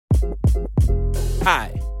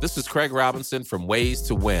Hi, this is Craig Robinson from Ways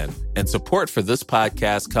to Win, and support for this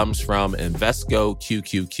podcast comes from Invesco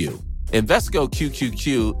QQQ. Invesco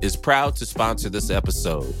QQQ is proud to sponsor this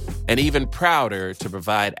episode, and even prouder to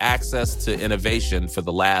provide access to innovation for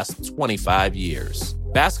the last 25 years.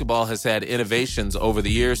 Basketball has had innovations over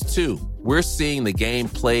the years, too. We're seeing the game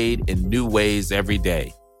played in new ways every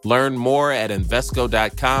day. Learn more at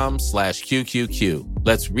Invesco.com/QQQ.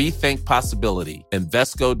 Let's rethink possibility.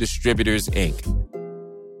 Invesco Distributors, Inc.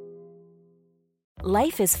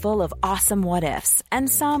 Life is full of awesome what-ifs, and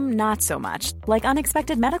some not so much, like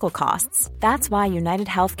unexpected medical costs. That's why United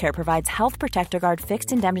Healthcare provides Health Protector Guard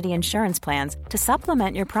fixed indemnity insurance plans to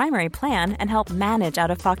supplement your primary plan and help manage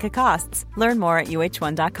out-of-pocket costs. Learn more at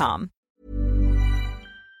UH1.com.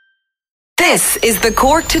 This is the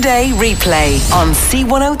Cork Today replay on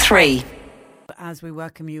C103. As we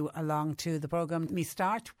welcome you along to the programme, we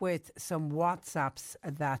start with some WhatsApps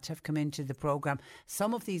that have come into the programme.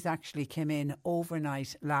 Some of these actually came in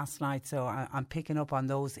overnight last night, so I'm picking up on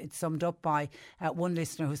those. It's summed up by one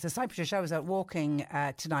listener who says, "Hi Patricia, I was out walking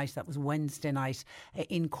tonight," that was Wednesday night,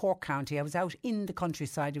 in Cork County. I was out in the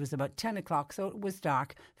countryside. It was about 10 o'clock, so it was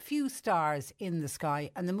dark. Few stars in the sky,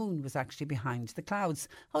 and the moon was actually behind the clouds.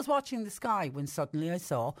 I was watching the sky when suddenly I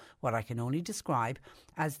saw what I can only describe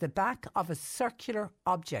as the back of a circular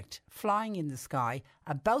object flying in the sky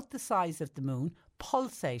about the size of the moon,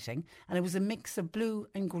 pulsating, and it was a mix of blue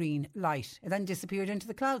and green light. It then disappeared into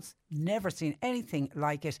the clouds. Never seen anything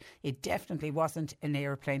like it. It definitely wasn't an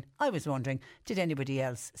aeroplane. I was wondering, did anybody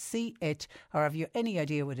else see it, or have you any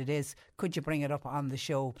idea what it is? Could you bring it up on the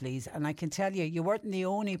show, please? And I can tell you, you weren't the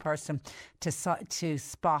only person to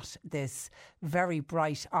spot this very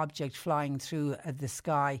bright object flying through the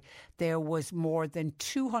sky. There was more than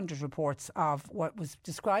 200 reports of what was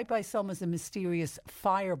described by some as a mysterious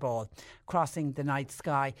fireball crossing the night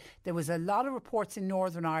sky. There was a lot of reports in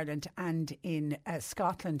Northern Ireland and in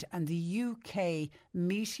Scotland, and the UK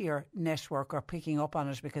Meteor Network are picking up on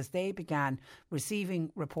it because they began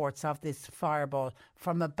receiving reports of this fireball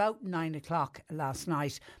from about 9 o'clock last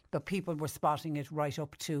night, but people were spotting it right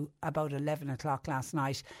up to about 11 o'clock last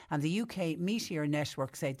night. And the UK Meteor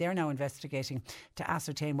Network say they're now investigating to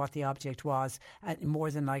ascertain what the object was.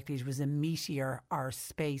 More than likely it was a meteor or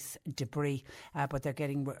space debris, but they're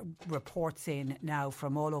getting reports in now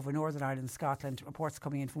from all over Northern Ireland, Scotland, reports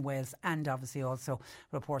coming in from Wales, and obviously also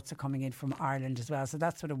reports are coming in from Ireland as well. So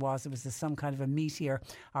that's what it was. It was some kind of a meteor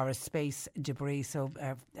or a space debris. So,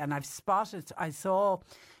 and I saw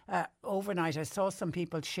overnight, I saw some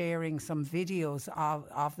people sharing some videos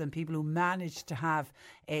of them, people who managed to have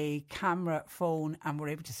a camera phone and were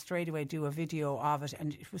able to straight away do a video of it,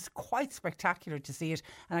 and it was quite spectacular to see it.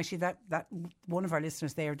 And actually that one of our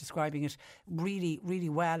listeners there describing it really, really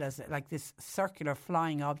well as like this circular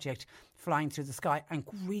flying object flying through the sky, and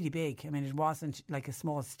really big. I mean, it wasn't like a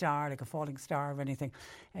small star, like a falling star or anything.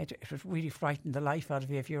 It would really frighten the life out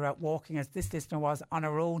of you if you're out walking, as this listener was, on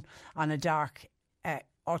her own on a dark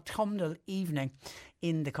autumnal evening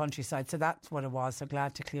in the countryside. So that's what it was. So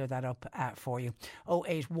glad to clear that up for you.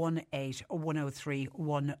 0818 103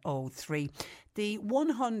 103. The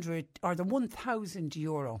 100 or the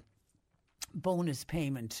 €1,000 bonus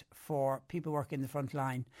payment for people working in the front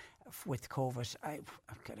line with COVID.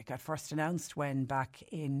 It got first announced when back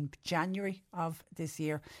in January of this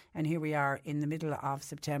year, and here we are in the middle of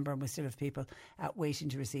September, and we still have people waiting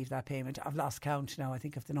to receive that payment. I've lost count now, I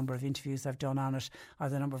think, of the number of interviews I've done on it, or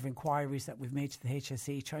the number of inquiries that we've made to the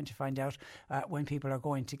HSE trying to find out when people are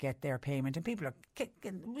going to get their payment. And people are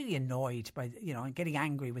getting really annoyed by, and getting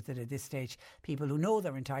angry with it at this stage. People who know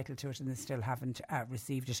they're entitled to it and they still haven't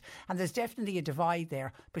received it. And there's definitely a divide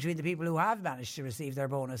there between the people who have managed to receive their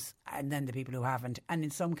bonus and then the people who haven't. And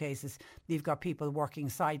in some cases, you've got people working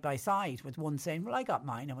side by side, with one saying, well, I got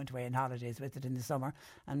mine, I went away on holidays with it in the summer,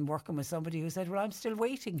 and working with somebody who said, well, I'm still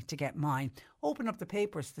waiting to get mine. Open up the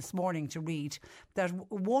papers this morning to read that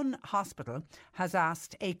one hospital has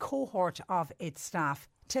asked a cohort of its staff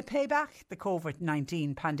to pay back the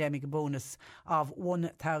COVID-19 pandemic bonus of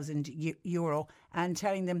 €1,000 and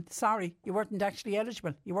telling them, sorry, you weren't actually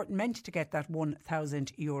eligible. You weren't meant to get that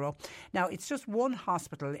 €1,000. Now, it's just one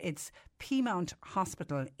hospital. It's Peamount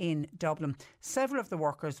Hospital in Dublin. Several of the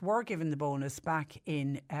workers were given the bonus back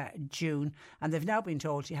in June, and they've now been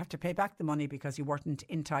told you have to pay back the money because you weren't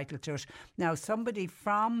entitled to it. Now, somebody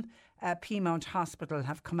from Peamount Hospital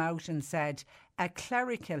have come out and said a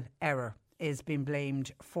clerical error is being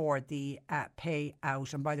blamed for the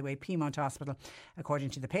payout. And by the way, Peamount Hospital, according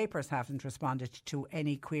to the papers, haven't responded to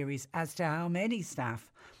any queries as to how many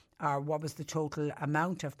staff or what was the total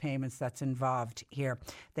amount of payments that's involved here.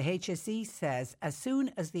 The HSE says as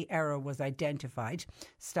soon as the error was identified,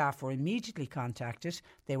 staff were immediately contacted.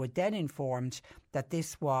 They were then informed that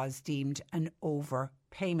this was deemed an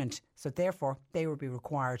overpayment. So therefore, they will be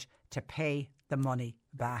required to pay the money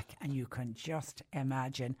back. And you can just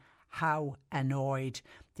imagine how annoyed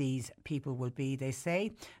these people will be. They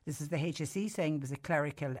say, this is the HSE saying it was a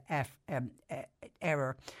clerical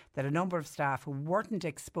error, that a number of staff who weren't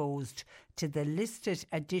exposed to the listed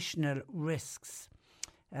additional risks,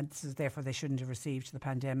 and this is therefore they shouldn't have received the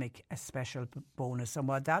pandemic a special bonus. And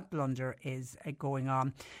while that blunder is going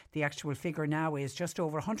on, the actual figure now is just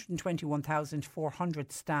over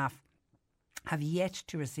 121,400 staff have yet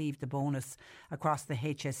to receive the bonus across the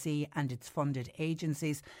HSE and its funded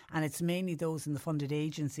agencies, and it's mainly those in the funded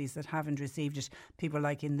agencies that haven't received it. People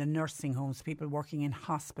like in the nursing homes, people working in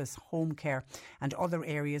hospice, home care and other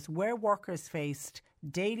areas where workers faced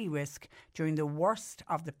daily risk during the worst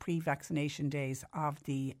of the pre-vaccination days of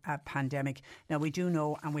the pandemic. Now, we do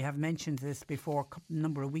know, and we have mentioned this before a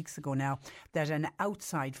number of weeks ago now, that an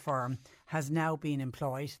outside firm has now been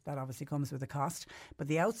employed. That obviously comes with a cost, but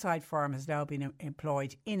the outside firm has now been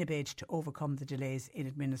employed in a bid to overcome the delays in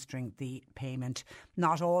administering the payment.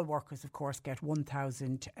 Not all workers, of course, get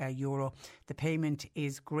 €1,000. The payment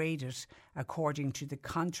is graded according to the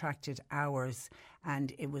contracted hours,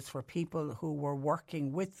 and it was for people who were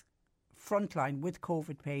working with frontline with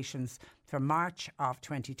COVID patients from March of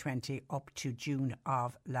 2020 up to June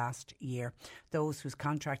of last year. Those whose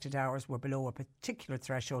contracted hours were below a particular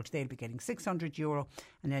threshold, they'll be getting €600,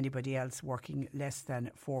 and anybody else working less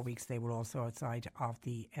than 4 weeks, they were also outside of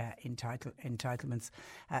the entitlements.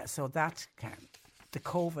 So that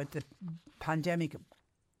the pandemic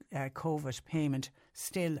COVID payment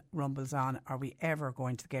still rumbles on. Are we ever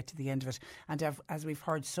going to get to the end of it? And as we've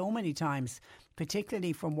heard so many times,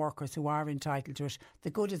 particularly from workers who are entitled to it, the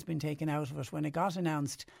good has been taken out of it. When it got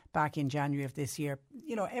announced back in January of this year,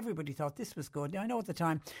 everybody thought this was good. Now, I know at the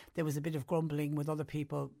time there was a bit of grumbling with other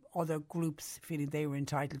people, other groups feeling they were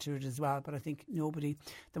entitled to it as well, but I think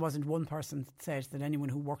there wasn't one person that said that anyone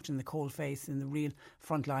who worked in the cold face, in the real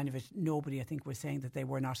front line of it, nobody, I think, was saying that they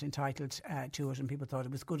were not entitled to it, and people thought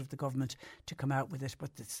it was good of the government to come out with it.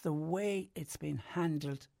 But it's the way it's been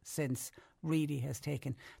handled since really has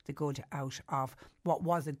taken the good out of what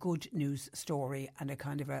was a good news story, and a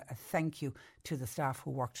kind of a thank you to the staff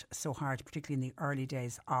who worked so hard, particularly in the early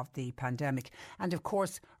days of the pandemic. And of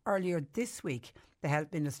course, earlier this week, the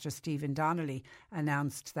Health Minister Stephen Donnelly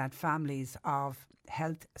announced that families of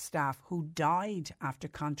health staff who died after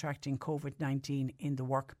contracting COVID-19 in the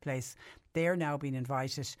workplace, they're now being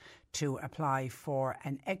invited to apply for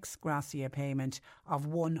an ex gratia payment of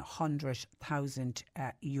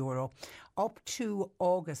 €100,000. Up to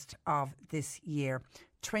August of this year,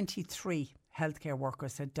 23 healthcare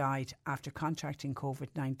workers had died after contracting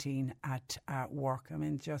COVID-19 at work. I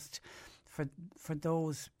mean, just for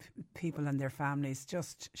those people and their families,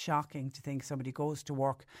 just shocking to think somebody goes to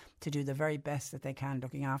work to do the very best that they can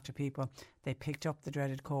looking after people. They picked up the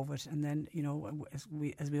dreaded COVID, and then, as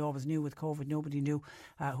we always knew with COVID, nobody knew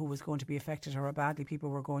who was going to be affected or how badly people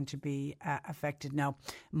were going to be affected. Now,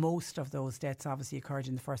 most of those deaths obviously occurred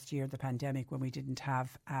in the first year of the pandemic when we didn't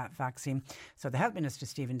have a vaccine. So the Health Minister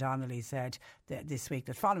Stephen Donnelly said this week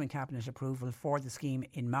that following Cabinet approval for the scheme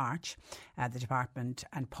in March, the Department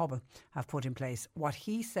and Pobal have put in place what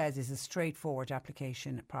he says is a straightforward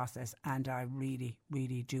application process, and I really,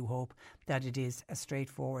 really do hope that it is a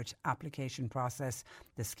straightforward application process.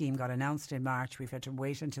 The scheme got announced in March. We've had to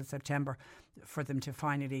wait until September for them to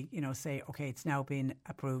finally, say, OK, it's now been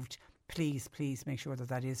approved. Please make sure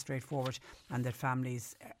that is straightforward, and that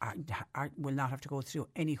families will not have to go through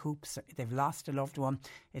any hoops. They've lost a loved one.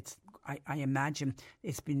 I imagine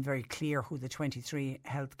it's been very clear who the 23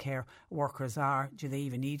 healthcare workers are. Do they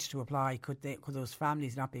even need to apply? Could those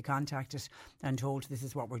families not be contacted and told, this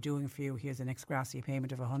is what we're doing for you, here's an ex gratia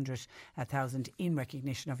payment of 100,000 in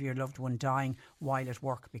recognition of your loved one dying while at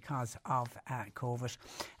work because of COVID.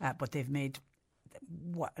 But they've made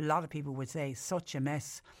what a lot of people would say such a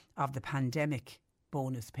mess of the pandemic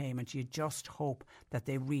bonus payment. You just hope that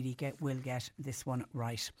they really will get this one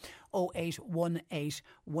right. 0818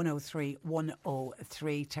 103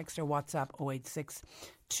 103. Text or WhatsApp 086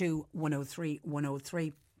 103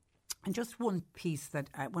 103. And just one piece that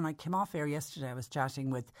when I came off air yesterday, I was chatting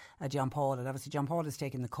with John Paul, and obviously John Paul has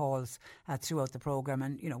taken the calls throughout the programme,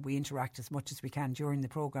 and we interact as much as we can during the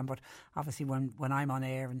programme, but obviously when I'm on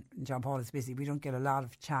air and John Paul is busy, we don't get a lot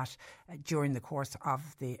of chat during the course of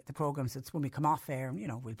the programme. So it's when we come off air,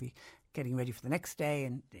 and we'll be getting ready for the next day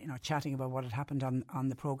and chatting about what had happened on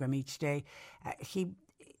the programme each day.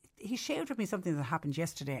 he shared with me something that happened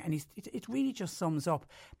yesterday, and it really just sums up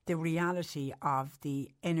the reality of the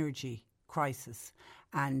energy crisis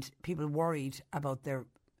and people worried about their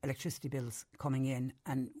electricity bills coming in.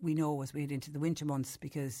 And we know as we head into the winter months,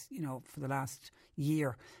 because, you know, for the last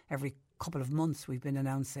year, every couple of months we've been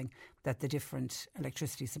announcing that the different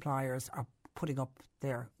electricity suppliers are putting up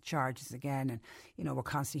their charges again, and you know, we're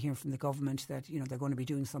constantly hearing from the government that, you know, they're going to be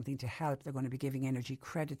doing something to help, they're going to be giving energy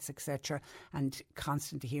credits, etc., and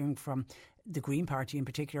constantly hearing from the Green Party in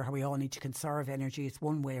particular how we all need to conserve energy. It's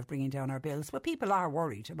one way of bringing down our bills, but people are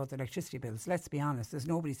worried about the electricity bills. Let's be honest, there's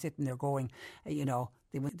nobody sitting there going, you know,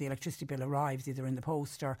 the electricity bill arrives either in the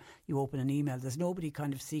post or you open an email. There's nobody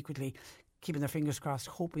kind of secretly keeping their fingers crossed,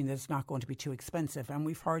 hoping that it's not going to be too expensive. And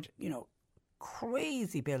we've heard, you know,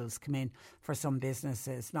 crazy bills come in for some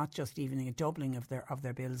businesses, not just even a doubling of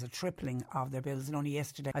their bills, a tripling of their bills. And only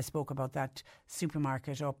yesterday I spoke about that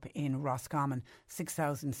supermarket up in Roscommon.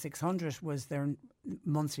 6,600 was their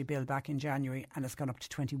monthly bill back in January, and it's gone up to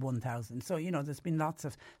 21,000. So, you know, there's been lots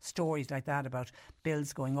of stories like that about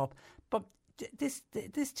bills going up. But this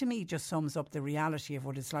to me just sums up the reality of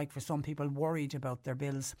what it's like for some people worried about their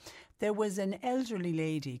bills. There was an elderly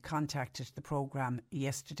lady contacted the programme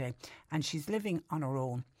yesterday, and she's living on her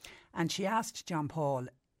own, and she asked John Paul,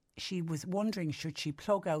 she was wondering should she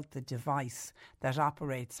plug out the device that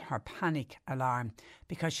operates her panic alarm,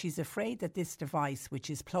 because she's afraid that this device, which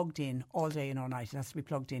is plugged in all day and all night, it has to be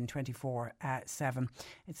plugged in 24/7,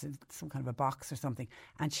 it's some kind of a box or something,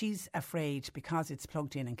 and she's afraid because it's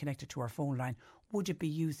plugged in and connected to her phone line, would it be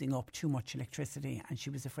using up too much electricity? And she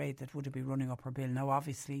was afraid that would it be running up her bill. Now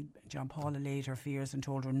obviously John Paul allayed her fears and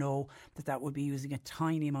told her no, that would be using a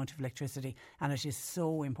tiny amount of electricity, and it is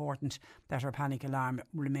so important that her panic alarm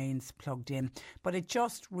remains plugged in. But it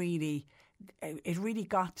really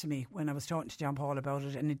got to me when I was talking to John Paul about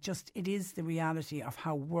it, and it is the reality of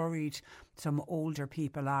how worried some older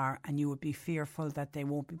people are, and you would be fearful that they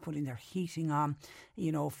won't be putting their heating on,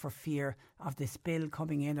 you know, for fear of this bill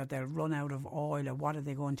coming in, or they'll run out of oil, or what are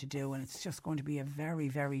they going to do? And it's just going to be a very,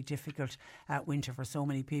 very difficult winter for so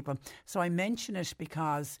many people. So I mention it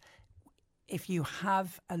because if you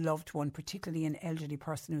have a loved one, particularly an elderly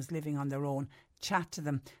person who's living on their own, chat to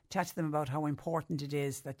them about how important it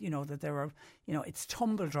is that, you know, that there are, you know, it's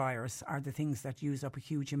tumble dryers are the things that use up a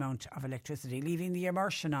huge amount of electricity. Leaving the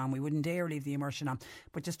immersion on, we wouldn't dare leave the immersion on,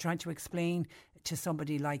 but just trying to explain to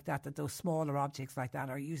somebody like that those smaller objects like that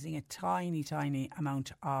are using a tiny, tiny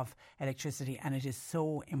amount of electricity, and it is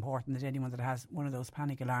so important that anyone that has one of those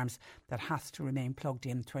panic alarms that has to remain plugged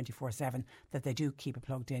in 24/7, that they do keep it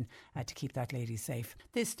plugged in to keep that lady safe.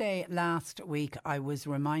 This day last week I was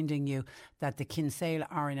reminding you that the Kinsale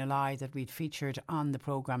RNLI that we'd featured on the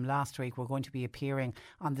programme last week were going to be appearing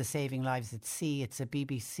on the Saving Lives at Sea. It's a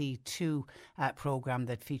BBC Two programme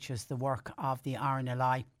that features the work of the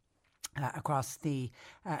RNLI across the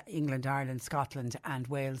England, Ireland, Scotland and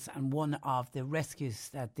Wales, and one of the rescues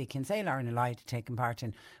that the Kinsale RNLI had taken part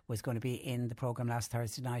in was going to be in the programme last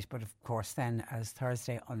Thursday night, but of course then as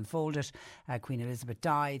Thursday unfolded, Queen Elizabeth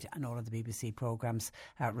died and all of the BBC programmes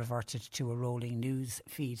reverted to a rolling news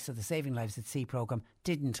feed. So the Saving Lives at Sea programme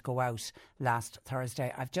didn't go out last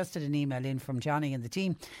Thursday. I've just had an email in from Johnny and the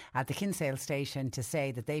team at the Kinsale station to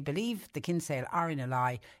say that they believe the Kinsale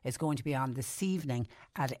RNLI is going to be on this evening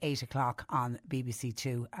at 8 o'clock on BBC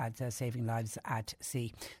Two at Saving Lives at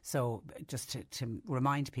Sea. So just to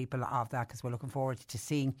remind people of that, because we're looking forward to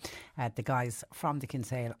seeing the guys from the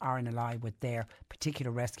Kinsale RNLI with their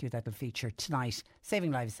particular rescue that will feature tonight,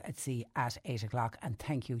 Saving Lives at Sea at 8 o'clock. And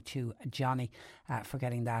thank you to Johnny for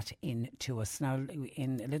getting that in to us. Now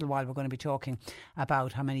in a little while we're going to be talking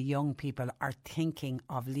about how many young people are thinking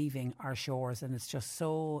of leaving our shores, and it's just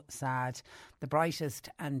so sad. The brightest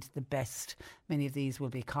and the best, many of these will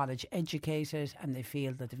be college educated, and they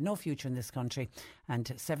feel that they've no future in this country, and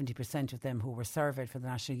 70% of them who were surveyed for the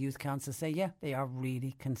National Youth Council say they are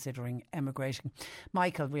really considering emigrating.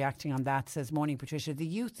 Michael, reacting on that, says, "Morning Patricia, the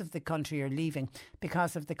youth of the country are leaving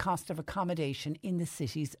because of the cost of accommodation in the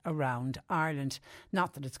cities around Ireland.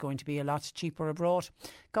 Not that it's going to be a lot cheaper abroad.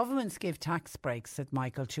 Governments give tax breaks," said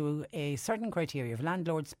Michael, "to a certain criteria of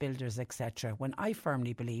landlords, builders, etc. when I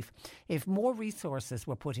firmly believe if more resources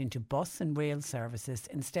were put into bus and rail services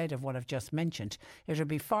instead of of what I've just mentioned, it would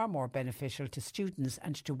be far more beneficial to students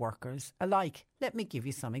and to workers alike. Let me give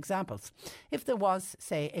you some examples. If there was,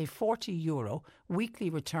 say, a €40 weekly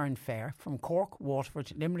return fare from Cork,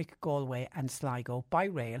 Waterford, Limerick, Galway and Sligo by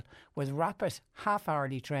rail with rapid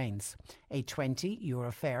half-hourly trains, a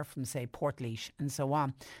 €20 fare from, say, Portlaoise and so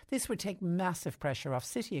on, this would take massive pressure off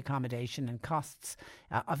city accommodation and costs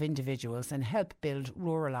of individuals and help build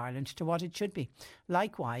rural Ireland to what it should be.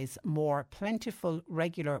 Likewise, more plentiful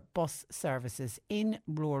regular bus services in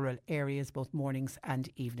rural areas, both mornings and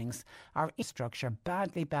evenings. Our infrastructure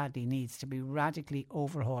badly needs to be radically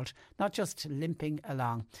overhauled, not just limping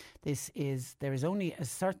along. There is only a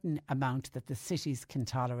certain amount that the cities can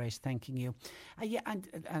tolerate. Thanking you.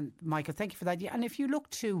 And Michael, thank you for that. Yeah, and if you look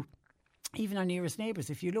to even our nearest neighbours,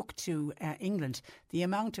 if you look to England, the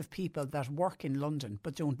amount of people that work in London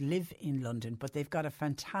but don't live in London, but they've got a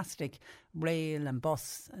fantastic rail and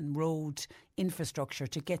bus and road infrastructure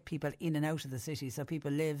to get people in and out of the city. So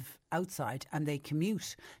people live outside and they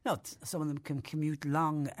commute. Now, some of them can commute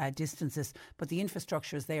long distances, but the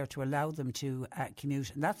infrastructure is there to allow them to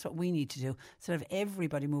commute. And that's what we need to do. Instead of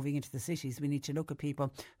everybody moving into the cities, we need to look at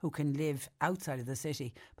people who can live outside of the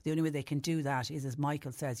city. But the only way they can do that is, as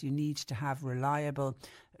Michael says, you need to have reliable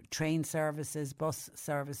train services, bus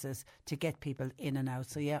services to get people in and out.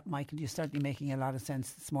 So yeah, Michael, you're certainly making a lot of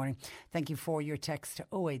sense this morning. Thank you for your text to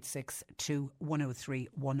 0862 103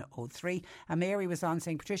 103. And Mary was on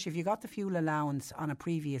saying, Patricia, if you got the fuel allowance on a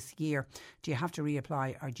previous year, do you have to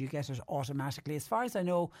reapply or do you get it automatically? As far as I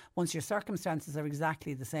know, once your circumstances are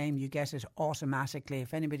exactly the same, you get it automatically.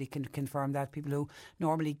 If anybody can confirm that, people who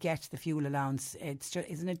normally get the fuel allowance,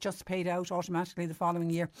 isn't it just paid out automatically the following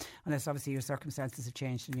year? Unless obviously your circumstances have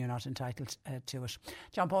changed and you're not entitled to it.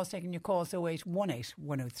 John Paul's taking your calls, 0818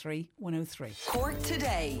 103 103. Cork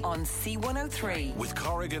Today on C103. With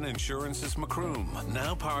Corrigan Insurance's Macroom,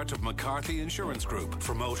 now part of McCarthy Insurance Group.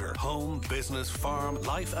 For motor, home, business, farm,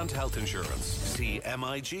 life and health insurance. See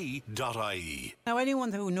MIG.ie. Now,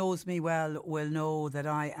 anyone who knows me well will know that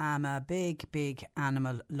I am a big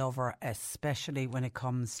animal lover, especially when it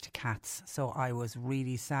comes to cats. So I was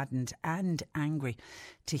really saddened and angry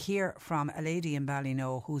to hear from a lady in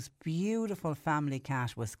Ballynoe whose beautiful family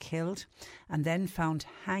cat was killed and then found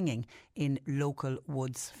hanging in local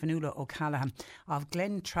woods. Fionnuala O'Callaghan of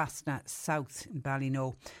Glentrasna South in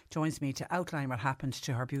Ballynoe joins me to outline what happened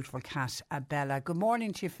to her beautiful cat, Bella. Good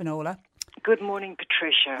morning to you, Fionnuala. Good morning,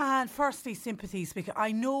 Patricia. And firstly, sympathies, because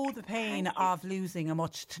I know the pain of losing a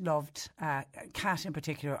much loved cat in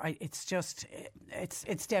particular. It's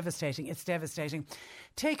devastating. It's devastating.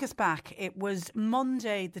 Take us back. It was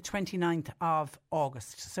Monday, the 29th of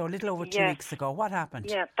August, so a little over 2 weeks ago. What happened?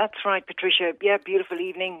 Yeah, that's right, Patricia. Yeah, beautiful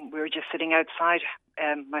evening. We were just sitting outside,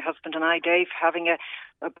 my husband and I, Dave, having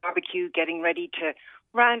a barbecue, getting ready to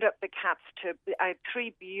round up the cats. I have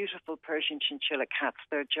 3 beautiful Persian chinchilla cats.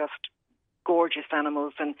 They're just gorgeous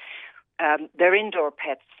animals, and they're indoor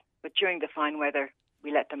pets, but during the fine weather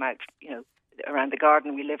we let them out, around the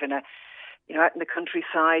garden. We live in out in the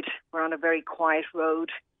countryside. We're on a very quiet road,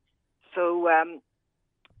 so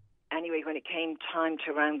anyway, when it came time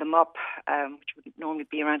to round them up, which would normally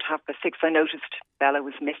be around 6:30, I noticed Bella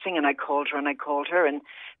was missing, and I called her and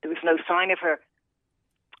there was no sign of her,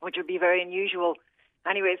 which would be very unusual.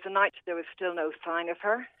 Anyways, the night there was still no sign of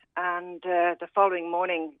her. And the following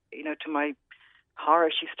morning, to my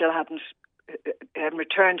horror, she still hadn't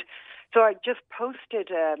returned. So I just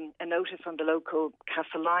posted a notice on the local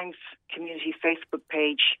Castlelyons community Facebook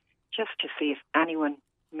page just to see if anyone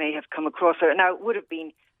may have come across her. Now, it would have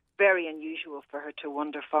been very unusual for her to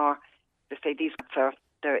wander far. They say these cats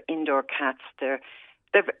they're indoor cats. They're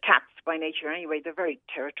cats by nature anyway. They're very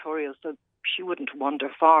territorial, so she wouldn't wander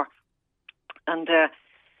far. And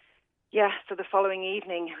so the following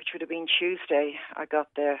evening, which would have been Tuesday, I got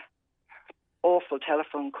the awful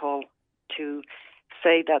telephone call to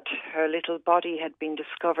say that her little body had been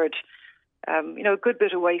discovered, a good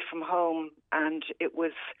bit away from home, and it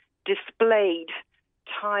was displayed,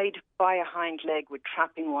 tied by a hind leg with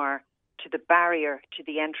trapping wire to the barrier to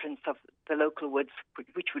the entrance of the local woods,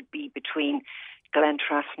 which would be between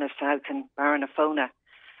Glentrasna South and Baranafona.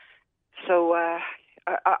 So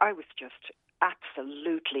I was just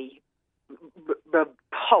absolutely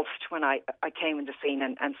repulsed when I came in the scene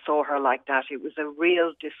and saw her like that. It was a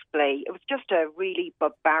real display. It was just a really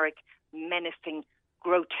barbaric, menacing,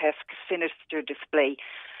 grotesque, sinister display.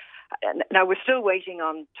 Now, we're still waiting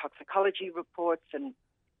on toxicology reports and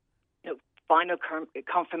final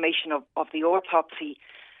confirmation of the autopsy.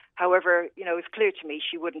 However, it's clear to me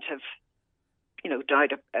she wouldn't have,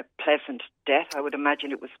 died a pleasant death. I would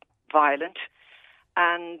imagine it was violent.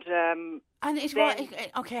 And And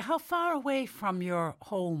okay, how far away from your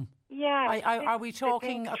home? Yeah. Are we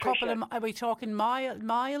talking a couple of? Are we talking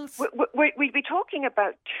miles? We'd be talking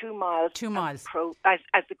about 2 miles. 2 miles.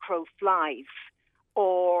 As the crow flies,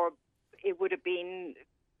 or it would have been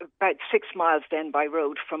about 6 miles then by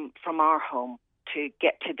road from our home to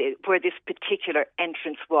get to where this particular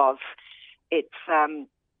entrance was. It's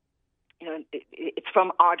it's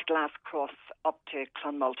from Ardglass Cross up to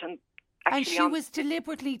Clonmulton. And she was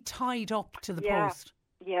deliberately tied up to the post.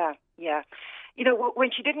 Yeah.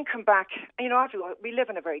 When she didn't come back, we live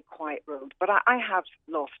on a very quiet road, but I have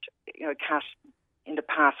lost, a cat in the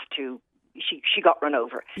past to, she got run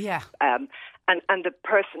over. Yeah. And the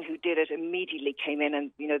person who did it immediately came in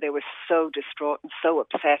and, they were so distraught and so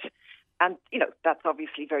upset. And, that's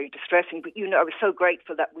obviously very distressing. But, I was so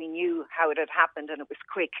grateful that we knew how it had happened and it was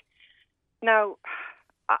quick. Now,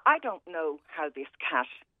 I don't know how this cat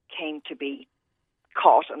came to be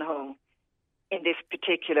caught and hung in this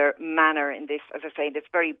particular manner, in this, as I say, this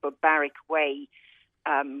very barbaric way.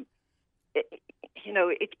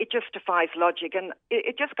 It just defies logic. And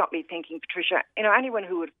it just got me thinking, Patricia, anyone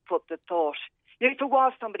who would put the thought, if it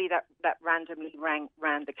was somebody that randomly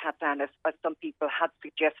ran the cat down, as some people had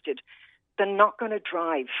suggested, they're not going to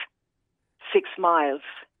drive 6 miles,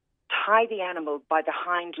 tie the animal by the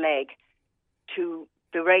hind leg to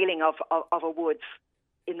the railing of a woods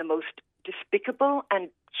in the most despicable and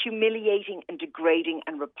humiliating and degrading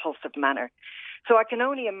and repulsive manner. So I can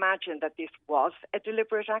only imagine that this was a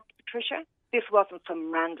deliberate act, Patricia. This wasn't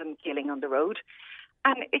some random killing on the road.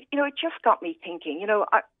 And it just got me thinking,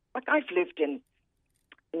 I've lived in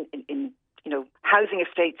housing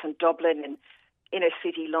estates in Dublin and inner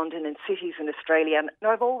city London and cities in Australia, and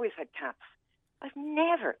I've always had cats. I've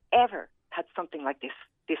never, ever had something like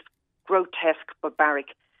this grotesque, barbaric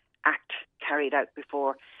act carried out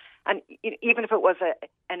before. And even if it was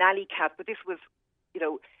an alley cat, but this was,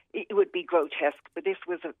 it would be grotesque, but this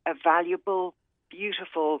was a valuable,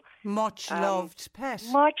 beautiful, much loved pet.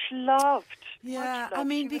 Much loved. Yeah, much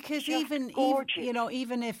loved. Because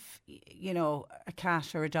even if a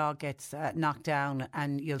cat or a dog gets knocked down,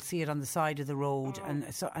 and you'll see it on the side of the road, and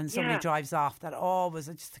somebody drives off, that always,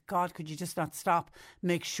 God, could you just not stop?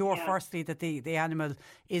 Make sure firstly that the animal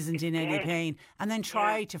isn't in any pain, and then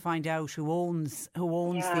try to find out who owns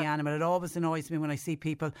the animal. It always annoys me when I see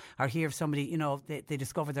people or hear of somebody, they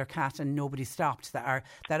discover their cat and nobody stopped.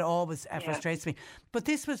 That always frustrates me. But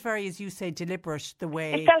this was very, as you say, deliberate. The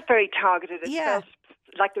way it felt very targeted. It felt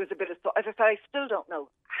like there was a bit of thought. As I said, I still don't know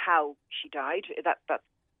how she died. That's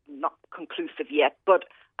not conclusive yet. But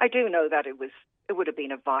I do know that it would have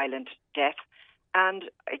been a violent death. And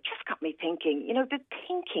it just got me thinking.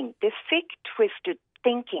 The sick, twisted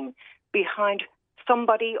thinking behind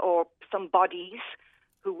somebody or some bodies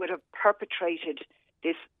who would have perpetrated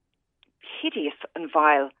this hideous and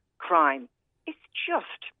vile crime. It's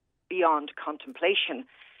just beyond contemplation,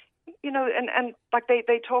 and like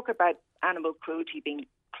they talk about animal cruelty being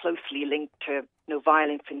closely linked to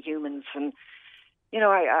violence in humans, and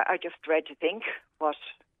I just dread to think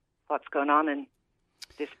what's going on in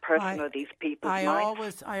this person or these people's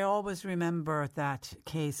minds. I always remember that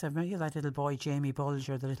case. I remember that little boy, Jamie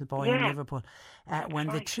Bulger, the little boy in Liverpool, when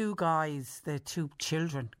the two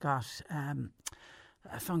children got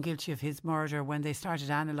found guilty of his murder. When they started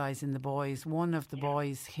analysing the boys, one of the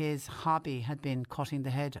boys, his hobby had been cutting the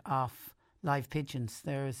head off live pigeons.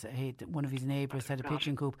 One of his neighbours had a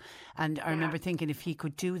pigeon coop, and I remember thinking, if he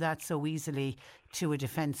could do that so easily to a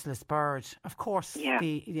defenceless bird, of course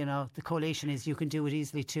the collation is you can do it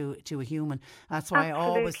easily to a human. That's why I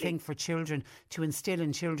always think for children, to instill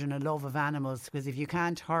in children a love of animals, because if you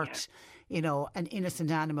can't hurt an innocent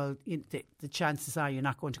animal, the chances are you're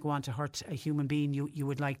not going to go on to hurt a human being you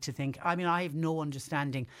would like to think. I mean, I have no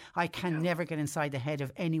understanding. I can never get inside the head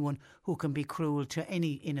of anyone who can be cruel to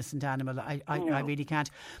any innocent animal. I really can't.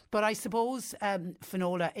 But I suppose,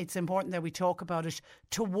 Finola, it's important that we talk about it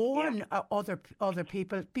to warn other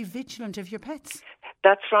people, be vigilant of your pets.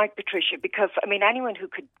 That's right, Patricia, because, anyone who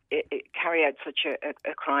could carry out such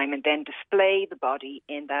a crime and then display the body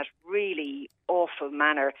in that really awful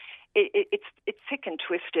manner, it's sick and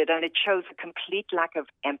twisted, and it shows a complete lack of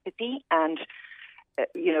empathy and,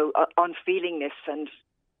 unfeelingness. And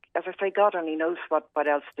as I say, God only knows what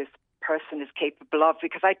else this person is capable of,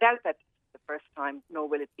 because I doubt that's the first time, nor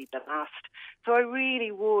will it be the last. So I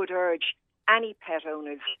really would urge any pet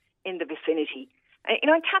owners in the vicinity.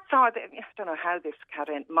 Cats I don't know how this cat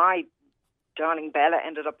ended. My darling Bella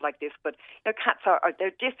ended up like this, but cats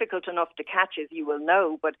they're difficult enough to catch, as you will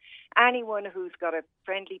know. But anyone who's got a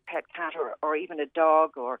friendly pet cat or even a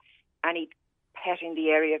dog or any pet in the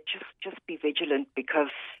area, just be vigilant,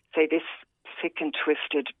 because this sick and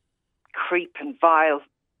twisted creep and vile.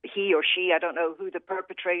 He or she, I don't know who the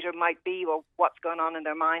perpetrator might be or what's going on in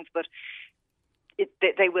their minds, but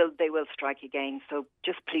they will strike again. So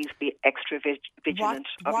just please be extra vigilant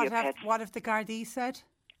of your pets. What have the Gardaí said?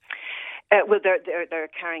 Well, they're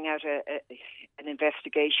carrying out an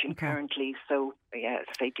investigation currently. So as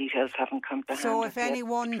I say, details haven't come to hand. So if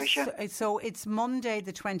anyone, so it's Monday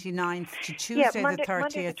the 29th to Tuesday the 30th.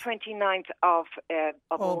 Monday the 29th of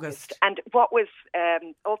August. And what was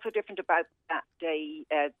also different about that day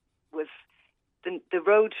was the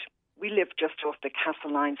road. We live just off the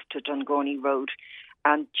Castlelines to Dungoney Road,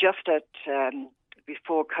 and just at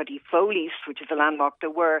before Cuddy Foley's, which is a landmark, there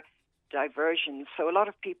were diversions. So a lot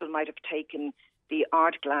of people might have taken the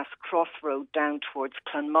Ardglass Crossroad down towards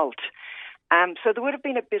Clonmult. So there would have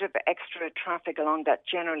been a bit of extra traffic along that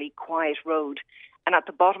generally quiet road. And at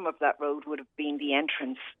the bottom of that road would have been the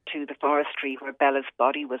entrance to the forestry where Bella's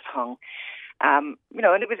body was hung. And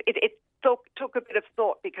it took a bit of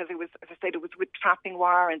thought because it was, as I said, it was with trapping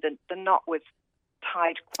wire and the knot was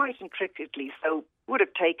tied quite intricately. So would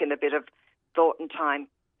have taken a bit of thought and time.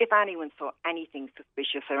 If anyone saw anything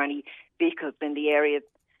suspicious or any vehicles in the area,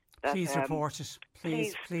 please report it.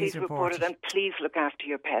 Please report it, and please look after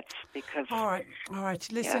your pets. Because all right.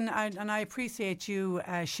 Listen, I appreciate you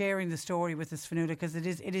sharing the story with us, Fionnuala, because it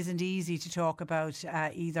isn't easy to talk about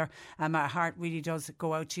either. My heart really does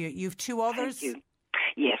go out to you. You've two others. Thank you.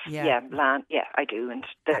 Yes, Lan. Yeah, I do, and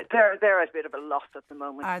they're a bit of a loss at the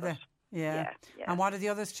moment. Are they? Yeah. And what are the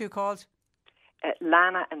others two called?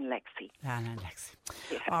 Lana and Lexi. Yeah.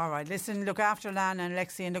 All right. Listen, look after Lana and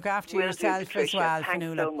Lexi and look after yourself as well,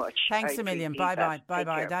 Fionnuala. Thanks so much. Thanks a million. Bye-bye.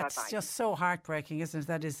 That's Bye-bye. just so heartbreaking, isn't it?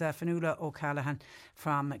 That is Fionnuala O'Callaghan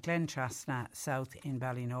from Glentrasna South in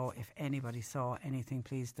Ballyknoe. If anybody saw anything,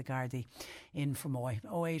 please, the Gardaí in Fermoy.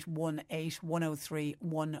 0818 103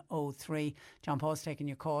 103. John Paul's taking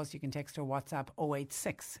your calls. You can text or WhatsApp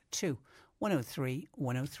 0862 103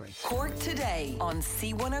 103. Cork Today on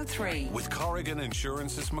C103. With Corrigan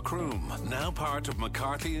Insurance's Macroom, now part of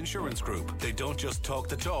McCarthy Insurance Group. They don't just talk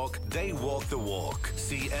the talk, they walk the walk.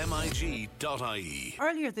 CMIG.ie.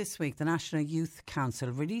 Earlier this week, the National Youth Council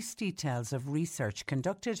released details of research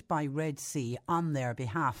conducted by Red C on their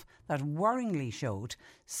behalf that worryingly showed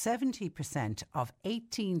 70% of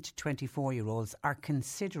 18 to 24-year-olds are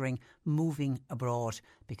considering moving abroad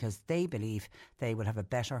because they believe they will have a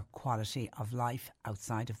better quality of life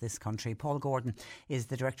outside of this country. Paul Gordon is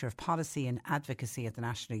the Director of Policy and Advocacy at the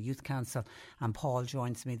National Youth Council, and Paul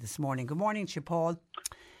joins me this morning. Good morning to you, Paul.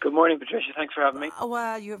 Good morning, Patricia. Thanks for having me.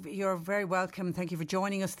 Well, you're very welcome. Thank you for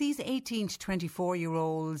joining us. These 18 to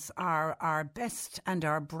 24-year-olds are our best and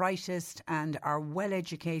our brightest and are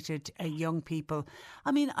well-educated young people.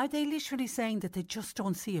 I mean, are they literally saying that they just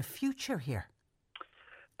don't see a future here?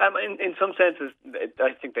 In some senses,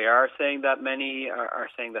 I think they are saying that. Many are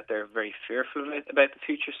saying that they're very fearful about the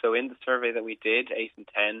future. So in the survey that we did, 8 and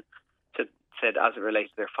 10 said as it relates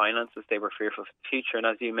to their finances, they were fearful for the future. And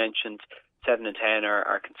as you mentioned, 7 and 10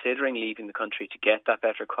 are considering leaving the country to get that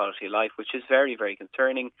better quality of life, which is very, very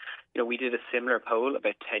concerning. You know, we did a similar poll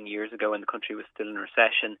about 10 years ago when the country was still in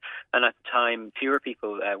recession, and at the time, fewer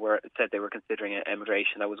people said they were considering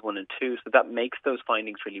emigration. That was 1 and 2, so that makes those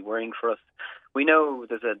findings really worrying for us. We know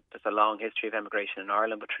there's a long history of emigration in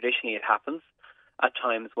Ireland, but traditionally it happens at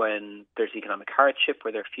times when there's economic hardship,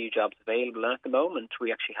 where there are few jobs available. And at the moment,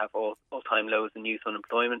 we actually have all-time lows in youth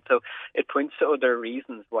unemployment. So it points to other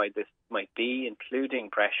reasons why this might be,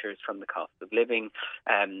 including pressures from the cost of living,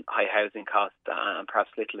 high housing costs, and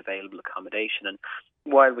perhaps little available accommodation. And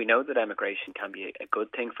while we know that emigration can be a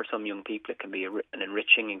good thing for some young people, it can be an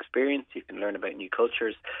enriching experience. You can learn about new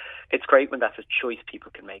cultures. It's great when that's a choice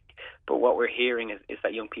people can make. But what we're hearing is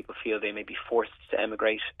that young people feel they may be forced to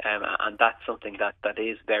emigrate, and that's something that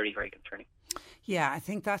is very, very concerning. Yeah, I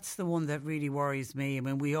think that's the one that really worries me. I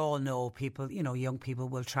mean, we all know people, young people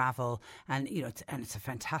will travel, and it's a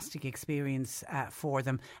fantastic experience for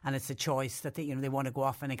them, and it's a choice that they want to go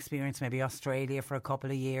off and experience maybe Australia for a couple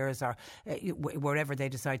of years or wherever they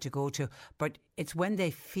decide to go to. But it's when they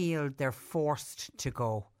feel they're forced to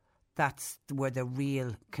go. That's where the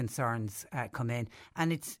real concerns come in.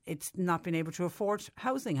 And it's not being able to afford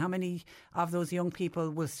housing. How many of those young people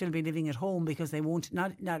will still be living at home because they won't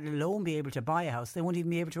not alone be able to buy a house, they won't even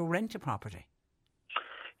be able to rent a property?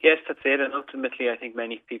 Yes, that's it. And ultimately, I think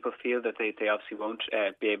many people feel that they obviously won't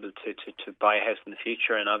be able to buy a house in the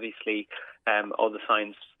future. And obviously, all the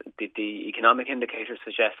signs the economic indicators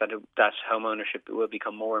suggest that home ownership will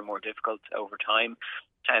become more and more difficult over time.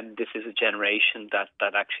 And this is a generation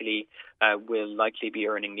that actually will likely be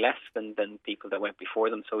earning less than people that went before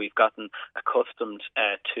them. So we've gotten accustomed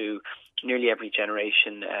to nearly every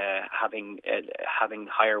generation having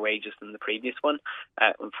higher wages than the previous one.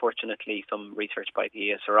 Unfortunately, some research by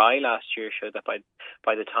the ESRI last year showed that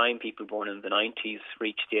by the time people born in the 90s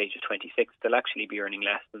reach the age of 26, they'll actually be earning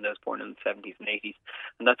less than those born in the 70s and 80s.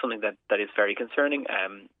 And that's something that is very concerning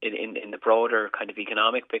in the broader kind of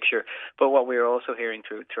economic picture. But what we're also hearing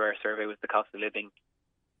through our survey with the cost of living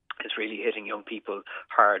is really hitting young people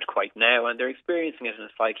hard quite now, and they're experiencing it in a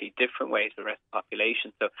slightly different way to the rest of the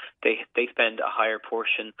population. So they spend a higher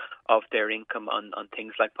portion of their income on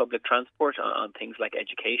things like public transport, on things like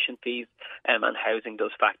education fees, and housing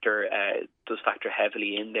does factor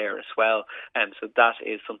heavily in there as well. So that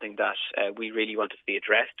is something that we really want to see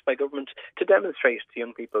addressed by government to demonstrate to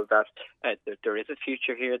young people that there is a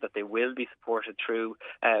future here, that they will be supported through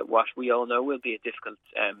what we all know will be a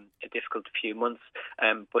difficult few months,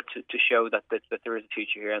 but to show that there is a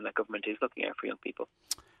future here and that government is looking out for young people.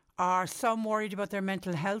 Are some worried about their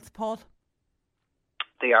mental health, Paul?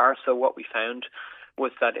 They are. So what we found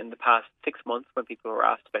was that in the past 6 months, when people were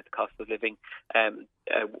asked about the cost of living,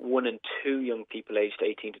 1 in 2 young people aged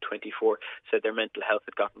 18 to 24 said their mental health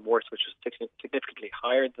had gotten worse, which was significantly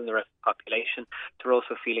higher than the rest of the population. They're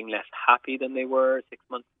also feeling less happy than they were 6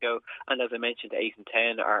 months ago. And as I mentioned, 8 and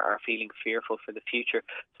 10 are feeling fearful for the future.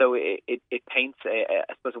 So it paints,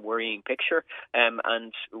 I suppose, a worrying picture.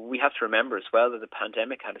 And we have to remember as well that the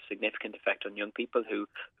pandemic had a significant effect on young people who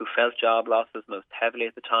felt job losses most heavily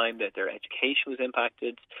at the time, that their education was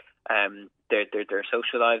impacted. Their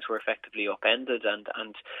social lives were effectively upended,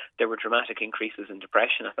 and there were dramatic increases in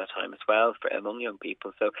depression at that time as well among young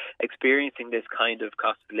people. So experiencing this kind of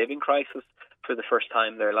cost of living crisis for the first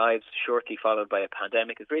time in their lives, shortly followed by a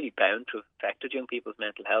pandemic, is really bound to have affected young people's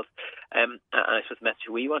mental health. And I suppose the message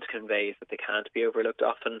we want to convey is that they can't be overlooked.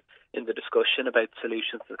 Often in the discussion about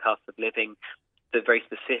solutions to the cost of living, the very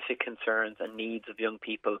specific concerns and needs of young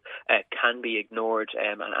people can be ignored,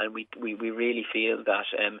 and we really feel that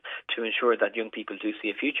to ensure that young people do see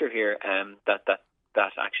a future here, that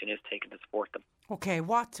action is taken to support them. Okay,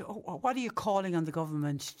 what are you calling on the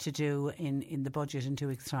government to do in the budget in 2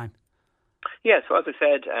 weeks' time? Yeah, so as I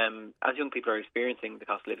said, as young people are experiencing the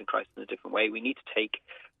cost of living crisis in a different way, we need to take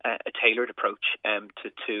a tailored approach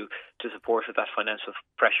to support with that financial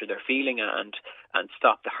pressure they're feeling and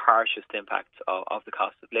stop the harshest impacts of the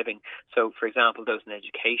cost of living. So, for example, those in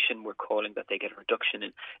education, we're calling that they get a reduction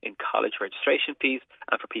in college registration fees,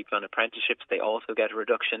 and for people on apprenticeships, they also get a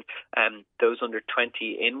reduction. Those under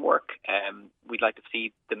 20 in work, we'd like to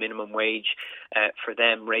see the minimum wage for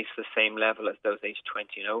them raised to the same level as those aged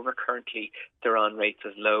 20 and over. Currently, they're on rates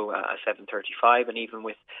as low as $7.35, and even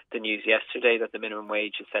with the news yesterday that the minimum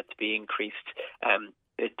wage is set to be increased,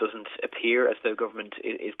 it doesn't appear as though government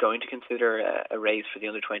is going to consider a raise for the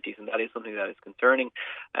under 20s, and that is something that is concerning.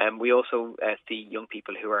 We also see young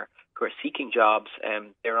people who are seeking jobs.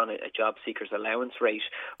 They're on a job seekers allowance rate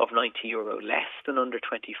of €90 less than under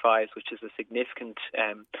 25s, which is a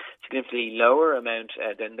significantly lower amount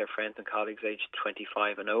than their friends and colleagues aged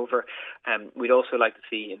 25 and over. We'd also like to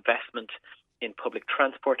see investment in public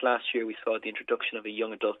transport. Last year we saw the introduction of a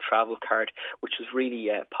young adult travel card, which was really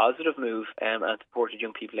a positive move and supported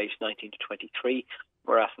young people aged 19 to 23.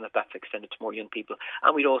 We're asking that that's extended to more young people.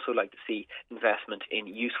 And we'd also like to see investment in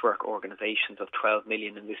youth work organisations of 12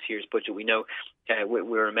 million in this year's budget. We know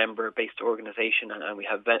we're a member-based organisation, and we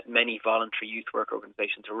have many voluntary youth work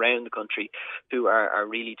organisations around the country who are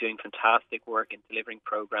really doing fantastic work in delivering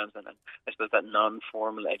programmes and I suppose that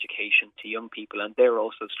non-formal education to young people, and they're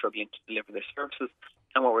also struggling to deliver their services.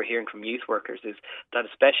 And what we're hearing from youth workers is that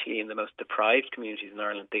especially in the most deprived communities in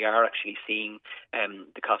Ireland, they are actually seeing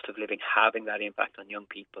the cost of living having that impact on young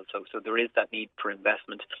people. So there is that need for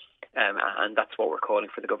investment, and that's what we're calling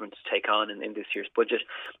for the government to take on in this year's budget.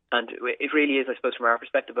 And it really is, I suppose, from our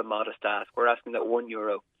perspective, a modest ask. We're asking that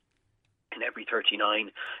 €1 in every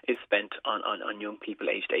 39 is spent on young people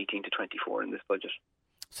aged 18 to 24 in this budget.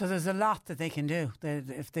 So there's a lot that they can do.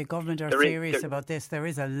 If the government are serious about this, there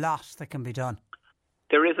is a lot that can be done.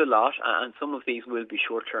 There is a lot, and some of these will be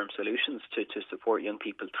short-term solutions to support young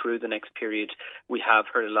people through the next period. We have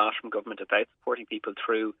heard a lot from government about supporting people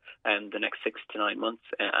through the next 6 to 9 months,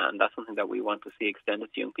 and that's something that we want to see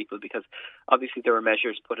extended to young people, because obviously there were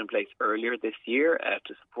measures put in place earlier this year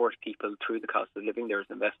to support people through the cost of living. There was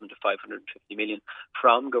an investment of 550 million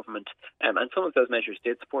from government, and some of those measures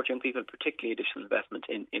did support young people, particularly additional investment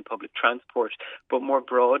in public transport. But more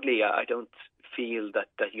broadly, I don't feel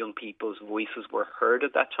that young people's voices were heard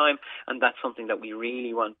at that time, and that's something that we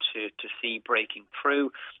really want to see breaking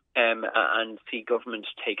through, and see government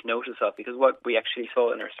take notice of, because what we actually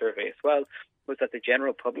saw in our survey as well was that the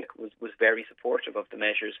general public was very supportive of the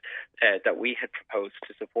measures that we had proposed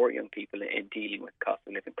to support young people in dealing with cost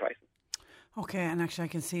of living crisis. Okay, and actually I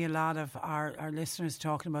can see a lot of our listeners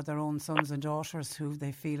talking about their own sons and daughters who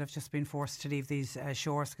they feel have just been forced to leave these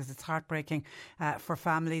shores, because it's heartbreaking for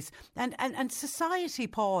families. And society,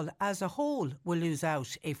 Paul, as a whole will lose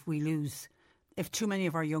out if too many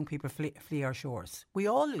of our young people flee our shores. We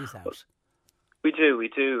all lose out. We do.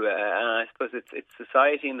 And I suppose it's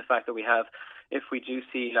society, and the fact that if we do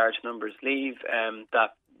see large numbers leave, that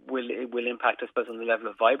will impact, I suppose, on the level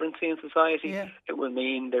of vibrancy in society. Yeah. It will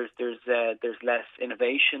mean there's less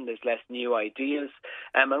innovation, there's less new ideas,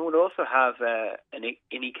 and would also have an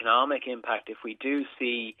economic impact if we do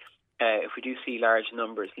see large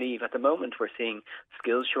numbers leave. At the moment, we're seeing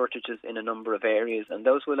skills shortages in a number of areas, and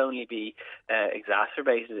those will only be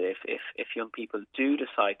exacerbated if young people do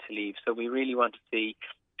decide to leave. So we really want to see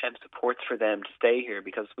supports for them to stay here,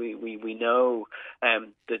 because we know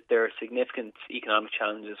that there are significant economic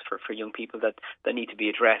challenges for young people that need to be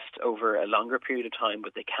addressed over a longer period of time,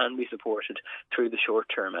 but they can be supported through the short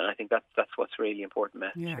term, and I think that's what's really important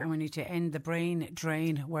message. Yeah, here. And we need to end the brain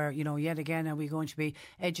drain where, yet again are we going to be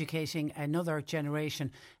educating another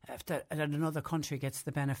generation that another country gets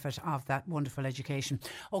the benefit of that wonderful education.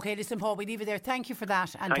 Okay, listen, Paul, we leave it there. Thank you for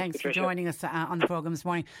that, and thanks for joining us on the programme this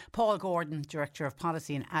morning. Paul Gordon, Director of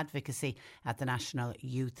Policy and Advocacy at the National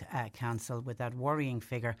Youth Council, with that worrying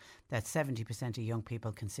figure that 70% of young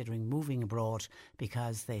people considering moving abroad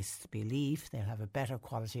because they believe they'll have a better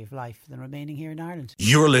quality of life than remaining here in Ireland.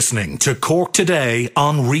 You're listening to Cork Today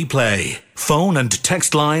on replay. Phone and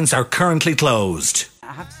text lines are currently closed.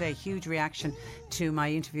 I have to say, huge reaction to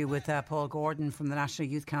my interview with Paul Gordon from the National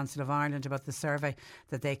Youth Council of Ireland about the survey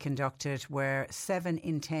that they conducted, where 7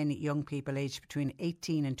 in 10 young people aged between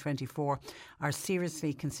 18 and 24 are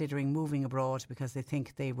seriously considering moving abroad because they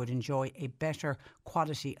think they would enjoy a better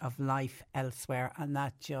quality of life elsewhere. And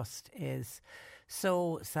that just is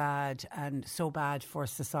so sad and so bad for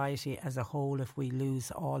society as a whole if we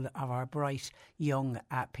lose all of our bright young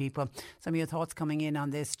people. Some of your thoughts coming in on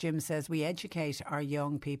this. Jim says, we educate our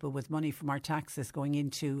young people with money from our taxes going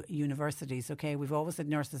into universities. Okay, we've always had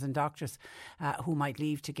nurses and doctors who might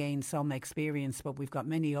leave to gain some experience, but we've got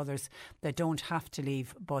many others that don't have to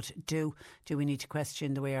leave but do. Do we need to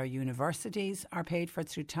question the way our universities are paid for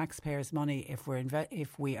through taxpayers' money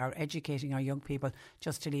if we are educating our young people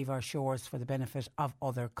just to leave our shores for the benefit of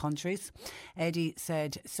other countries? Eddie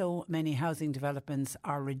said, so many housing developments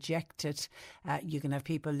are rejected. You can have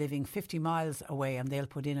people living 50 miles away and they'll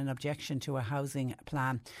put in an objection to a housing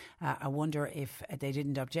plan. I wonder if they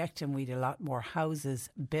didn't object and we'd a lot more houses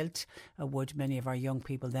built. Would many of our young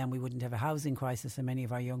people then, we wouldn't have a housing crisis and many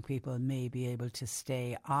of our young people may be able to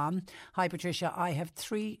stay on. Hi Patricia, I have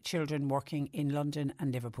 3 children working in London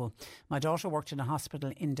and Liverpool. My daughter worked in a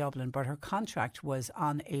hospital in Dublin, but her contract was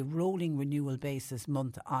on a rolling renewal basis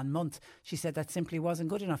month on month. She said that simply wasn't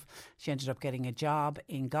good enough. She ended up getting a job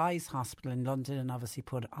in Guy's Hospital in London and obviously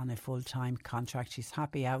put on a full-time contract. She's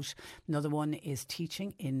happy out. Another one is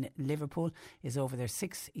teaching in Liverpool, is over there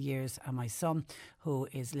 6 years, and my son, who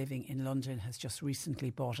is living in London, has just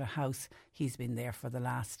recently bought a house. He's been there for the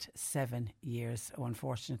last 7 years. So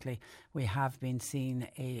unfortunately, we have been seeing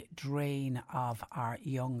a drain of our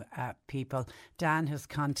young people. Dan has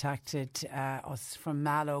contacted us from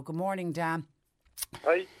Mallow. Good morning, Dan.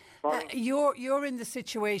 Hi. You're in the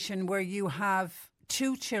situation where you have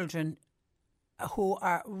 2 children who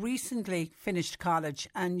are recently finished college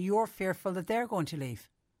and you're fearful that they're going to leave.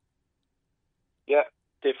 Yeah,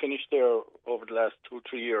 they finished there over the last 2 or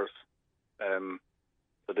 3 years.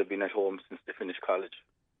 So they've been at home since they finished college.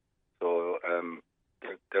 So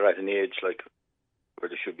they're at an age like where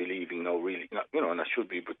they should be leaving now, really. Not, not should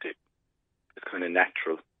be, but it's kind of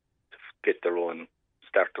natural to start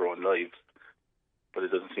their own lives. But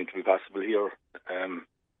it doesn't seem to be possible here.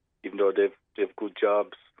 Even though they've good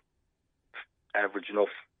jobs, average enough,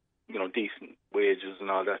 decent wages and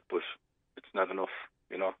all that, but it's not enough,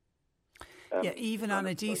 Yeah, even on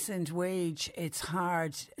a decent wage, it's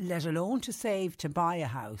hard, let alone to save to buy a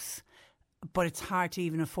house, but it's hard to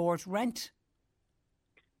even afford rent.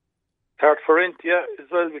 It's hard for rent, yeah, as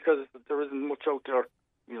well, because there isn't much out there,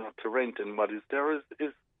 to rent, and what is there is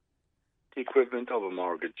the equivalent of a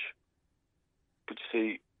mortgage. But you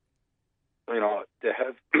see, they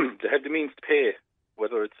have the means to pay,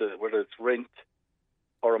 whether it's rent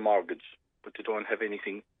or a mortgage, but they don't have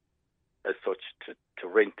anything as such to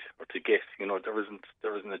rent or to get. There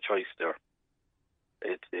isn't a choice there.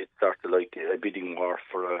 it's sort of like a bidding war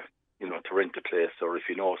for to rent a place, or if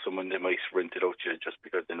you know someone, they might rent it out to you just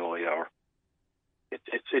because they know you are.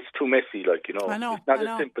 It's too messy, like, you know. I know, it's not I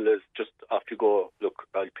know. as simple as just off you go, look,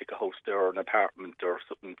 I'll pick a house there or an apartment or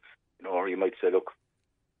something, you know, or you might say, look,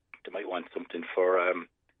 they might want something for, I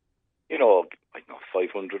don't know,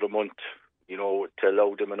 500 a month, you know, to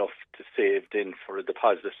allow them enough to save then for a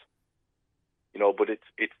deposit, you know, but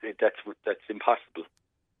that's impossible.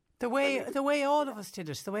 The way all of us did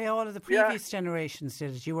it, the way all of the previous generations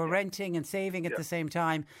did it. You were renting and saving at the same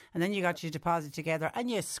time, and then you got your deposit together,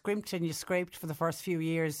 and you scrimped and you scraped for the first few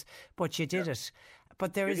years, but you did it.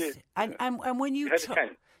 But there is, and when you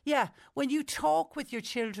when you talk with your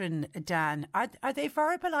children, Dan, are they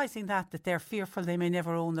verbalising that they're fearful they may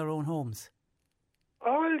never own their own homes?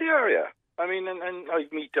 Oh, well, they are, yeah. I mean, and I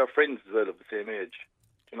meet their friends as well of the same age,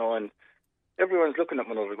 you know, and everyone's looking at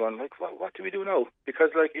one another going, like, what do we do now? Because,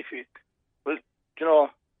 like,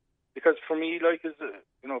 because for me, like, as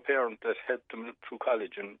a parent that helped them through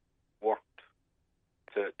college and worked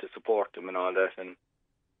to support them and all that, and,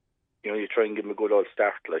 you know, you try and give them a good old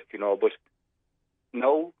start, like, you know, but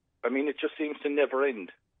no, I mean, it just seems to never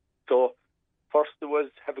end. So, first it was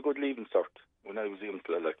have a good leaving cert when I was a young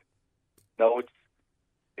fella, like. Now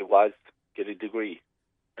it was get a degree,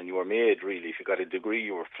 and you were made, really. If you got a degree,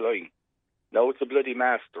 you were flying. Now it's a bloody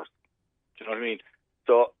master's. Do you know what I mean?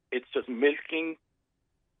 So it's just milking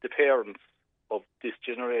the parents of this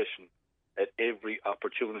generation at every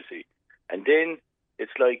opportunity. And then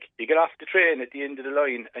it's like you get off the train at the end of the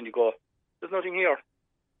line and you go, there's nothing here.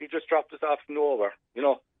 You just dropped us off nowhere. You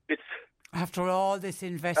know, it's... After all this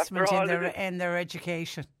investment in their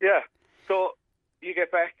education. Yeah. So you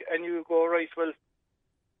get back and you go, right, well,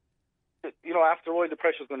 you know, after a while the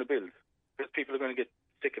pressure's going to build. Because people are going to get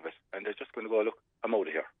sick of it, and they're just going to go, look, I'm out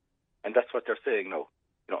of here. And that's what they're saying now.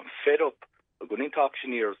 You know, I'm fed up. We're going into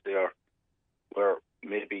auctioneers there, where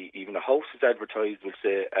maybe even a house is advertised will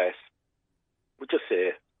just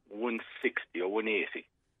say 160 or 180,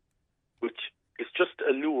 which is just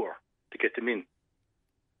a lure to get them in.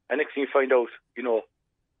 And next thing you find out, you know,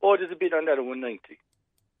 oh, there's a bid on that at 190.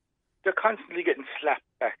 They're constantly getting slapped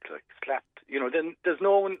back, you know. Then there's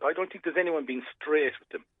no one. I don't think there's anyone being straight with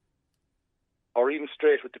them, or even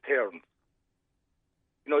straight with the parents.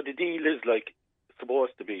 You know, the deal is like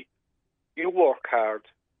supposed to be: you work hard,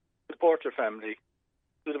 support your family,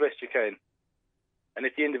 do the best you can, and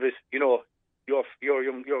at the end of it, you know, your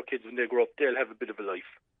kids, when they grow up, they'll have a bit of a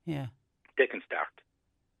life. Yeah, they can start.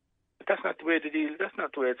 But that's not the way the deal. That's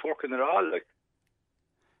not the way it's working at all. Like,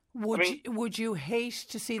 would you hate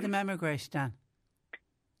to see them emigrate, Dan?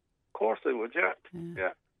 Of course I would. Yeah.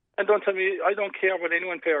 And don't tell me, I don't care what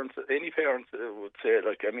any parents would say.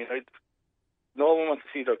 Like, I mean, no one wants to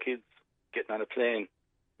see their kids getting on a plane,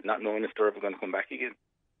 not knowing if they're ever going to come back again.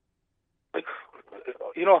 Like,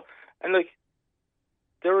 you know, and like,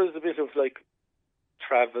 there is a bit of like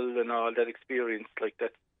travel and all that experience. Like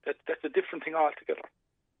that's a different thing altogether.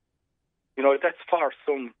 You know, that's for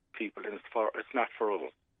some people, and it's not for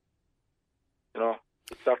others. You know.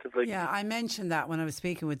 Yeah, I mentioned that when I was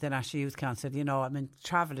speaking with the National Youth Council. You know, I mean,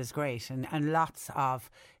 travel is great, and lots of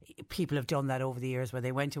people have done that over the years, where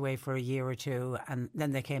they went away for a year or two and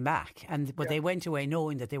then they came back. But they went away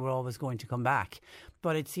knowing that they were always going to come back.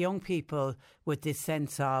 But it's young people with this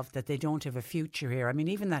sense of that they don't have a future here. I mean,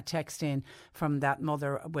 even that text in from that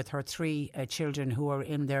mother with her 3 children who are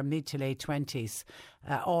in their mid to late 20s,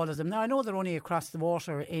 all of them. Now, I know they're only across the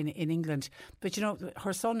water in England, but, you know,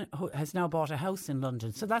 her son has now bought a house in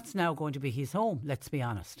London. So that's now going to be his home, let's be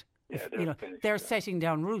honest. Yeah, they're setting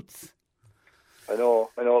down roots. I know.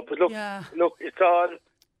 But look, it's all,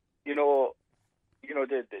 you know,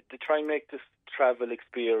 they try and make this travel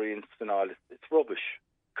experience and all. It's rubbish.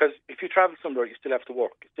 Because if you travel somewhere, you still have to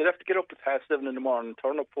work. You still have to get up at 7:30 in the morning,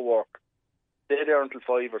 turn up for work, stay there until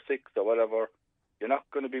 5 or 6 or whatever. You're not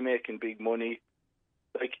going to be making big money.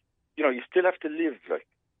 Like, you know, you still have to live, like,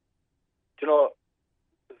 you know.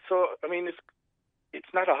 So, I mean,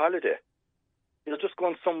 it's not a holiday. You're just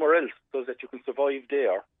going somewhere else so that you can survive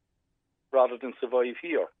there rather than survive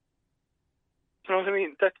here. You know what I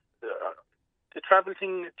mean? That the travel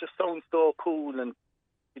thing, it just sounds so cool, and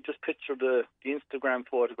you just picture the Instagram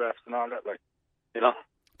photographs and all that, like, you know.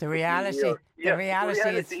 The reality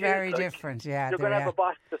is very different. Yeah, you're going to have a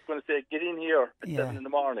boss that's going to say, get in here at 7 in the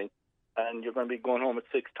morning, and you're going to be going home at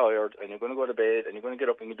 6 tired, and you're going to go to bed, and you're going to get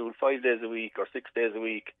up and you do it 5 days a week or 6 days a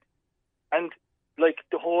week. And, like,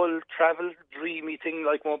 the whole travel dreamy thing,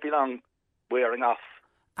 like, won't be long wearing off.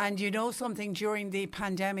 And you know something, during the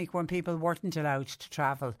pandemic when people weren't allowed to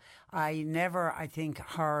travel, I never, I think,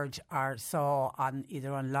 heard or saw on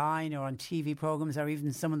either online or on TV programmes, or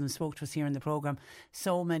even some of them spoke to us here in the programme,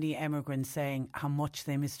 so many emigrants saying how much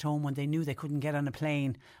they missed home when they knew they couldn't get on a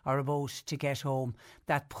plane or a boat to get home.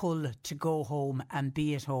 That pull to go home and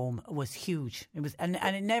be at home was huge. It was, and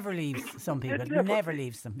it never leaves some people. It never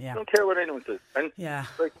leaves them. Yeah. I don't care what anyone says. And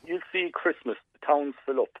like, you see Christmas, the towns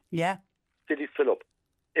fill up. Yeah. Cities fill up.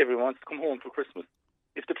 Everyone wants to come home for Christmas.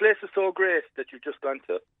 If the place is so great that you've just gone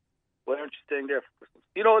to, why aren't you staying there for Christmas?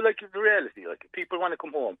 You know, like, the reality, like, if people want to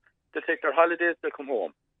come home, they'll take their holidays, they'll come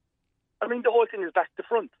home. I mean, the whole thing is back to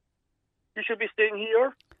front. You should be staying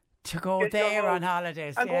here. To go there on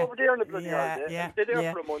holidays. And go over there on a bloody holiday. Yeah, stay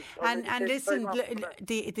there for a month. And listen,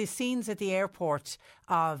 the scenes at the airport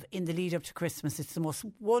in the lead up to Christmas, it's the most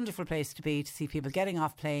wonderful place to be, to see people getting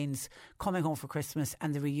off planes, coming home for Christmas,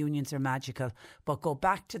 and the reunions are magical. But go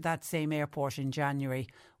back to that same airport in January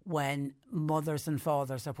when mothers and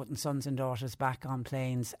fathers are putting sons and daughters back on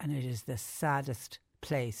planes, and it is the saddest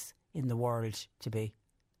place in the world to be.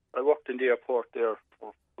 I worked in the airport there for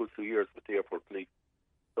a good few years with the airport police.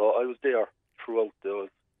 So I was there throughout those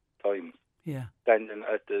times, standing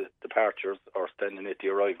at the departures or standing at the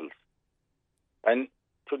arrivals. And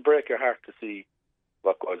it would break your heart to see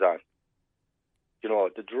what goes on. You know,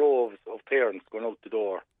 the droves of parents going out the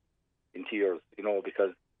door in tears, you know,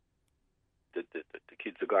 because the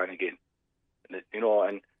kids are gone again. And you know,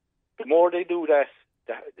 and the more they do that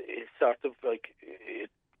it's sort of like,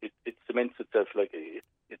 it cements itself, like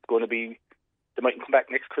it's going to be, they mightn't come back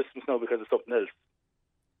next Christmas now because of something else.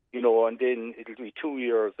 You know, and then it'll be 2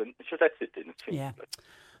 years, and sure, that's it then. Yeah.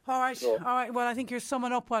 All right, all right. Well, I think you're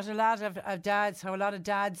summing up what a lot of dads, how a lot of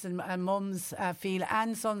dads and mums feel,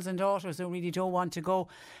 and sons and daughters who really don't want to go.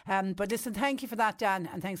 But listen, thank you for that, Dan,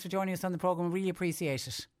 and thanks for joining us on the programme. Really appreciate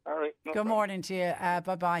it. All right. Good morning to you.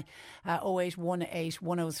 Bye-bye. 0818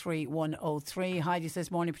 103 103. Heidi says,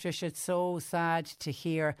 morning, Patricia. It's so sad to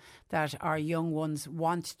hear that our young ones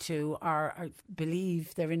want to or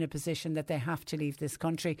believe they're in a position that they have to leave this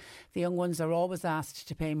country. The young ones are always asked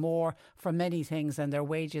to pay more for many things and their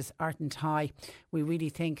wages aren't high. We really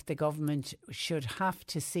think the government should have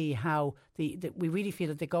to see how we really feel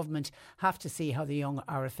that the government have to see how the young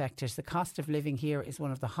are affected. The cost of living here is one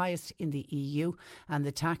of the highest in the EU, and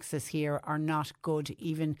the taxes here are not good.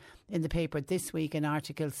 Even in the paper this week, an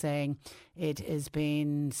article saying it has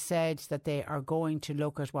been said that they are going to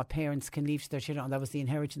look at what parents can leave to their children. That was the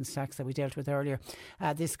inheritance tax that we dealt with earlier.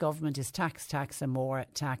 This government is tax and more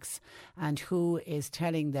tax. And who is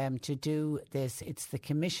telling them to do this? It's the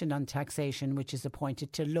Commission on Taxation, which is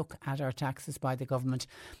appointed to look at our taxes by the government.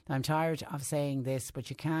 I'm tired of saying this, but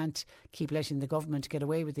you can't keep letting the government get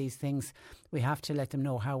away with these things. We have to let them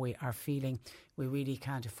know how we are feeling. We really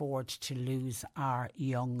can't afford to lose our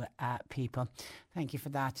young people. Thank you for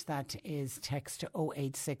that. That is text to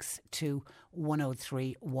 0862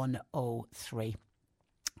 103 103.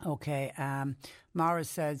 Okay, Morris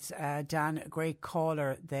says, Dan, a great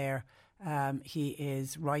caller there. He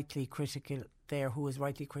is rightly critical there, who is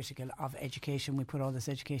rightly critical of education. We put all this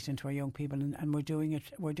education into our young people, and we're doing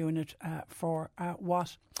it for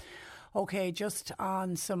what? Okay, just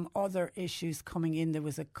on some other issues coming in, there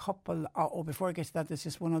was a couple. Before I get to that, there's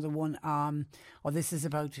just one other one. This is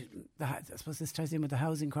about, I suppose this ties in with the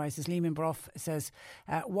housing crisis. Lehman Brough says,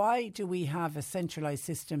 why do we have a centralised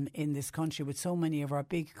system in this country with so many of our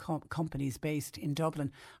big companies based in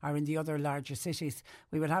Dublin or in the other larger cities?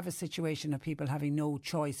 We will have a situation of people having no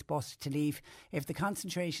choice but to leave. If the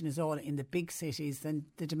concentration is all in the big cities, then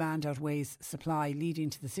the demand outweighs supply, leading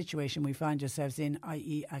to the situation we find ourselves in,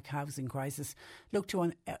 i.e. a housing crisis. Look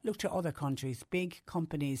to other countries. Big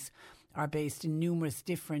companies are based in numerous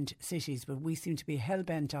different cities, but we seem to be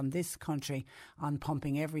hell-bent on this country on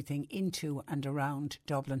pumping everything into and around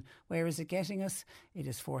Dublin. Where is it getting us? It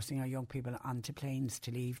is forcing our young people onto planes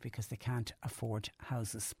to leave because they can't afford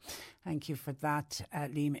houses. Thank you for that,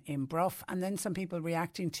 Liam in Brough. And then some people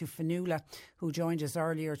reacting to Fionnuala, who joined us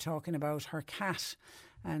earlier, talking about her cat,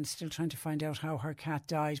 and still trying to find out how her cat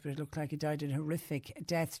died, but it looked like it died in a horrific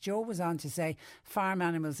death. Joe was on to say farm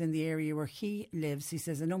animals in the area where he lives, he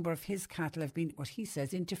says a number of his cattle have been, what he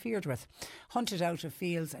says, interfered with, hunted out of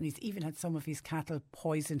fields, and he's even had some of his cattle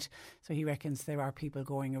poisoned. So he reckons there are people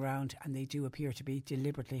going around and they do appear to be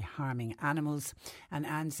deliberately harming animals. And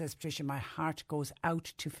Anne says, Patricia, my heart goes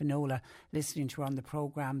out to Fionnuala listening to her on the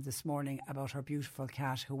programme this morning about her beautiful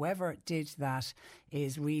cat. Whoever did that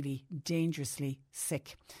is really dangerously sick.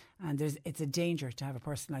 week. And it's a danger to have a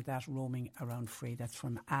person like that roaming around free. That's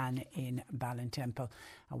from Anne in Ballintemple.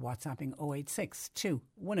 WhatsApping 0862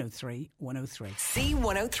 103 103.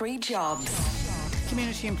 C103 Jobs.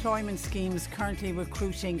 Community employment schemes currently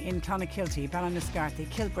recruiting in Clonakilty, Ballinascarthy,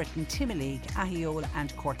 Kilbritton, Timoleague, Ahiola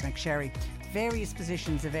and Courtmacsherry. Various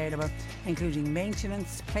positions available, including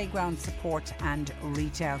maintenance, playground support and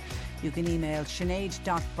retail. You can email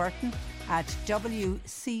sinead.burton at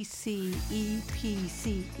wccepce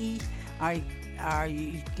or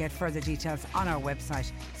you get further details on our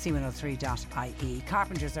website c103.ie.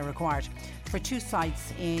 Carpenters are required for 2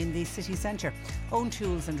 sites in the city centre. Own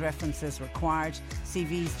tools and references required.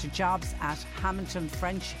 CVs to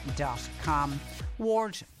jobs@hamiltonfrench.com.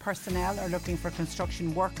 Ward personnel are looking for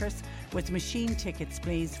construction workers with machine tickets,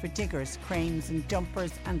 please, for diggers, cranes and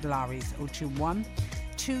dumpers and lorries. 021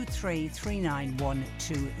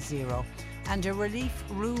 2339120. And a relief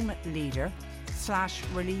room leader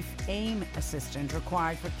 / relief aim assistant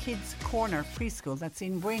required for Kids Corner Preschool. That's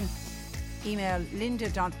in Bring. Email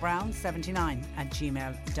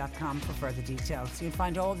linda.brown79@gmail.com for further details. You'll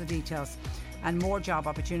find all the details and more job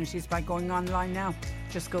opportunities by going online now.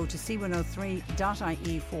 Just go to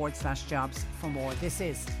c103.ie/jobs for more. This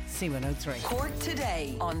is C103. Cork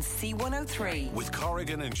Today on C103. With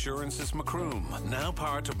Corrigan Insurance's Macroom, now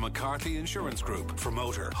part of McCarthy Insurance Group. For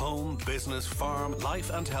motor, home, business, farm, life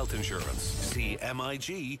and health insurance. See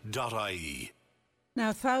mig.ie.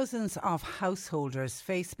 Now, thousands of householders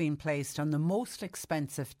face being placed on the most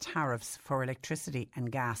expensive tariffs for electricity and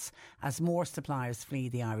gas as more suppliers flee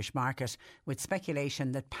the Irish market, with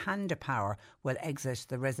speculation that Panda Power will exit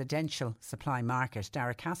the residential supply market.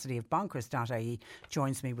 Dara Cassidy of Bonkers.ie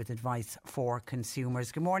joins me with advice for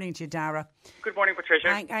consumers. Good morning to you, Dara. Good morning, Patricia.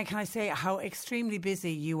 And can I say how extremely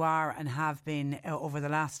busy you are and have been over the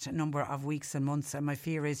last number of weeks and months, and my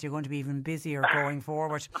fear is you're going to be even busier going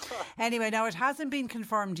forward. Anyway, now it hasn't been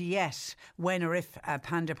confirmed yet when or if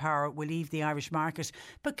Panda Power will leave the Irish market,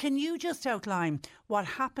 but can you just outline what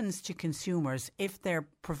happens to consumers if their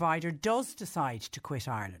provider does decide to quit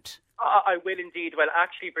Ireland? I will indeed. Well,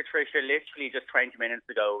 actually, Patricia, literally just 20 minutes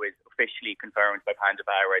ago is officially confirmed by Panda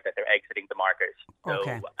Power that they're exiting the market.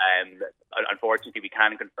 Okay. So, unfortunately, we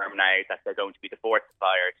can confirm now that they're going to be the 4th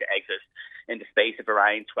supplier to exit in the space of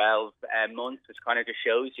around 12 months, which kind of just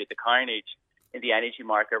shows you the carnage in the energy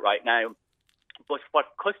market right now. But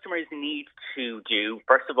what customers need to do,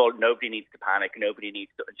 first of all, nobody needs to panic. Nobody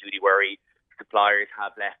needs to unduly worry. Suppliers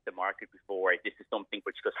have left the market before. This is something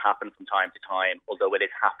which just happens from time to time, although it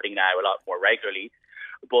is happening now a lot more regularly.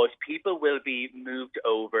 But people will be moved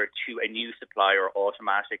over to a new supplier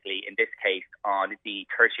automatically, in this case on the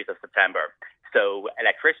 30th of September. So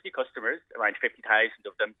electricity customers, around 50,000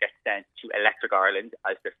 of them, get sent to Electric Ireland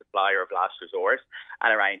as their supplier of last resort,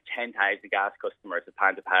 and around 10,000 gas customers of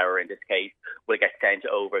Panda Power, in this case, will get sent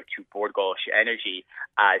over to Bord Gáis Energy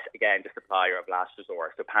as, again, the supplier of last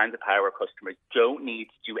resort. So Panda Power customers don't need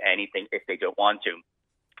to do anything if they don't want to.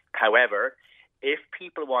 However, if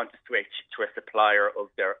people want to switch to a supplier of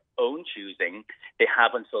their own choosing, they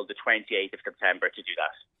have until the 28th of September to do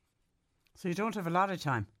that. So you don't have a lot of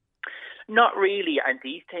time? Not really, and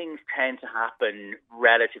these things tend to happen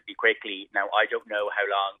relatively quickly. Now, I don't know how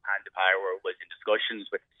long Panda Power was in discussions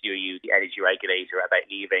with the COU, the energy regulator, about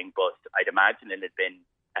leaving, but I'd imagine it had been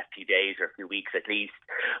a few days or a few weeks at least.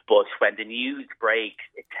 But when the news breaks,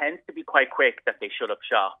 it tends to be quite quick that they shut up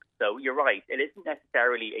shop. So you're right, it isn't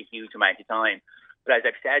necessarily a huge amount of time. But as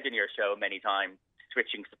I've said in your show many times,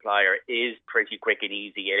 switching supplier is pretty quick and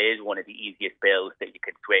easy. It is one of the easiest bills that you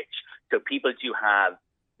can switch. So people do have,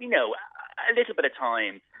 a little bit of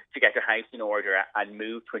time to get their house in order and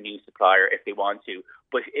move to a new supplier if they want to.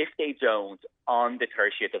 But if they don't, on the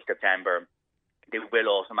 30th of September, they will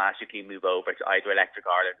automatically move over to either Electric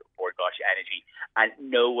Ireland or Bord Gáis Energy, and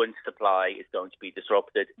no one's supply is going to be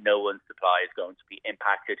disrupted. No one's supply is going to be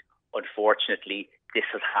impacted. Unfortunately, this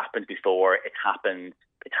has happened before. It's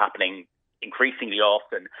happening increasingly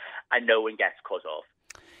often, and no one gets cut off.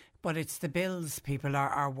 But it's the bills people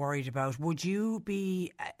are worried about. Would you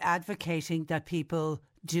be advocating that people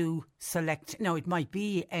do select? No, it might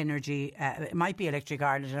be energy, it might be Electric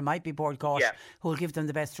Ireland, it might be Bord Gáis who will give them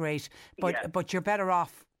the best rate. But you're better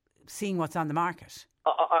off seeing what's on the market.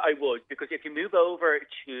 I would, because if you move over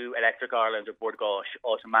to Electric Ireland or Bord Gáis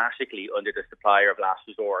automatically under the supplier of last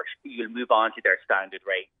resort, you'll move on to their standard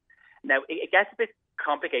rate. Now, it gets a bit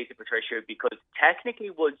complicated, Patricia, because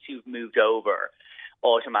technically once you've moved over,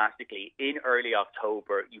 automatically in early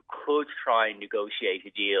October you could try and negotiate a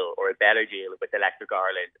deal or a better deal with Electric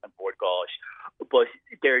Ireland and Bord Gáis, but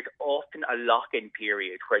there's often a lock-in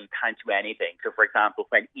period where you can't do anything. So, for example,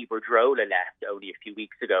 when Iberdrola left only a few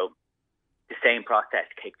weeks ago, the same process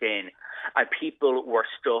kicked in, and people were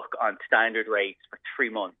stuck on standard rates for 3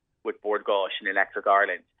 months with Bord Gáis and Electric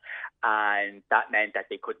Ireland, and that meant that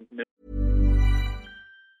they couldn't move.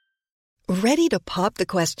 Ready to pop the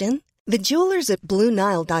question? The jewelers at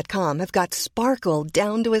BlueNile.com have got sparkle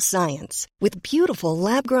down to a science with beautiful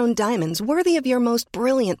lab-grown diamonds worthy of your most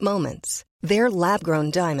brilliant moments. Their lab-grown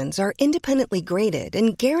diamonds are independently graded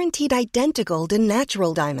and guaranteed identical to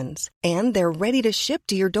natural diamonds, and they're ready to ship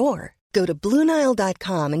to your door. Go to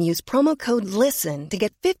BlueNile.com and use promo code LISTEN to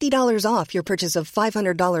get $50 off your purchase of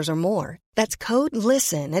 $500 or more. That's code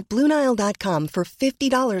LISTEN at BlueNile.com for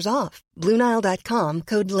 $50 off. BlueNile.com,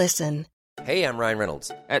 code LISTEN. Hey, I'm Ryan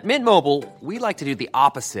Reynolds. At Mint Mobile, we like to do the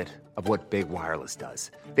opposite of what Big Wireless does.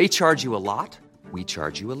 They charge you a lot, we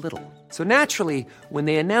charge you a little. So naturally, when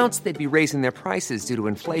they announced they'd be raising their prices due to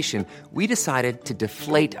inflation, we decided to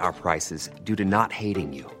deflate our prices due to not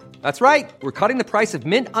hating you. That's right. We're cutting the price of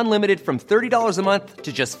Mint Unlimited from $30 a month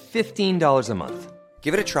to just $15 a month.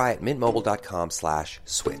 Give it a try at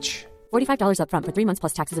mintmobile.com/switch. $45 up front for 3 months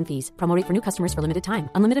plus taxes and fees. Promo rate for new customers for limited time.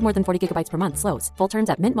 Unlimited more than 40 gigabytes per month. Slows full terms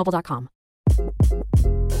at mintmobile.com.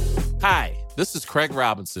 Hi, this is Craig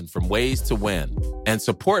Robinson from Ways to Win, and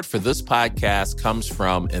support for this podcast comes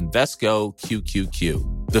from Invesco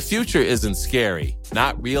QQQ. The future isn't scary.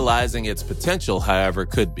 Not realizing its potential, however,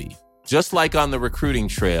 could be. Just like on the recruiting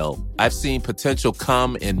trail, I've seen potential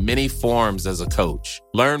come in many forms as a coach.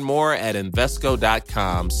 Learn more at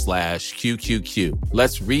Invesco.com/QQQ.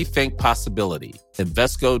 Let's rethink possibility.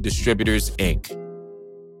 Invesco Distributors, Inc.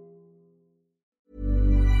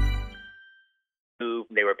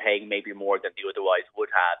 They were paying maybe more than they otherwise would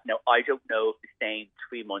have. Now, I don't know if the same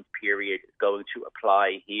 3-month period is going to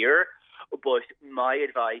apply here, but my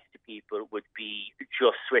advice to people would be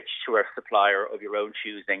just switch to a supplier of your own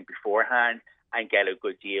choosing beforehand and get a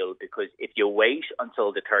good deal, because if you wait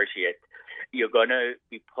until the 30th, you're going to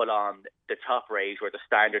be put on the top rate or the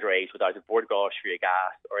standard rate with either Bord Gáis for your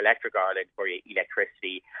gas or Electric Ireland for your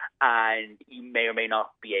electricity, and you may or may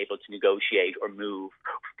not be able to negotiate or move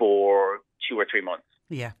for 2 or 3 months.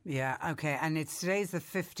 Yeah, okay. And today's the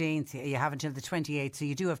 15th. You have until the 28th, so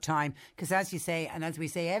you do have time. Because as you say, and as we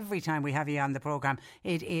say every time we have you on the programme,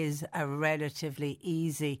 it is a relatively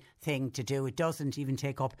easy thing to do. It doesn't even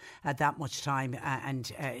take up that much time,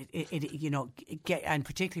 and and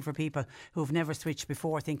particularly for people who've never switched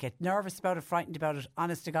before, get nervous about it, frightened about it.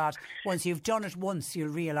 Honest to God, once you've done it once, you'll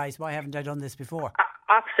realise, why haven't I done this before?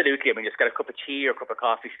 Absolutely. I mean, just get a cup of tea or a cup of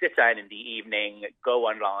coffee, sit down in the evening, go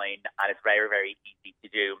online, and it's very, very easy to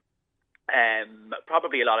do.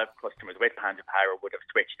 Probably a lot of customers with Panda Power would have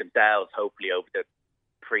switched themselves, hopefully, over the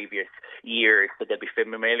previous years, so they'll be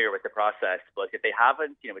familiar with the process. But if they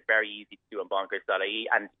haven't, it's very easy to do on bonkers.ie,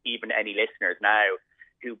 and even any listeners now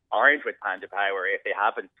who aren't with Panda Power, if they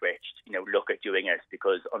haven't switched, look at doing it,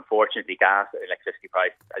 because unfortunately gas and electricity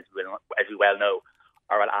prices, as we well know,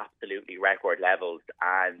 are at absolutely record levels,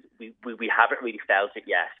 and we haven't really felt it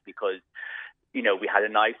yet because, we had a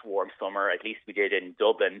nice warm summer, at least we did in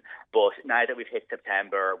Dublin, but now that we've hit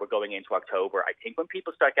September, we're going into October. I think when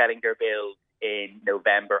people start getting their bills in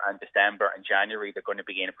November and December and January, they're going to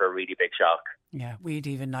be in for a really big shock. Yeah, we had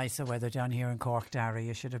even nicer weather down here in Cork, Darry.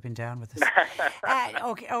 You should have been down with us.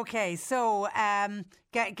 Okay. So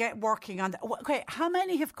get working on that. Okay, how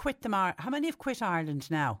many have quit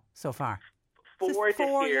Ireland now so far? Four this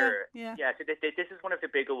year. Yeah. So this is one of the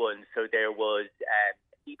bigger ones. So there was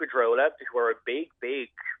Iberdrola, who were a big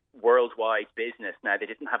worldwide business. Now, they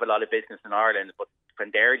didn't have a lot of business in Ireland, but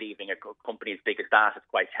when they're leaving a company as big as that, it's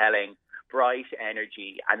quite telling. Bright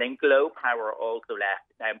Energy, and then Glow Power also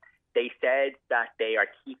left. They said that they are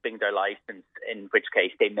keeping their license, in which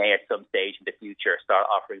case they may at some stage in the future start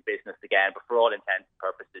offering business again. But for all intents and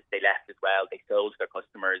purposes, they left as well. They sold their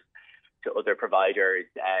customers to other providers,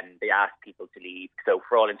 and they asked people to leave. So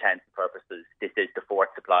for all intents and purposes, this is the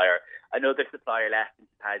fourth supplier. Another supplier left in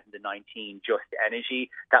 2019, Just Energy.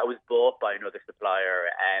 That was bought by another supplier,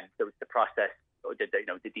 and so it's the process.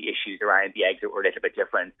 The issues around the exit were a little bit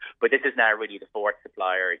different, but this is now really the fourth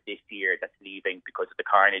supplier this year that's leaving because of the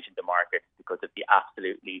carnage in the market, because of the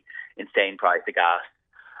absolutely insane price of gas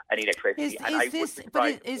and electricity.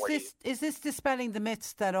 Is this dispelling the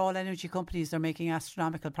myths that all energy companies are making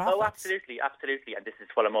astronomical profits? Oh, absolutely. And this is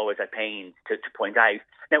what I'm always at pains to point out.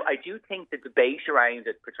 Now, I do think the debate around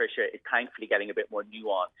it, Patricia, is thankfully getting a bit more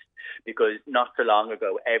nuanced, because not so long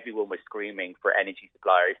ago, everyone was screaming for energy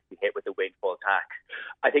suppliers to be hit with a windfall tax.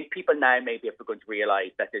 I think people now maybe have begun to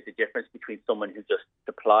realise that there's a difference between someone who just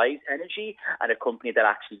supplies energy and a company that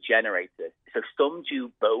actually generates it. So some do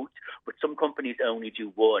both, but some companies only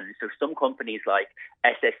do one. So some companies like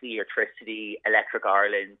SSE Electricity, Electric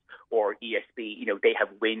Ireland, or ESB, they have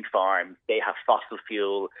wind farms, they have fossil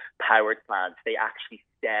fuel powered plants, they actually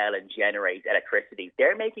sell and generate electricity.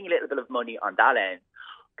 They're making a little bit of money on that end.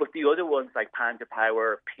 But the other ones like Panda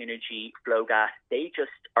Power, Pinergy, Flowgas, they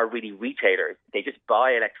just are really retailers. They just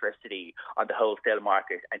buy electricity on the wholesale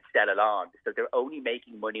market and sell it on. So they're only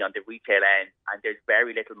making money on the retail end, and there's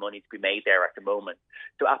very little money to be made there at the moment.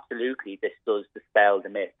 So absolutely, this does dispel the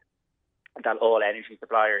myth that all energy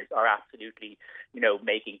suppliers are absolutely,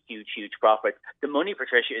 making huge, huge profits. The money,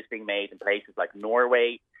 Patricia, is being made in places like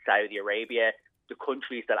Norway, Saudi Arabia, the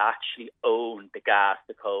countries that actually own the gas,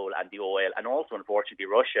 the coal and the oil. And also, unfortunately,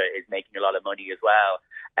 Russia is making a lot of money as well.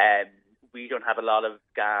 We don't have a lot of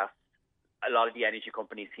gas. A lot of the energy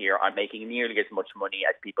companies here are making nearly as much money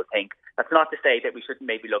as people think. That's not to say that we shouldn't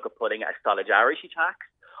maybe look at putting a solidarity tax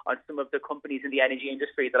on some of the companies in the energy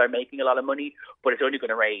industry that are making a lot of money, but it's only going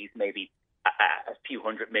to raise maybe a few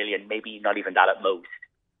 $100 million, maybe not even that at most.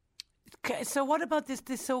 Okay, so what about this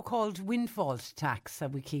so-called windfall tax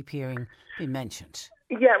that we keep hearing being mentioned?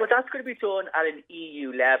 Yeah, well, that's going to be done at an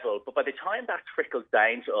EU level, but by the time that trickles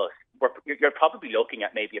down to us, you're probably looking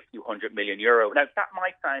at maybe a few €100 million. Now, that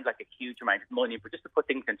might sound like a huge amount of money, but just to put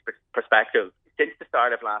things into perspective, since the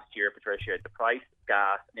start of last year, Patricia, the price of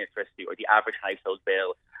gas and electricity, or the average household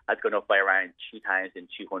bill, has gone up by around €2,200.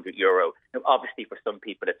 Now, obviously, for some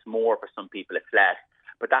people it's more, for some people it's less,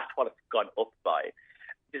 but that's what it's gone up by.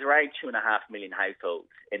 There's around 2.5 million households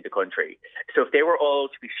in the country. So if they were all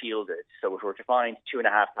to be shielded, so if we were to find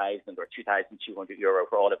 2,500 or €2,200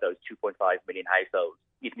 for all of those 2.5 million households,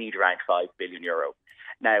 you'd need around €5 billion.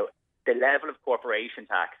 Now, the level of corporation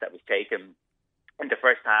tax that was taken in the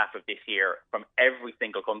first half of this year from every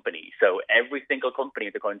single company, so every single company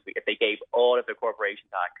in the country, if they gave all of their corporation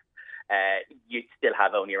tax, you'd still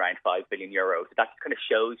have only around €5 billion. So that kind of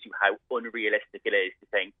shows you how unrealistic it is to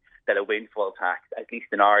think that a windfall tax, at least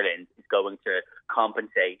in Ireland, is going to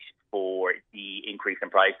compensate for the increase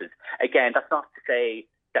in prices. Again, that's not to say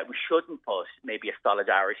that we shouldn't put maybe a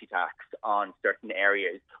solidarity tax on certain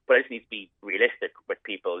areas, but it needs to be realistic with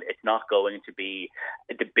people. It's not going to be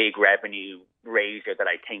the big revenue raiser that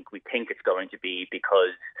I think we think it's going to be,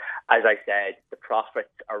 because, as I said, the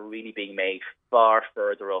profits are really being made far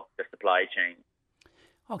further up the supply chain.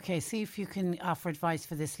 Okay, see if you can offer advice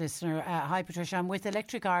for this listener. Hi Patricia, I'm with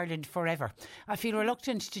Electric Ireland forever. I feel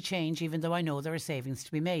reluctant to change even though I know there are savings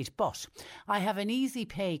to be made. But I have an easy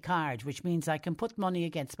pay card, which means I can put money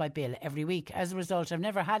against my bill every week. As a result, I've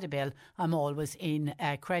never had a bill. I'm always in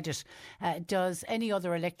credit. Does any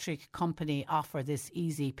other electric company offer this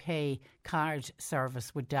easy pay card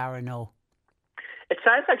service? Would Dara know? It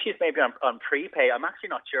sounds like she's maybe on prepay. I'm actually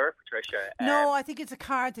not sure, Patricia. No, I think it's a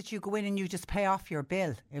card that you go in and you just pay off your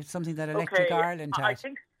bill. It's something that Electric Ireland has. I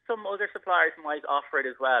think some other suppliers might offer it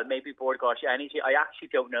as well. Maybe Bord Gáis Energy. I actually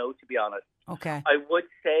don't know, to be honest. Okay. I would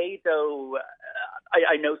say, though,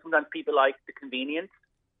 I know sometimes people like the convenience,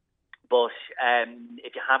 but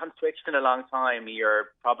if you haven't switched in a long time,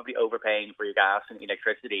 you're probably overpaying for your gas and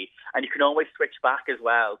electricity. And you can always switch back as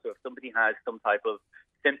well. So if somebody has some type of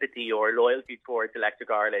sympathy or loyalty towards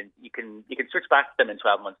Electric Ireland, you can switch back to them in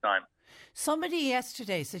 12 months' time. Somebody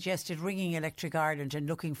yesterday suggested ringing Electric Ireland and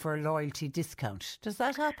looking for a loyalty discount. Does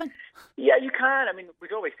that happen? Yeah, you can. I mean,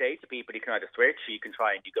 we'd always say to people, you can either switch or you can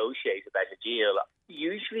try and negotiate a better deal.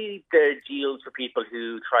 Usually the deals for people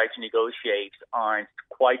who try to negotiate aren't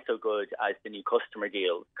quite so good as the new customer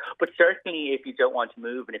deals. But certainly if you don't want to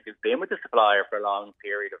move and if you've been with the supplier for a long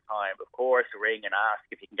period of time, of course, ring and ask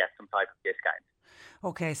if you can get some type of discount.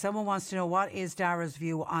 Okay, someone wants to know, what is Dara's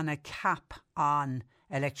view on a cap on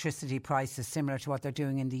electricity prices similar to what they're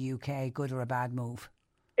doing in the UK? Good or a bad move?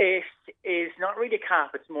 It is not really a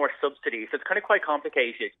cap, it's more subsidy. So it's kind of quite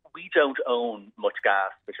complicated. We don't own much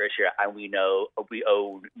gas, Patricia, and we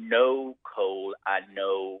own no coal and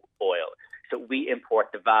no oil. So we import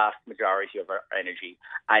the vast majority of our energy,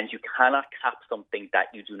 and you cannot cap something that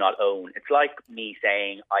you do not own. It's like me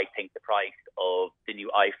saying I think the price of the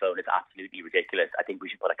new iPhone is absolutely ridiculous. I think we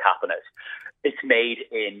should put a cap on it. It's made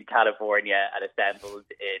in California and assembled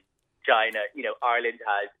in China. Ireland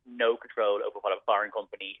has no control over what a foreign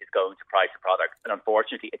company is going to price a product. And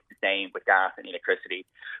unfortunately, it's the same with gas and electricity.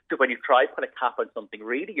 So when you try to put a cap on something,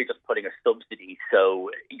 really you're just putting a subsidy. So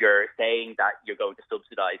you're saying that you're going to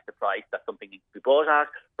subsidise the price that something needs to be bought at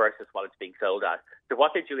versus what it's being sold at. So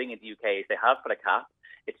what they're doing in the UK is they have put a cap.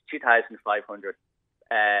 It's £2,500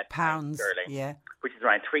 pounds sterling, which is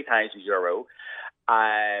around €3,000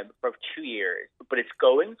 for 2 years. But it's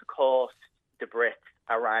going to cost the Brits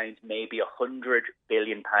around maybe £100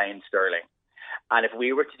 billion sterling. And if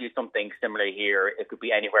we were to do something similar here, it could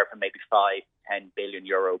be anywhere from maybe €5 to €10 billion.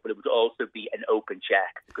 But it would also be an open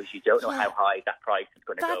check because you don't know how high that price is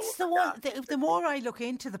going to go. That's the one. The more I look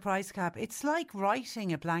into the price cap, it's like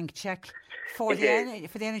writing a blank check for the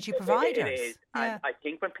energy providers. It is. And I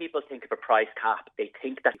think when people think of a price cap, they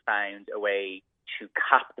think that they found a way to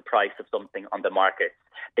cap the price of something on the market.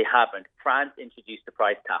 They haven't. France introduced the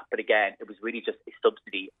price cap, but again, it was really just a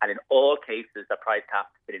subsidy. And in all cases that price cap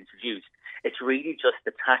has been introduced, it's really just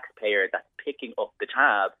the taxpayer that's picking up the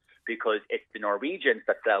tab because it's the Norwegians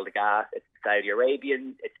that sell the gas, it's the Saudi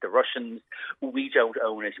Arabians, it's the Russians. We don't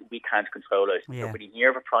own it. We can't control it. So when you hear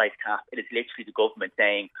of a price cap, it is literally the government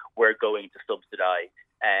saying we're going to subsidise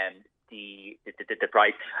the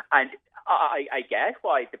price. And I get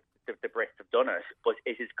why the Brits have done it, but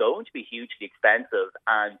it is going to be hugely expensive.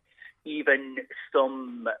 And even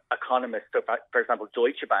some economists, so for example,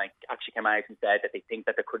 Deutsche Bank actually came out and said that they think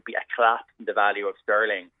that there could be a collapse in the value of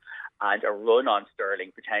sterling and a run on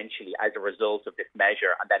sterling potentially as a result of this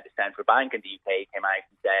measure. And then the central bank in the UK came out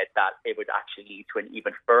and said that it would actually lead to an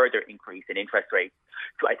even further increase in interest rates.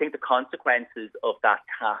 So I think the consequences of that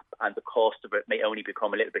cap and the cost of it may only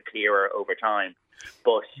become a little bit clearer over time.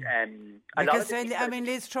 But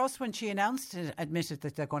Liz Truss, when she announced it, admitted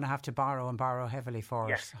that they're going to have to borrow and borrow heavily for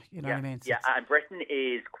it. You know what I mean? So and Britain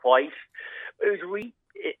is really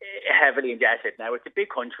heavily indebted. Now, it's a big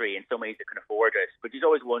country in some ways that can afford it, but you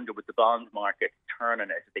always wonder with the bond market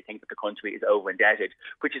turning it, they think that the country is over-indebted,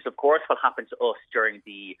 which is, of course, what happened to us during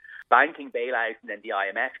the banking bailout and then the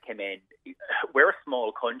IMF came in. We're a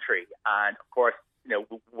small country, and, of course,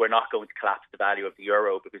 we're not going to collapse the value of the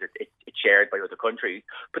euro because it's shared by other countries.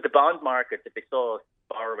 But the bond markets, if they saw us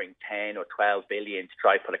borrowing 10 or 12 billion to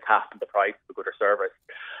try to put a cap on the price of a good or service,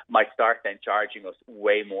 might start then charging us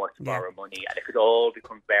way more to borrow money, and it could all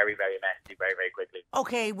become very, very messy very, very quickly.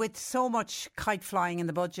 Okay, with so much kite flying in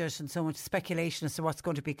the budget and so much speculation as to what's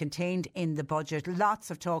going to be contained in the budget,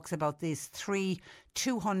 lots of talks about this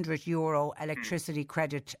 €200 electricity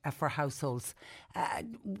credit for households.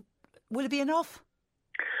 Will it be enough?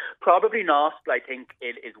 Probably not, but I think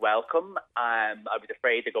it is welcome. I was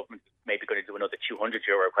afraid the government was maybe going to do another €200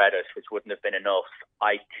 credit, which wouldn't have been enough.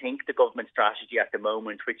 I think the government strategy at the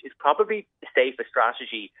moment, which is probably the safest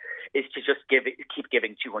strategy, is to just keep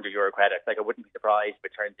giving €200 credits. Like, I wouldn't be surprised if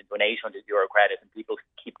it turns into an €800 credit and people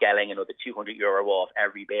keep getting another €200 off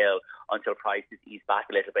every bill until prices ease back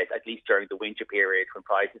a little bit, at least during the winter period when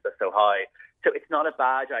prices are so high. So it's not a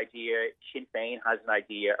bad idea. Sinn Féin has an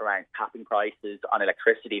idea around capping prices on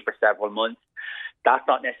electricity for several months. That's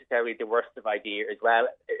not necessarily the worst of idea as well.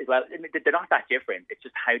 They're not that different. It's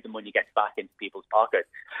just how the money gets back into people's pockets.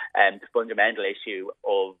 The fundamental issue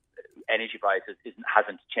of energy prices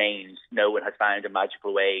hasn't changed. No one has found a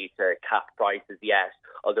magical way to cap prices yet,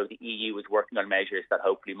 although the EU is working on measures that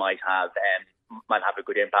hopefully might have a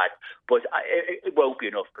good impact. But it won't be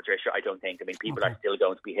enough, Patricia, I don't think. I mean, people are still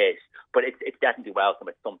going to be hit, but it's definitely welcome.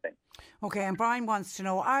 It's something. Okay, and Brian wants to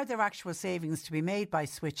know, are there actual savings to be made by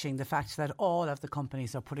switching, the fact that all of the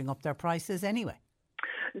companies are putting up their prices anyway?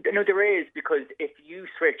 No, there is, because if you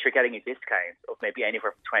switch, you're getting a discount of maybe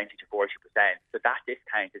anywhere from 20 to 40%. So that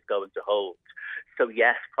discount is going to hold. So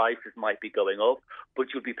yes, prices might be going up,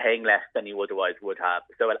 but you'll be paying less than you otherwise would have.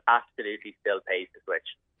 So it absolutely still pays to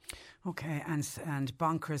switch. Okay, and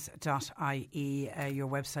bonkers.ie, your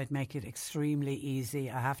website, make it extremely easy.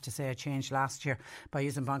 I have to say, I changed last year by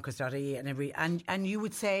using bonkers.ie, and you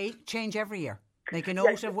would say change every year. Make a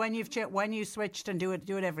note of when you switched, and do it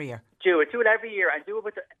every year. Do it every year, and do it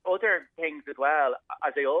with other things as well.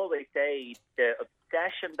 As I always say, the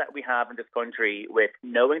obsession that we have in this country with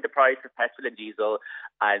knowing the price of petrol and diesel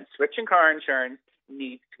and switching car insurance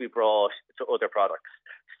needs to be brought to other products.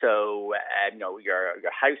 So, your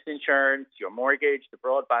house insurance, your mortgage, the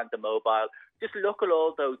broadband, the mobile, just look at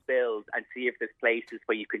all those bills and see if there's places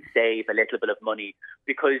where you can save a little bit of money.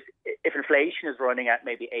 Because if inflation is running at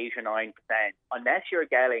maybe 8 or 9%, unless you're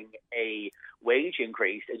getting a wage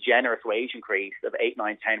increase, a generous wage increase of 8,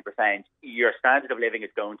 9, 10%, your standard of living is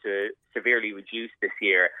going to severely reduce this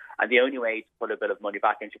year. And the only way to put a bit of money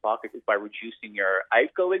back into your pocket is by reducing your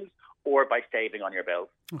outgoings or by saving on your bills.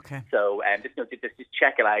 Okay. So just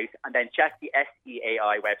check it out, and then check the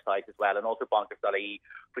SEAI website as well, and also bonkers.ie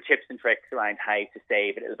for tips and tricks around how to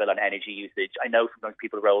save a little bit on energy usage. I know sometimes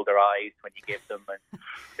people roll their eyes when you give them, and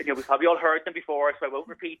we've probably all heard them before, so I won't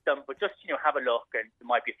repeat them. But just have a look, and there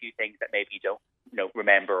might be a few things that maybe you don't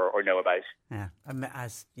remember or know about. Yeah,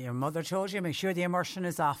 as your mother told you, make sure the immersion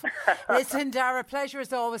is off. Listen, Dara, pleasure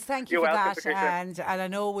as always. Thank you You're for welcome, that. Patricia. And I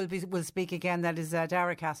know we'll speak again. That is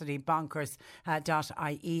Dara Cassidy,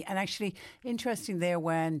 bonkers.ie. And actually, interesting there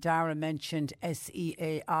when Dara mentioned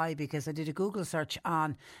SEAI, because I did a Google search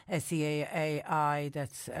on SEAI.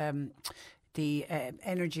 That's the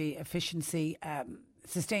Energy Efficiency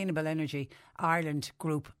Sustainable Energy Ireland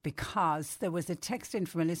group, because there was a text in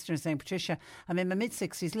from a listener saying, Patricia, I'm in my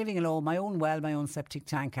mid-60s, living alone, my own well, my own septic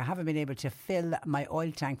tank. I haven't been able to fill my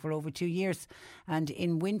oil tank for over 2 years. And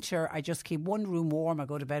in winter, I just keep one room warm. I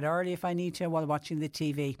go to bed early if I need to while watching the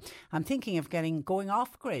TV. I'm thinking of going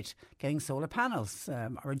off grid, getting solar panels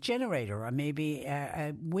or a generator, or maybe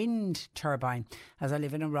a wind turbine, as I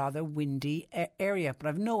live in a rather windy area. But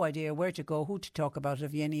I've no idea where to go, who to talk about.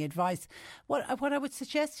 Have you any advice? What I would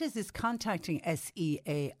suggest is contacting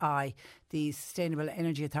SEAI, the Sustainable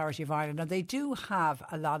Energy Authority of Ireland. Now, they do have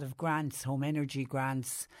a lot of grants, home energy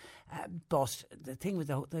grants, but the thing with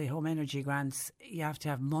the home energy grants, you have to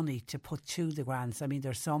have money to put to the grants. I mean,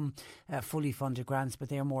 there's some fully funded grants, but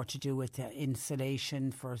they're more to do with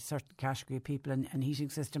insulation for a certain category of people and heating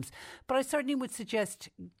systems. But I certainly would suggest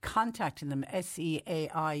contacting them,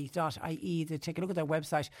 seai.ie, to take a look at their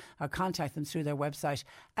website or contact them through their website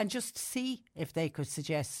and just see if they could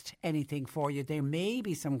suggest anything for you. There may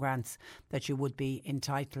be some grants that you would be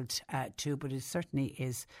entitled to, but it certainly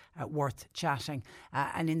is worth chatting.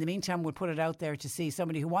 And in the meantime, we'll put it out there to see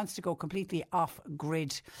somebody who wants to go completely off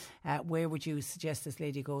grid. Where would you suggest this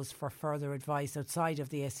lady goes for further advice outside of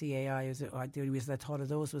the SEAI? The only reason I thought of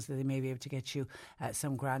those was that they may be able to get you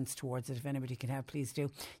some grants towards it. If anybody can help, please do.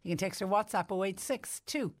 You can text or WhatsApp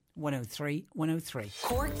 0862 103 103.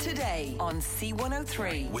 Cork Today on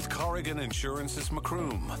C103. With Corrigan Insurance's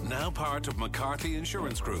Macroom, now part of McCarthy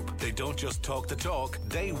Insurance Group. They don't just talk the talk,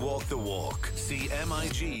 they walk the walk.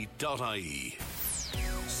 CMIG.ie.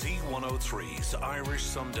 C103's Irish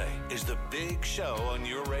Sunday is the big show on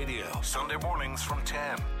your radio. Sunday mornings from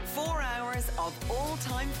 10. 4 hours of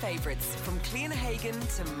all-time favourites, from Clean Hagan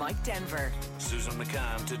to Mike Denver, Susan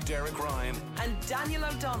McCann to Derek Ryan, and Daniel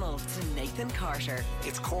O'Donnell to Nathan Carter.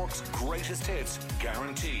 It's Cork's greatest hits,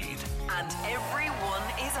 guaranteed. And everyone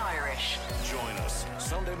is Irish. Join us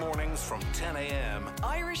Sunday mornings from 10 a.m.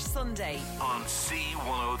 Irish Sunday on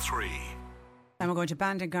C103. And we're going to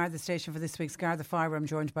Bandon Garda Station for this week's Garda Fire. I'm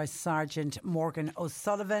joined by Sergeant Morgan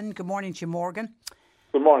O'Sullivan. Good morning to you, Morgan.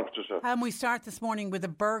 Good morning, Patricia. And we start this morning with a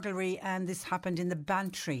burglary, and this happened in the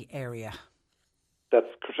Bantry area. That's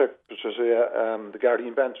correct, Patricia. The Gardaí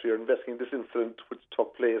in Bantry are investigating this incident, which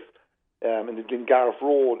took place in the Glengarriff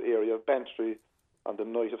Road area of Bantry on the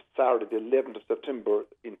night of Saturday, the 11th of September,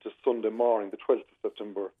 into Sunday morning, the 12th of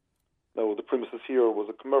September. Now, the premises here was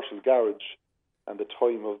a commercial garage, and the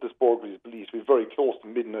time of this burglary is believed to be very close to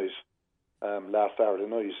midnight last Saturday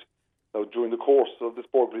night. Now, during the course of this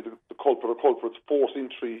burglary, the culprit or culprits forced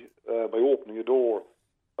entry by opening a door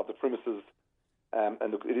of the premises, and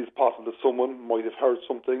it is possible that someone might have heard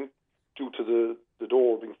something due to the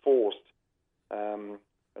door being forced. And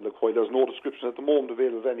while there's no description at the moment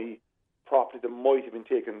available of any property that might have been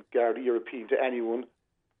taken, Gardaí are appealing to anyone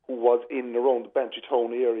who was in and around the Bantry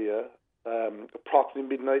town area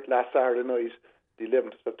approximately midnight last Saturday night, the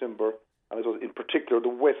 11th of September, and it was in particular the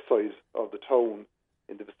west side of the town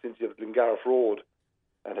in the vicinity of Glengarriff Road,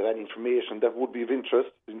 and have any information that would be of interest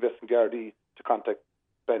to the investigating Gardaí to contact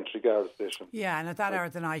Bantry Garda Station. Yeah, and at that hour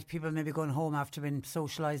of the night, people may be going home after being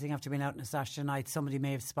socialising, after being out on a Saturday night. Somebody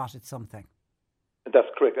may have spotted something. That's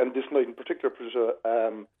correct, and this night in particular, Patricia,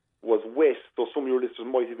 was west, so some of your listeners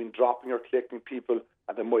might have been dropping or collecting people,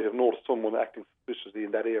 and they might have noticed someone acting suspiciously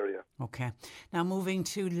in that area. Okay. Now moving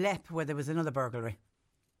to Leap, where there was another burglary.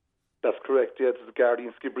 That's correct, yeah. The Gardaí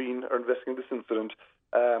in Skibbereen are investigating this incident,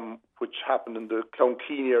 which happened in the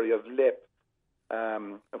Clonkeene area of Leap,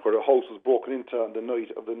 where a house was broken into on the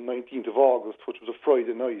night of the 19th of August, which was a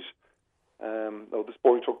Friday night. Now, this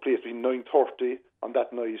burglary took place between 9:30 on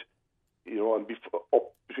that night, and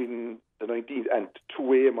up between the 19th and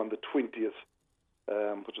 2 a.m. on the 20th,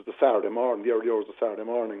 which was the Saturday morning, the early hours of Saturday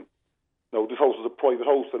morning. Now, this house was a private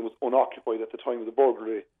house and was unoccupied at the time of the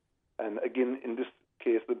burglary. And again, in this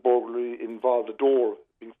case, the burglary involved a door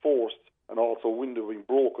being forced and also a window being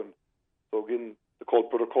broken. So again, the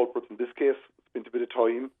culprit or culprits in this case spent a bit of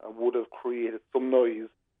time and would have created some noise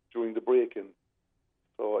during the break-in.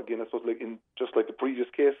 So again, I suppose just like the previous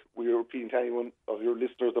case, we are repeating to anyone of your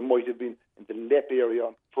listeners that might have been in the Leap area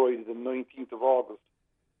on Friday the 19th of August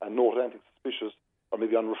and noted anything suspicious, or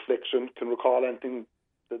maybe on reflection can recall anything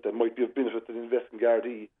that might be of benefit to the investing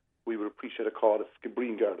Gardaí, we would appreciate a call at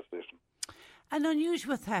Skibbereen Garda Station. An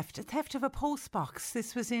unusual theft, a theft of a post box.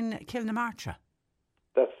 This was in Kilnamartyr.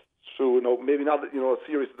 That's true. No, maybe not a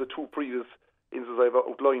series of the two previous instances I've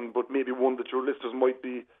outlined, but maybe one that your listeners might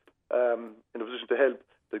be in a position to help.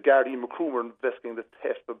 The Gardaí in Macroom are investigating the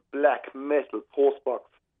theft of black metal post box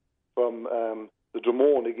from the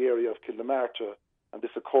Drumonig area of Kilnamartyr, and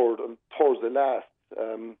this occurred on Thursday last,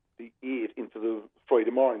 the 8th into the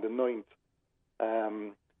Friday morning, the 9th.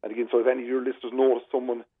 And again, so if any of your listeners notice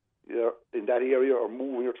someone in that area or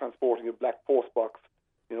moving or transporting a black post box,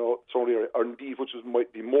 surrounding area, or indeed, which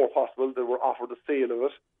might be more possible, that we're offered the sale of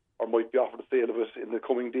it, or might be offered the sale of it in the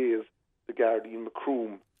coming days, the Gardaí in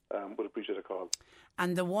Macroom would appreciate a call.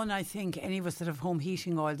 And the one, I think, any of us that have home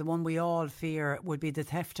heating oil, the one we all fear would be the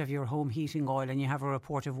theft of your home heating oil, and you have a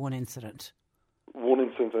report of one incident. One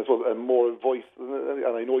incident, I suppose, and more advice.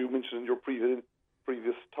 And I know you mentioned in your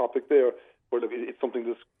previous topic there, where it's something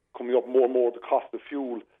that's coming up more and more, the cost of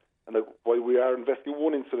fuel. And while we are investigating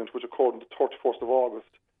one incident, which occurred on the 31st of August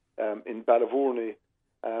in Ballavourney,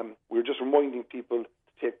 we're just reminding people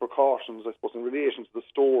to take precautions, I suppose, in relation to the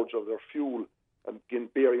storage of their fuel. And again,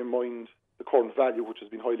 bearing in mind the current value, which has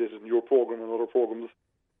been highlighted in your programme and other programmes.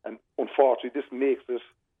 And unfortunately, this makes it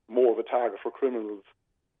more of a target for criminals.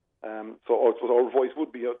 So I suppose our advice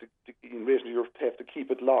would be, in relation to your theft, to keep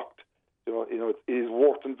it locked. It is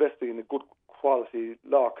worth investing in a good quality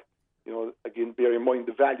lock. Again, bear in mind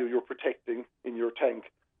the value you're protecting in your tank.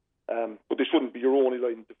 But this shouldn't be your only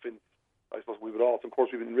line of defence. I suppose we would also encourage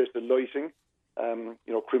people in relation to lighting.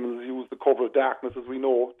 Criminals use the cover of darkness, as we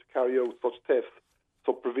know, to carry out such thefts.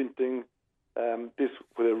 So preventing this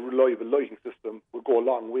with a reliable lighting system will go a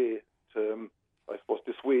long way to, I suppose,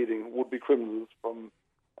 dissuading would-be criminals from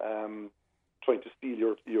trying to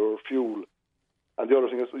steal your fuel. And the other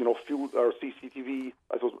thing is, fuel or CCTV.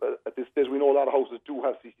 I suppose at this stage we know a lot of houses do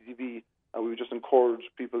have CCTV, and we would just encourage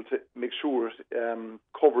people to make sure it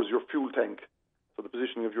covers your fuel tank. So the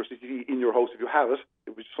positioning of your CCTV in your house, if you have it,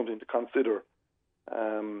 it would be something to consider.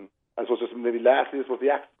 I suppose just maybe lastly, I suppose the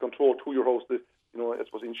access control to your house, I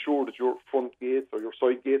suppose ensure that your front gates or your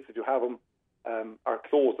side gates, if you have them, are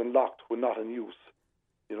closed and locked when not in use.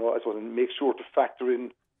 I suppose, and make sure to factor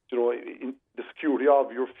in the security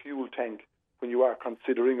of your fuel tank when you are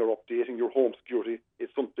considering or updating your home security.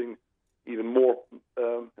 It's something even more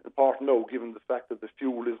important now, given the fact that the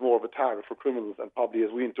fuel is more of a target for criminals, and probably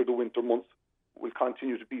as we enter the winter months will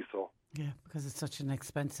continue to be so. Yeah, because it's such an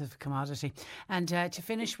expensive commodity. And to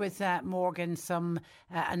finish with, Morgan, an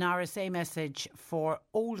RSA message for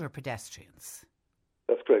older pedestrians.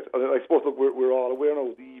 That's correct. I suppose that we're all aware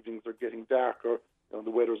now the evenings are getting darker,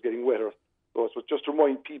 the weather is getting wetter. So I suppose just to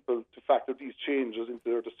remind people to factor these changes into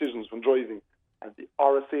their decisions when driving. And the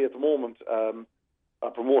RSA at the moment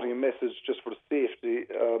are promoting a message just for the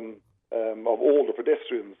safety of older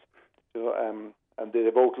pedestrians. And they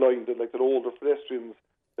have outlined that older pedestrians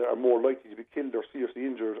are more likely to be killed or seriously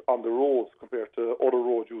injured on the roads compared to other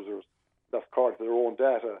road users. That's according to their own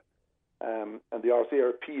data. And the RSA are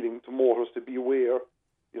appealing to motorists to be aware, of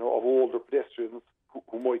older pedestrians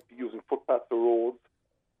who might be using footpaths or roads.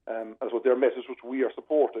 And so their message, which we are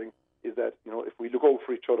supporting, is that, if we look out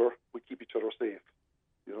for each other, we keep each other safe.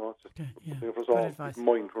 It's just something for us all to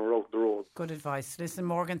mind when we're out on the road. Good advice. Listen,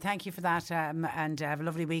 Morgan, thank you for that, and have a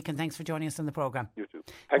lovely week, and thanks for joining us on the programme. You too.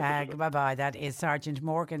 Bye-bye. That is Sergeant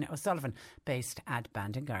Morgan O'Sullivan, based at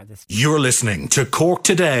Bandon Garda. You're listening to Cork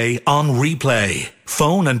Today on replay.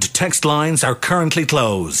 Phone and text lines are currently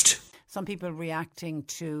closed. Some people reacting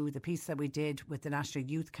to the piece that we did with the National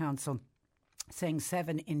Youth Council, saying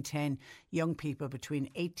 7 in 10 young people between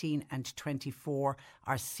 18 and 24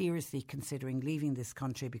 are seriously considering leaving this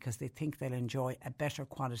country because they think they'll enjoy a better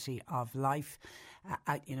quality of life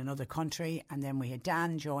in another country. And then we had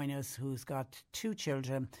Dan join us, who's got 2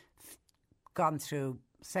 children, gone through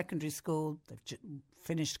secondary school, they've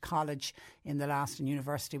finished college and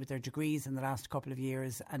university with their degrees in the last couple of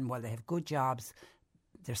years, and while they have good jobs,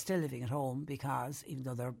 they're still living at home because even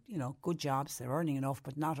though they're, good jobs, they're earning enough,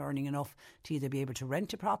 but not earning enough to either be able to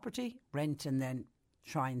rent and then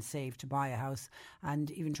try and save to buy a house,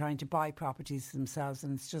 and even trying to buy properties themselves.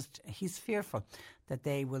 And it's just, he's fearful that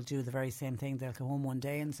they will do the very same thing. They'll come home one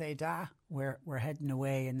day and say, we're heading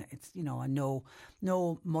away, and it's, you know, and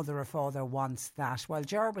no mother or father wants that. Well,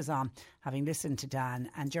 Ger was on, having listened to Dan,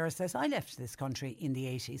 and Ger says, I left this country in the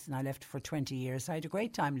 80s and I left for 20 years. I had a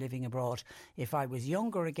great time living abroad. If I was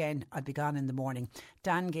younger again, I'd be gone in the morning.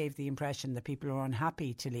 Dan gave the impression that people are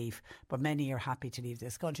unhappy to leave, but many are happy to leave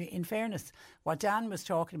this country. In fairness, what Dan was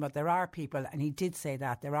talking about, there are people, and he did say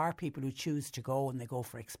that, there are people who choose to go, and they go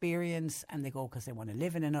for experience, and they go because they want to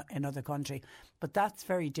live in another country. But that's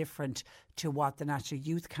very different to what the National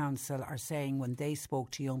Youth Council are saying when they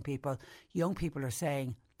spoke to young people. Young people are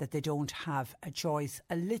saying that they don't have a choice.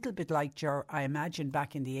 A little bit like, I imagine,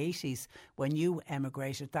 back in the 80s when you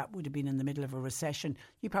emigrated, that would have been in the middle of a recession.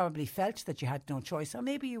 You probably felt that you had no choice. Or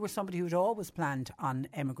maybe you were somebody who had always planned on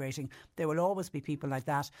emigrating. There will always be people like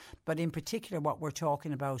that. But in particular, what we're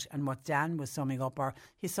talking about and what Dan was summing up are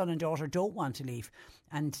his son and daughter don't want to leave.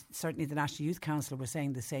 And certainly the National Youth Council were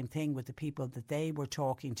saying the same thing with the people that they were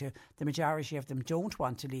talking to. The majority of them don't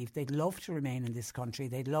want to leave. They'd love to remain in this country.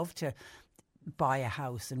 They'd love to buy a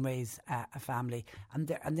house and raise a family, and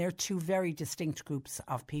they're two very distinct groups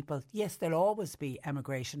of people. Yes, there'll always be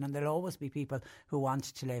emigration and there'll always be people who want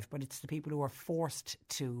to live, but it's the people who are forced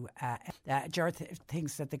to. Ger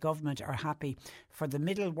thinks that the government are happy for the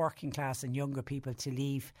middle working class and younger people to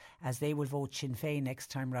leave, as they will vote Sinn Féin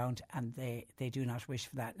next time round, and they do not wish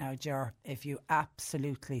for that. Now, Ger, if you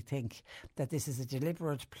absolutely think that this is a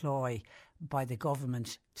deliberate ploy by the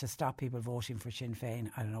government to stop people voting for Sinn Féin,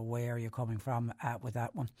 I don't know where you're coming from with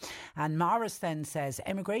that one. And Morris then says,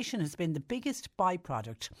 emigration has been the biggest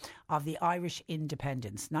byproduct of the Irish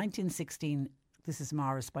independence. 1916, this is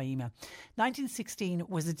Morris by email, 1916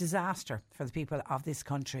 was a disaster for the people of this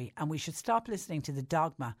country, and we should stop listening to the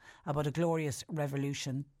dogma about a glorious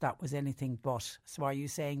revolution that was anything but. So are you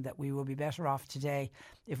saying that we will be better off today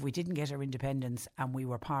if we didn't get our independence and we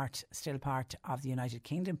were still part of the United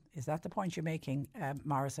Kingdom? Is that the point you're making,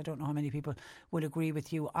 Morris? I don't know how many people will agree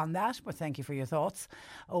with you on that, but thank you for your thoughts.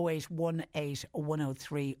 0818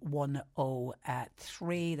 103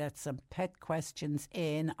 103. That's some pet questions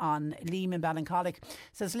in on Liam in Ballincollig.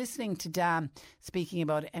 Says, listening to Dan speaking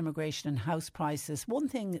about emigration and house prices, one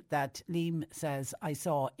thing that Liam says I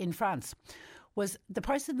saw in France was the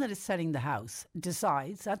person that is selling the house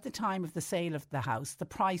decides at the time of the sale of the house the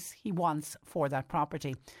price he wants for that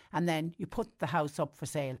property, and then you put the house up for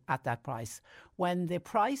sale at that price. When the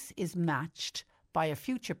price is matched by a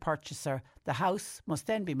future purchaser, the house must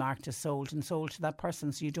then be marked as sold and sold to that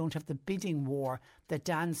person, so you don't have the bidding war that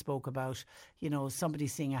Dan spoke about. You know, somebody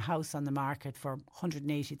seeing a house on the market for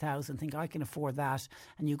 180,000, think I can afford that,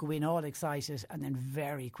 and you go in all excited, and then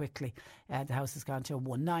very quickly the house has gone to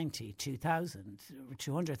 190, 2,000,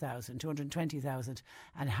 200,000, 220,000.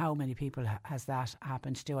 And how many people has that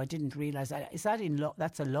happened to? I didn't realise. Is that in law?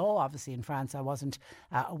 That's a law, obviously, in France. I wasn't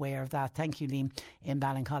aware of that. Thank you, Liam in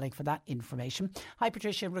Ballincollig, for that information. Hi,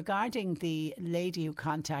 Patricia. Regarding the lady who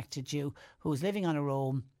contacted you, who's living on her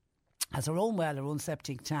own, has her own well, her own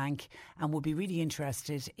septic tank, and would be really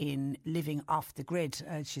interested in living off the grid.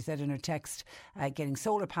 She said in her text, getting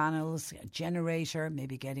solar panels, a generator,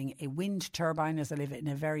 maybe getting a wind turbine, as I live in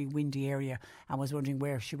a very windy area, and was wondering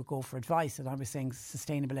where she would go for advice. And I was saying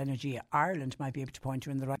Sustainable Energy Ireland might be able to point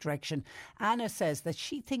her in the right direction. Anna says that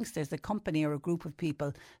she thinks there's a company or a group of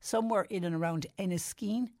people somewhere in and around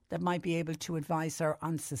Enniskeane that might be able to advise her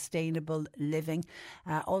on sustainable living.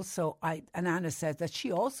 And Anna said that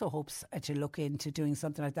she also hopes to look into doing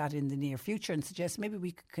something like that in the near future, and suggests maybe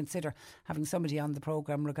we could consider having somebody on the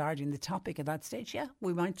programme regarding the topic at that stage. Yeah,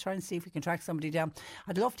 we might try and see if we can track somebody down.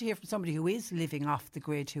 I'd love to hear from somebody who is living off the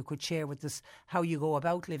grid, who could share with us how you go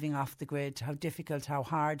about living off the grid, how difficult, how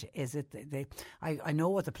hard is it. I know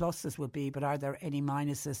what the pluses would be, but are there any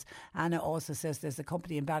minuses? Anna also says there's a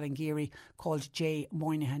company in Ballingeary called J.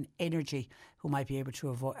 Moynihan Energy who might be able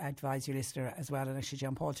to advise your listener as well. And actually,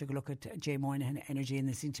 John Paul took a look at J. Moynihan Energy, and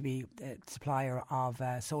they seem to be a supplier of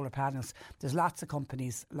solar panels. There's lots of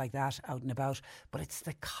companies like that out and about, but it's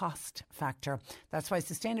the cost factor. That's why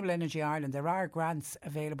Sustainable Energy Ireland, there are grants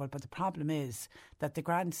available, but the problem is that the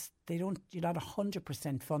grants, you're not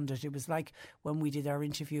 100% funded. It was like when we did our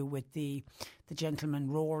interview with the gentleman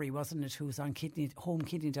Rory, wasn't it, who's on home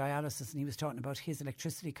kidney dialysis, and he was talking about his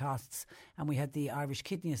electricity costs, and we had the Irish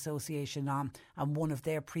Kidney Association on, and one of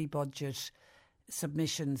their pre-budget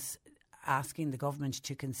submissions asking the government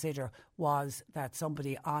to consider was that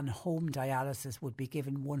somebody on home dialysis would be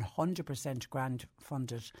given 100% grant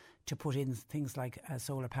funded to put in things like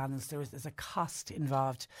solar panels. There's a cost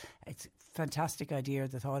involved. It's a fantastic idea,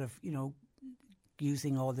 the thought of,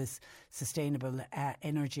 using all this sustainable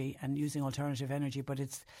energy and using alternative energy, but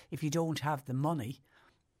it's, if you don't have the money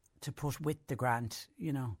to put with the grant.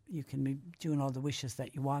 You know, you can be doing all the wishes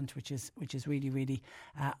that you want, which is really, really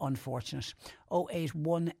unfortunate.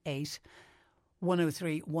 0818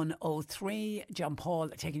 103 103. John Paul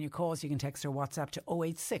taking your calls. You can text or WhatsApp to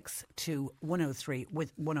 086 to 103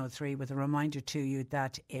 with 103 with a reminder to you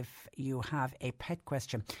that if you have a pet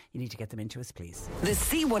question, you need to get them into us, please. The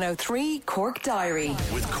C103 Cork Diary.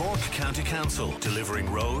 With Cork County Council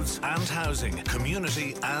delivering roads and housing,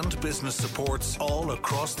 community and business supports all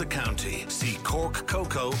across the county. See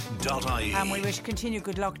corkcoco.ie. And we wish continued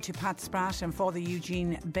good luck to Pat Spratt and Father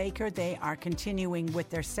Eugene Baker. They are continuing with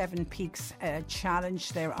their Seven Peaks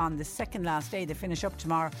challenge. They're on the second last day. They finish up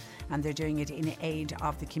tomorrow and they're doing it in aid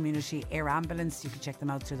of the Community Air Ambulance. You can check them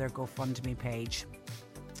out through their GoFundMe page.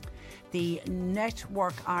 The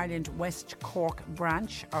Network Ireland West Cork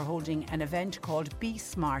branch are holding an event called Be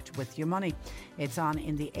Smart With Your Money. It's on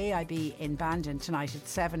in the AIB in Bandon tonight at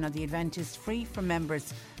 7, and the event is free for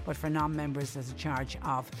members, but for non-members there's a charge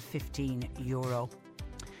of €15.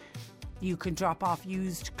 You can drop off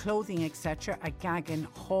used clothing, etc. at Gagan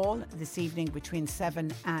Hall this evening between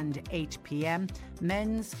 7 and 8 p.m.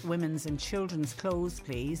 Men's, women's and children's clothes,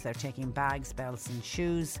 please. They're taking bags, belts and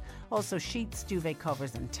shoes. Also sheets, duvet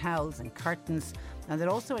covers and towels and curtains. And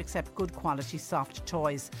they'll also accept good quality soft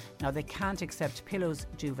toys. Now they can't accept pillows,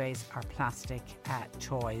 duvets or plastic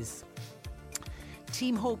toys.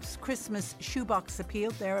 Team Hope's Christmas shoebox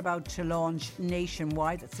appeal, they're about to launch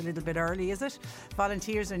nationwide. That's a little bit early, is it?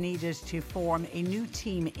 Volunteers are needed to form a new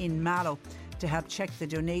team in Mallow to help check the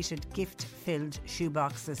donated gift-filled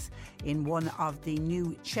shoeboxes in one of the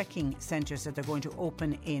new checking centres that they're going to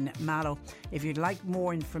open in Mallow. If you'd like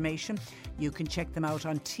more information, you can check them out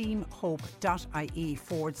on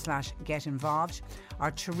teamhope.ie/get involved.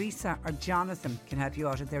 Or Teresa or Jonathan can help you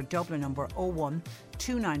out at their Dublin number 01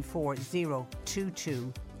 2940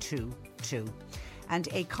 2222. And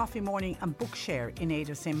a coffee morning and book share in aid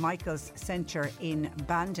of St Michael's Centre in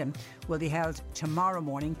Bandon will be held tomorrow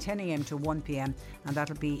morning 10 a.m. to 1 p.m. and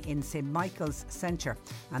that'll be in St Michael's Centre,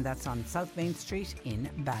 and that's on South Main Street in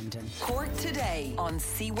Bandon. Cork Today on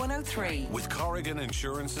C103. With Corrigan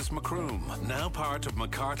Insurance's Macroom, now part of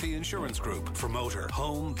McCarthy Insurance Group. For motor,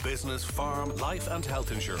 home, business, farm, life and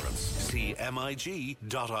health insurance. See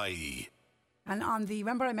mig.ie. And on the,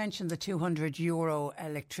 remember I mentioned the €200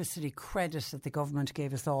 electricity credit that the government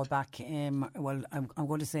gave us all back in, well, I'm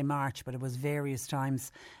going to say March, but it was various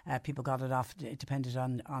times. People got it off. It depended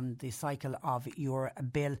on the cycle of your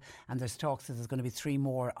bill. And there's talks that there's going to be 3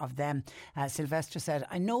 more of them. Sylvester said,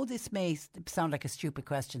 I know this may sound like a stupid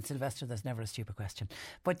question. Sylvester, there's never a stupid question.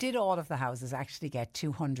 But did all of the houses actually get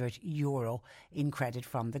 €200 in credit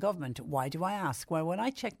from the government? Why do I ask? Well, when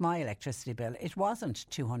I checked my electricity bill, it wasn't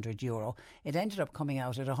 €200. It ended up coming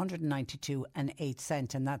out at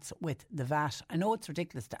 192.08, and that's with the VAT. I know it's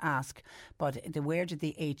ridiculous to ask, but where did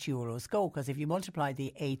the €8 go? Because if you multiply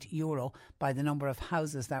the €8 by the number of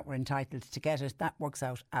houses that were entitled to get it, that works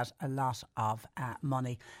out at a lot of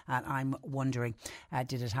money. And I'm wondering,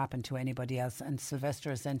 did it happen to anybody else? And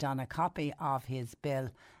Sylvester sent on a copy of his bill,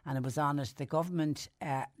 and it was on it, the government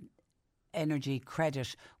energy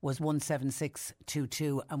credit was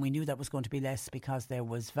 17622, and we knew that was going to be less because there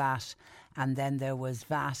was VAT, and then there was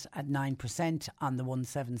VAT at 9% on the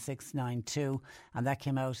 17692, and that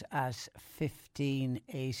came out at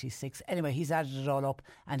 1586. Anyway, he's added it all up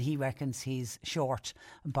and he reckons he's short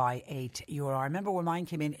by €8. I remember when mine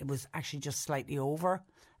came in, it was actually just slightly over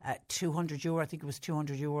 €200. I think it was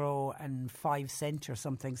 €200 and 5 cents or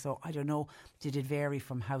something. So I don't know, did it vary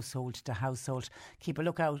from household to household? Keep a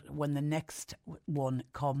lookout when the next one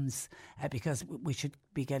comes, because we should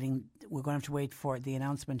be we're going to have to wait for the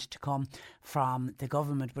announcement to come from the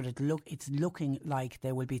government, but it's looking like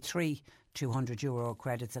there will be 3 €200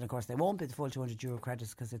 credits, and of course they won't be the full €200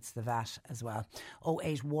 credits because it's the VAT as well.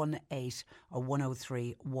 0818 or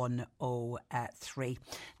 103 103.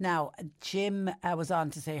 Now Jim was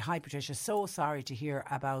on to say, hi Patricia, so sorry to hear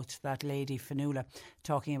about that lady Fanula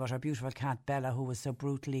talking about her beautiful cat Bella who was so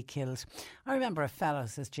brutally killed. I remember a fella,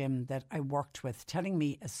 says Jim, that I worked with telling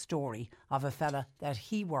me a story of a fella that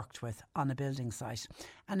he worked with on a building site,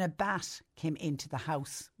 and a bat came into the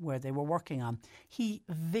house where they were working on. He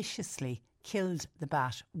viciously killed the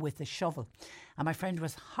bat with a shovel, and my friend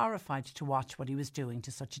was horrified to watch what he was doing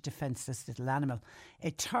to such a defenceless little animal.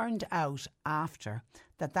 It turned out after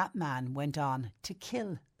that man went on to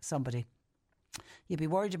kill somebody. You'd be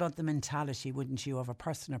worried about the mentality, wouldn't you, of a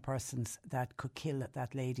person or persons that could kill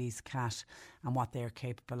that lady's cat and what they're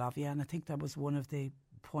capable of. Yeah, and I think that was one of the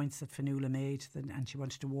points that Fionnuala made, and she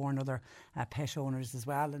wanted to warn other pet owners as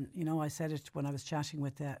well. And, you know, I said it when I was chatting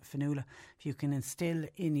with Fionnuala, if you can instill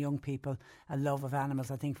in young people a love of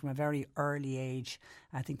animals, I think from a very early age,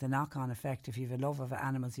 I think the knock-on effect, if you have a love of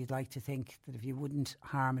animals, you'd like to think that if you wouldn't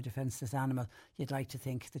harm a defenceless animal, you'd like to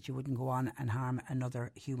think that you wouldn't go on and harm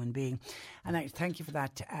another human being. And I thank you for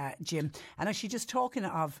that, Jim. And actually, just talking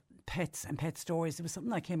of pets and pet stories, there was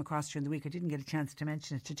something I came across during the week. I didn't get a chance to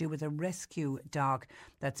mention it, to do with a rescue dog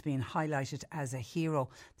that's been highlighted as a hero.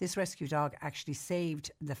 This rescue dog actually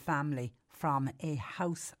saved the family from a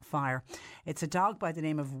house fire. It's a dog by the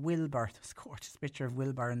name of Wilbur. There's a gorgeous picture of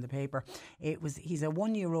Wilbur in the paper. He's a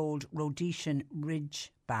 1-year-old Rhodesian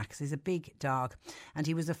Ridgeback. So he's a big dog, and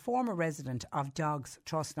he was a former resident of Dogs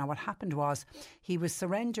Trust. Now, what happened was he was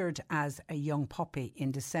surrendered as a young puppy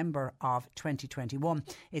in December of 2021.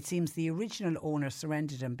 It seems the original owner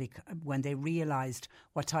surrendered him when they realised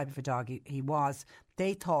what type of a dog he was.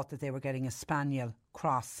 They thought that they were getting a Spaniel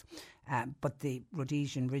cross, but the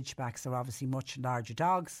Rhodesian Ridgebacks are obviously much larger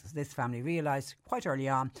dogs. So this family realised quite early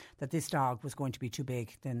on that this dog was going to be too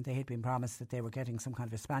big. Then they had been promised that they were getting some kind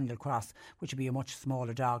of a Spaniel cross, which would be a much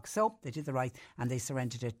smaller dog. So they did the right and they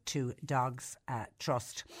surrendered it to Dogs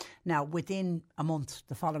Trust. Now, within a month,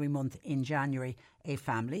 the following month in January, a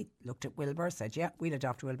family looked at Wilbur, said, yeah, we'll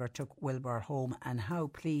adopt Wilbur, took Wilbur home. And how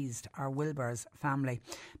pleased are Wilbur's family,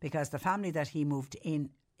 because the family that he moved in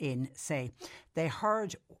say they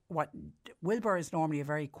heard what Wilbur is normally a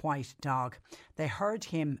very quiet dog. They heard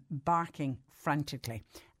him barking frantically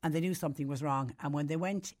and they knew something was wrong. And when they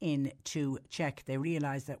went in to check, they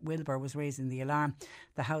realised that Wilbur was raising the alarm.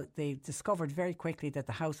 They discovered very quickly that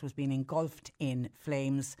the house was being engulfed in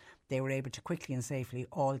flames. They were able to quickly and safely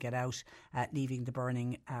all get out, leaving the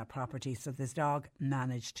burning property. So this dog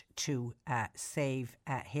managed to save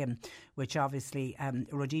him, which obviously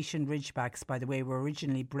Rhodesian Ridgebacks, by the way, were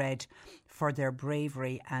originally bred for their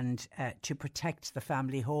bravery and to protect the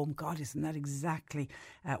family home. God, isn't that exactly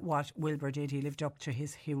what Wilbur did? He lived up to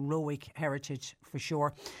his heroic heritage for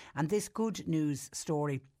sure. And this good news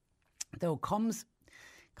story, though, comes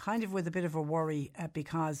kind of with a bit of a worry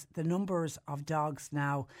because the numbers of dogs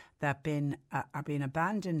now that are being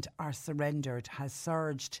abandoned or surrendered has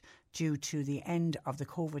surged due to the end of the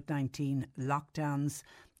COVID-19 lockdowns,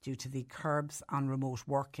 due to the curbs on remote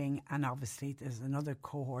working, and obviously there's another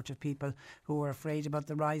cohort of people who are afraid about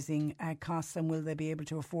the rising costs and will they be able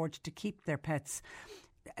to afford to keep their pets.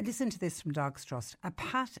 Listen to this from Dogs Trust. A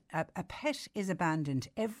pet is abandoned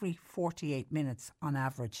every 48 minutes on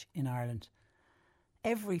average in Ireland.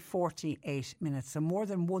 Every 48 minutes, so more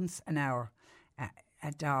than once an hour,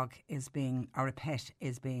 a dog is being, or a pet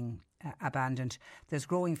is being abandoned. There's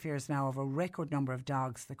growing fears now of a record number of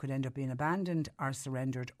dogs that could end up being abandoned or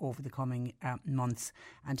surrendered over the coming months.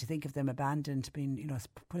 And to think of them abandoned, being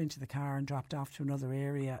put into the car and dropped off to another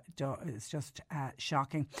area, it's just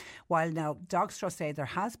shocking. While now Dogs Trust say there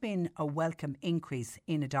has been a welcome increase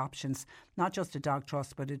in adoptions, not just at Dog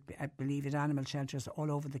Trust, but I believe at animal shelters all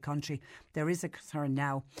over the country, there is a concern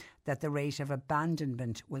now that the rate of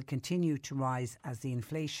abandonment will continue to rise as the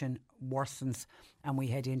inflation worsens and we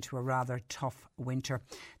head into a rather tough winter.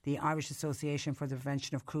 The Irish Association for the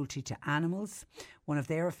Prevention of Cruelty to Animals, one of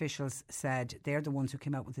their officials said they're the ones who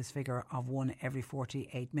came out with this figure of one every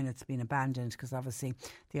 48 minutes being abandoned, because obviously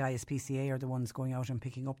the ISPCA are the ones going out and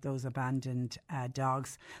picking up those abandoned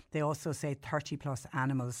dogs. They also say 30 plus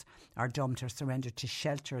animals are dumped or surrendered to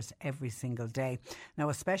shelters every single day. Now,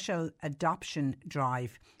 a special adoption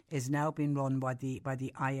drive is now being run by the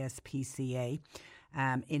ISPCA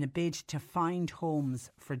in a bid to find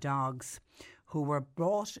homes for dogs who were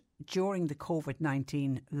brought during the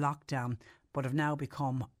COVID-19 lockdown but have now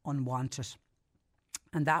become unwanted.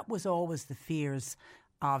 And that was always the fears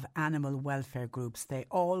of animal welfare groups. They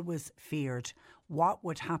always feared what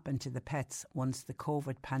would happen to the pets once the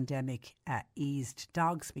COVID pandemic eased.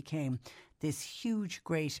 Dogs became this huge,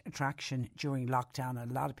 great attraction during lockdown.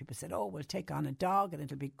 And a lot of people said, oh, we'll take on a dog and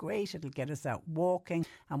it'll be great. It'll get us out walking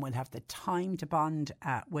and we'll have the time to bond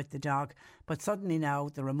with the dog. But suddenly now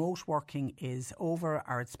the remote working is over,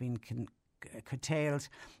 or it's been curtailed.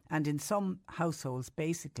 And in some households,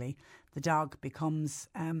 basically, the dog becomes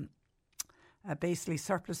basically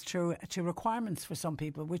surplus to requirements for some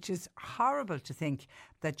people, which is horrible to think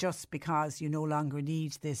that just because you no longer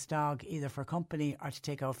need this dog either for company or to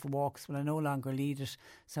take out for walks, well, I no longer need it,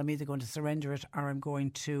 so I'm either going to surrender it or I'm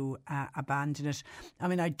going to abandon it. I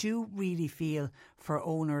mean, I do really feel for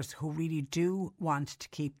owners who really do want to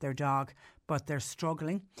keep their dog, but they're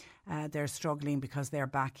struggling. They're struggling because they're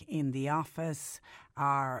back in the office,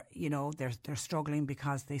 or, they're struggling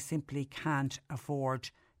because they simply can't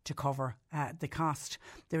afford to cover the cost.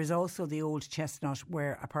 There is also the old chestnut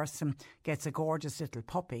where a person gets a gorgeous little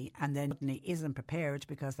puppy and then suddenly isn't prepared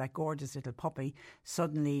because that gorgeous little puppy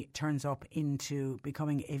suddenly turns up into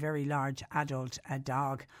becoming a very large adult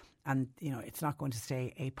dog. And, it's not going to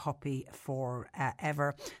stay a puppy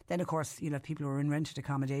forever. Then, of course, you'll have people who are in rented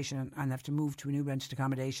accommodation and have to move to a new rented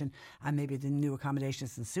accommodation, and maybe the new accommodation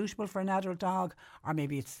isn't suitable for an adult dog, or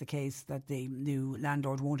maybe it's the case that the new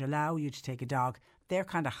landlord won't allow you to take a dog. They're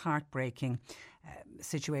kind of heartbreaking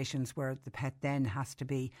situations where the pet then has to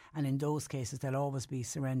be, and in those cases they'll always be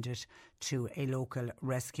surrendered to a local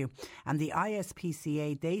rescue. And the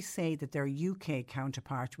ISPCA, they say that their UK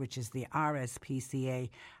counterpart, which is the RSPCA,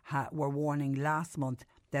 were warning last month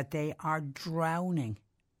that they are drowning,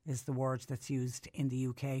 is the word that's used in the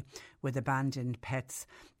UK, with abandoned pets.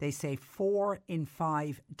 They say 4 in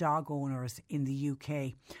 5 dog owners in the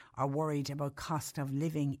UK are worried about cost of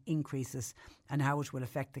living increases and how it will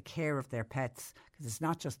affect the care of their pets, because it's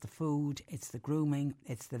not just the food, it's the grooming,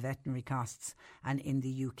 it's the veterinary costs. And in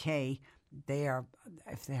the UK, they're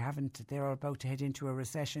about to head into a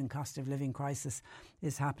recession. Cost of living crisis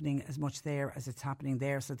is happening as much there as it's happening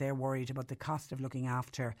there, so they're worried about the cost of looking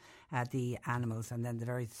after the animals. And then the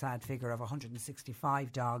very sad figure of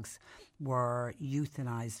 165 dogs were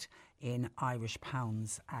euthanised in Irish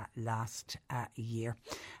pounds last year.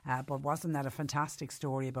 But wasn't that a fantastic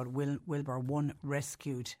story about Wilbur, one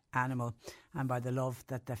rescued animal, and by the love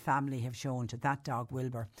that the family have shown to that dog,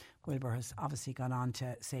 Wilbur has obviously gone on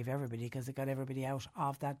to save everybody, because it got everybody out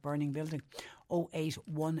of that burning building.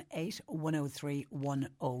 0818 103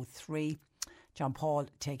 103. John Paul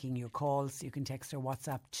taking your calls. You can text or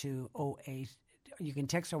WhatsApp to 086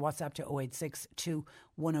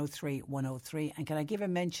 103 103. And can I give a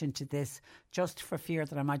mention to this, just for fear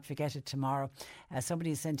that I might forget it tomorrow?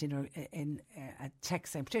 Somebody sent in a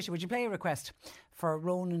text saying, Patricia, would you play a request for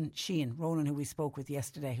Ronan Sheehan, who we spoke with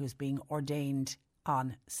yesterday, who's being ordained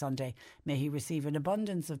on Sunday. May he receive an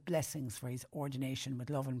abundance of blessings for his ordination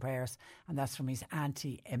with love and prayers. And that's from his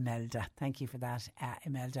auntie Imelda. Thank you for that,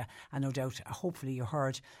 Imelda. And no doubt, hopefully you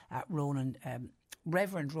heard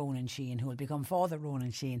Reverend Ronan Sheehan, who will become Father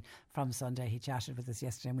Ronan Sheehan from Sunday. He chatted with us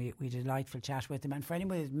yesterday and we had a delightful chat with him. And for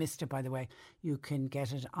anyone who's missed it, by the way, you can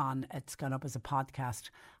get it on, it's gone up as a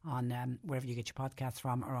podcast on wherever you get your podcasts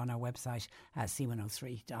from, or on our website,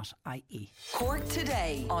 c103.ie. Cork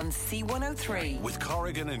Today on C103. With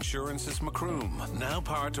Corrigan Insurance's Macroom, now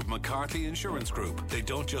part of McCarthy Insurance Group. They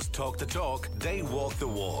don't just talk the talk, they walk the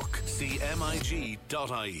walk.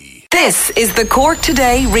 CMIG.ie. This is the Cork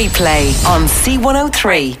Today replay on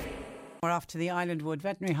C103. We're off to the Islandwood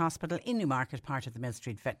Veterinary Hospital in Newmarket, part of the Mill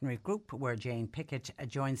Street Veterinary Group, where Jane Pickett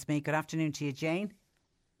joins me. Good afternoon to you, Jane.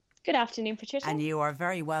 Good afternoon, Patricia. And you are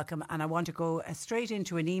very welcome. And I want to go straight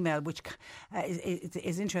into an email which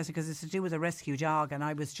is interesting because it's to do with a rescue dog. And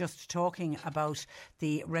I was just talking about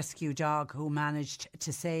the rescue dog who managed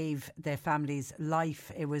to save their family's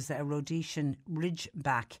life. It was a Rhodesian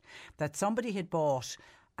Ridgeback that somebody had bought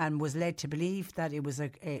and was led to believe that it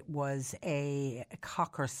was a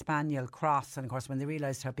Cocker Spaniel cross. And of course, when they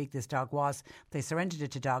realised how big this dog was, they surrendered it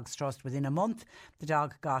to Dogs Trust. Within a month, the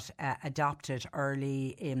dog got adopted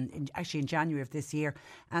early in January of this year.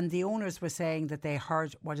 And the owners were saying that they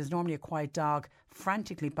heard what is normally a quiet dog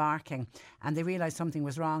frantically barking, and they realised something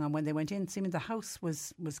was wrong. And when they went in, seeming the house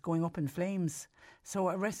was going up in flames. So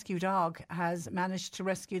a rescue dog has managed to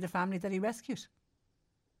rescue the family that he rescued.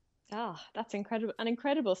 That's incredible, an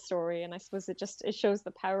incredible story. And I suppose it shows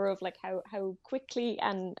the power of like how quickly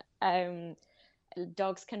and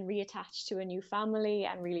dogs can reattach to a new family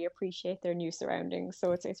and really appreciate their new surroundings.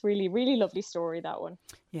 So it's really, really lovely story, that one.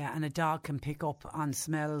 Yeah, and a dog can pick up on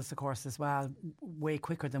smells, of course, as well, way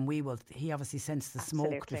quicker than we will. He obviously sensed the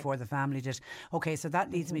smoke before the family did. Okay, so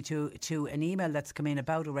that leads me to an email that's come in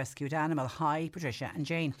about a rescued animal. Hi, Patricia and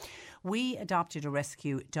Jane. We adopted a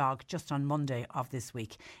rescue dog just on Monday of this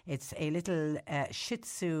week. It's a little Shih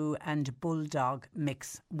Tzu and Bulldog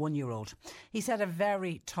mix, 1-year-old. He's had a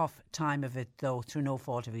very tough time of it, though, through no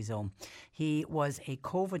fault of his own. He was a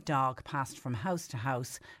COVID dog passed from house to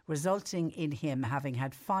house, resulting in him having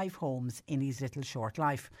had 5 homes in his little short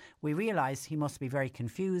life. We realised he must be very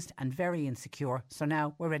confused and very insecure, so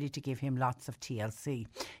now we're ready to give him lots of TLC.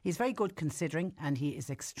 He's very good considering, and he is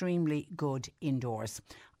extremely good indoors.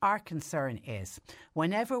 Our concern is,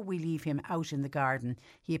 whenever we leave him out in the garden,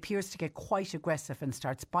 he appears to get quite aggressive and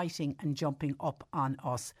starts biting and jumping up on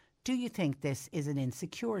us. Do you think this is an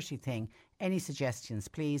insecurity thing? Any suggestions,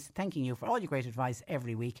 please? Thanking you for all your great advice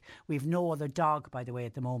every week. We've no other dog, by the way,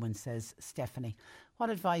 at the moment, says Stephanie. What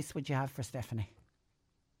advice would you have for Stephanie?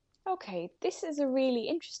 Okay, this is a really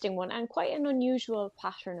interesting one and quite an unusual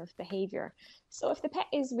pattern of behaviour. So if the pet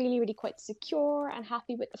is really, really quite secure and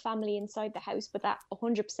happy with the family inside the house, but that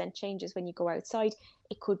 100% changes when you go outside,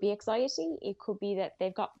 it could be anxiety. It could be that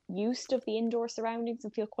they've got used of the indoor surroundings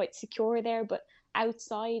and feel quite secure there, but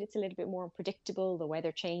outside it's a little bit more unpredictable. The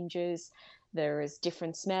weather changes. There's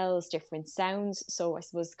different smells, different sounds. So I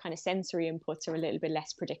suppose kind of sensory inputs are a little bit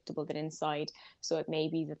less predictable than inside. So it may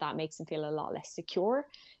be that that makes him feel a lot less secure.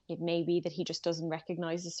 It may be that he just doesn't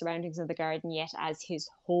recognize the surroundings of the garden yet as his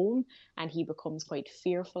home, and he becomes quite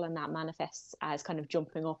fearful, and that manifests as kind of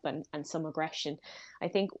jumping up and some aggression. I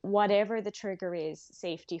think whatever the trigger is,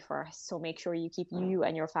 safety first. So make sure you keep you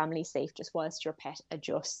and your family safe just whilst your pet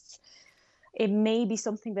adjusts. It may be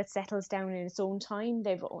something that settles down in its own time.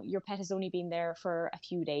 Your pet has only been there for a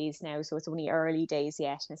few days now, so it's only early days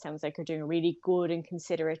yet, and it sounds like you're doing a really good and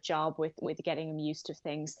considerate job with getting him used to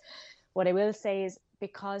things. What I will say is,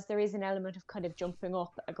 because there is an element of kind of jumping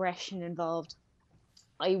up, aggression involved,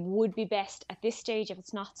 I would be best at this stage, if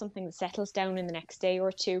it's not something that settles down in the next day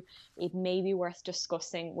or two, it may be worth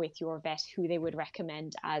discussing with your vet who they would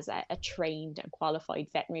recommend as a trained and qualified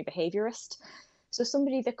veterinary behaviourist. So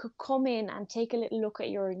somebody that could come in and take a little look at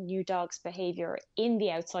your new dog's behaviour in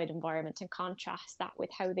the outside environment and contrast that with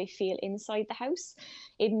how they feel inside the house.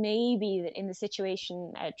 It may be that in the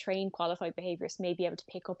situation, a trained qualified behaviourist may be able to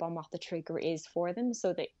pick up on what the trigger is for them,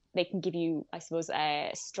 so that they can give you, I suppose,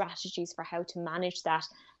 strategies for how to manage that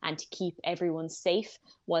and to keep everyone safe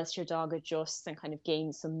whilst your dog adjusts and kind of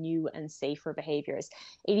gains some new and safer behaviours.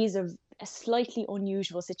 It is a slightly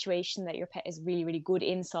unusual situation that your pet is really, really good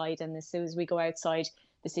inside, and as soon as we go outside,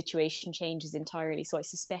 the situation changes entirely. So I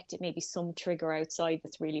suspect it may be some trigger outside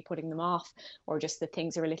that's really putting them off, or just that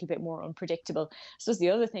things are a little bit more unpredictable. So the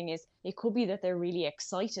other thing is, it could be that they're really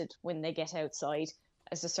excited when they get outside.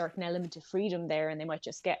 There's a certain element of freedom there, and they might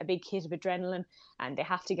just get a big hit of adrenaline, and they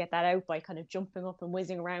have to get that out by kind of jumping up and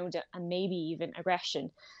whizzing around, and maybe even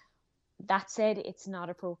aggression. That said, it's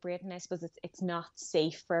not appropriate, and I suppose it's not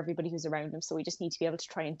safe for everybody who's around them. So we just need to be able to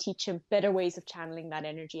try and teach him better ways of channeling that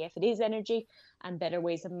energy, if it is energy, and better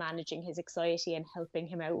ways of managing his anxiety and helping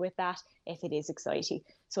him out with that if it is anxiety.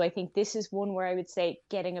 So I think this is one where I would say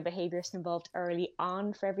getting a behaviourist involved early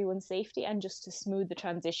on for everyone's safety and just to smooth the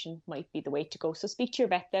transition might be the way to go. So speak to your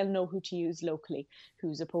vet, they'll know who to use locally,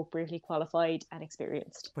 who's appropriately qualified and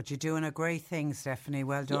experienced. But you're doing a great thing, Stephanie.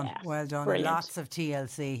 Well done. Yeah, well done. brilliant. Lots of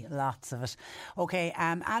TLC, lots of it. Okay,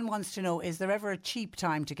 Anne wants to know, is there ever a cheap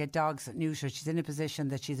time to get dogs neutered? She's in a position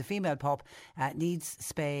that she's a female pup, needs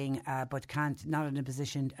spaying, but not in a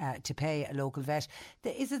position to pay a local vet.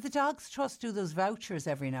 Is it the Dogs Trust do those vouchers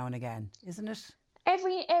every now and again, isn't it?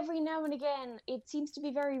 Every now and again. It seems to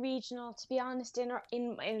be very regional, to be honest. In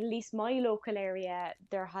at least my local area,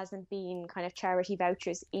 there hasn't been kind of charity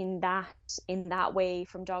vouchers in that way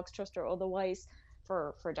from Dogs Trust or otherwise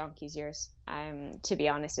for donkey's years. To be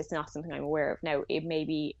honest, it's not something I'm aware of. Now, it may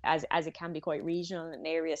be, as it can be quite regional and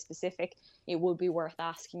area specific, it would be worth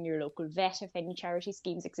asking your local vet if any charity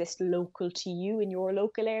schemes exist local to you in your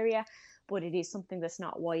local area, but it is something that's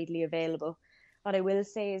not widely available. What I will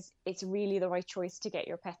say is it's really the right choice to get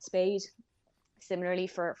your pet spayed. Similarly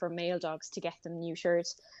for male dogs, to get them neutered.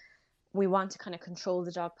 We want to kind of control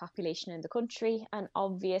the dog population in the country, and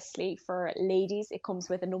obviously for ladies it comes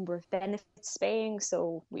with a number of benefits spaying,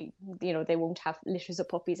 so they won't have litters of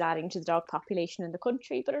puppies adding to the dog population in the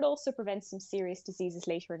country, but it also prevents some serious diseases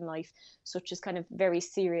later in life, such as kind of very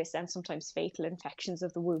serious and sometimes fatal infections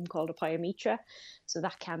of the womb called a pyometra, so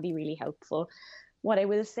that can be really helpful. What I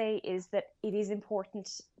will say is that it is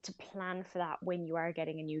important to plan for that when you are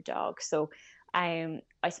getting a new dog. So I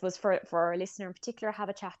suppose for our listener in particular, have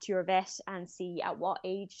a chat to your vet and see at what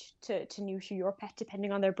age to neuter your pet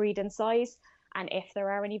depending on their breed and size, and if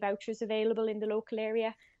there are any vouchers available in the local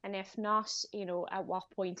area, and if not, at what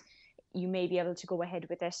point you may be able to go ahead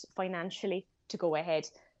with it financially to go ahead.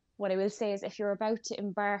 What I will say is if you're about to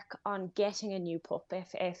embark on getting a new pup,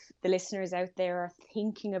 if the listeners out there are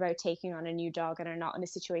thinking about taking on a new dog and are not in a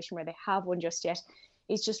situation where they have one just yet,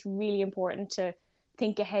 it's just really important to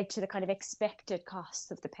think ahead to the kind of expected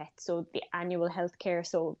costs of the pet. So the annual health care,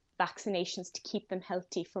 so vaccinations to keep them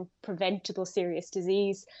healthy from preventable serious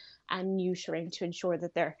disease, and neutering to ensure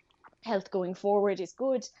that their health going forward is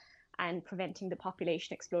good, and preventing the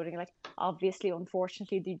population exploding. Like, obviously,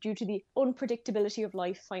 unfortunately, due to the unpredictability of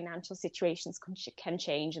life, financial situations can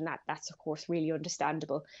change, and that's of course really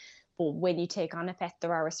understandable. But when you take on a pet,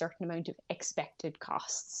 there are a certain amount of expected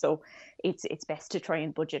costs. So it's best to try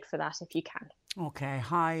and budget for that if you can. Okay.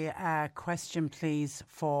 Hi. Question, please,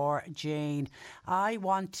 for Jane. I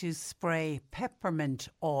want to spray peppermint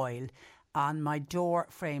oil on my door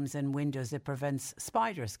frames and windows. It prevents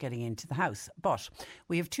spiders getting into the house. But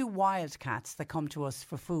we have 2 wild cats that come to us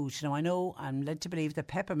for food. Now, I know I'm led to believe that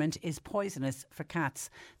peppermint is poisonous for cats.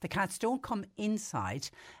 The cats don't come inside.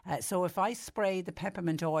 So if I spray the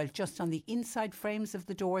peppermint oil just on the inside frames of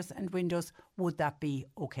the doors and windows, would that be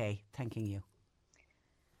okay? Thanking you.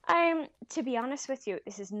 To be honest with you,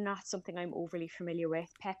 this is not something I'm overly familiar with.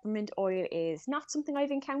 Peppermint oil is not something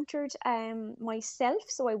I've encountered myself,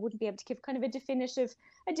 so I wouldn't be able to give kind of a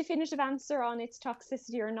definitive answer on its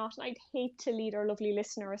toxicity or not. And I'd hate to lead our lovely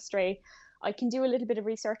listener astray. I can do a little bit of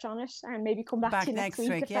research on it and maybe come back to you next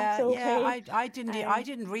week if that's okay. Yeah, I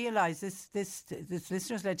didn't realise this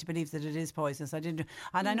listener's led to believe that it is poisonous. I didn't,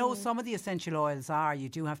 and I know some of the essential oils are. You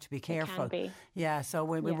do have to be careful. It can be. Yeah, so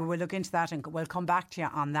we'll look into that and we'll come back to you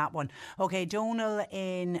on that one. Okay, Donal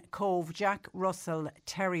in Cove, Jack Russell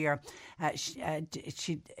Terrier.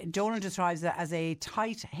 Donal describes it as a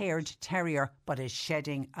tight-haired terrier, but is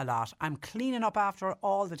shedding a lot. I'm cleaning up after her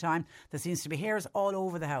all the time. There seems to be hairs all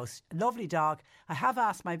over the house. Lovely dog. I have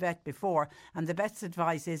asked my vet before, and the vet's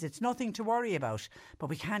advice is it's nothing to worry about, but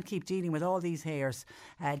we can't keep dealing with all these hairs.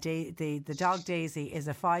 The dog Daisy is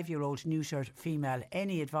a 5-year-old neutered female.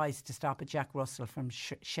 Any advice to stop a Jack Russell from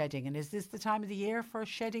shedding? And is this the time of the year for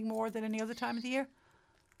shedding more than any other time of the year?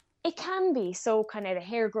 It can be. So kind of the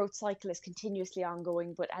hair growth cycle is continuously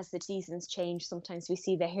ongoing, but as the seasons change, sometimes we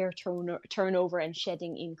see the hair turnover and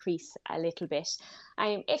shedding increase a little bit.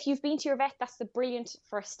 If you've been to your vet, that's the brilliant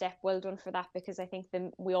first step. Well done for that, because I think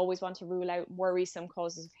we always want to rule out worrisome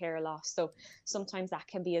causes of hair loss. So sometimes that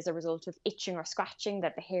can be as a result of itching or scratching,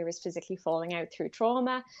 that the hair is physically falling out through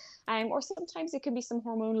trauma. Or sometimes it can be some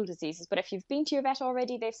hormonal diseases. But if you've been to your vet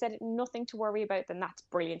already, they've said nothing to worry about, then that's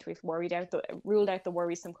brilliant. We've ruled out the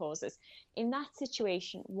worrisome causes. In that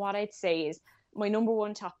situation, what I'd say is my number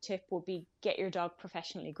one top tip would be get your dog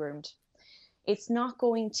professionally groomed. It's not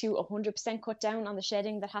going to 100% cut down on the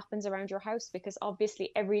shedding that happens around your house, because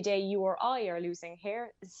obviously every day you or I are losing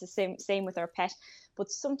hair. It's the same with our pet.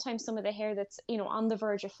 But sometimes some of the hair that's on the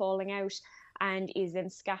verge of falling out and is then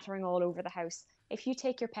scattering all over the house. If you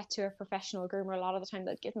take your pet to a professional groomer, a lot of the time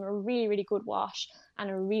they'll give them a really, really good wash and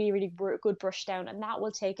a really, really good brush down, and that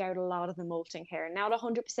will take out a lot of the molting hair. Not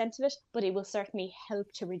 100% of it, but it will certainly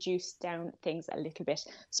help to reduce down things a little bit.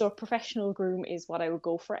 So a professional groom is what I would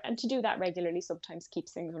go for, and to do that regularly sometimes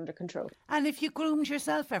keeps things under control. And if you groomed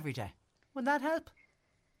yourself every day, would that help?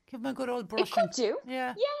 Give them a good old brush. It could do.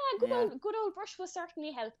 Yeah. Good old brush will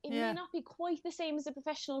certainly help. It may not be quite the same as a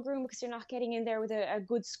professional groom, because you're not getting in there with a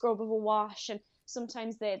good scrub of a wash. And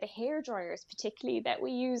sometimes the hair dryers, particularly that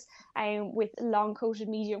we use with long coated,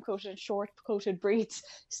 medium coated and short coated breeds,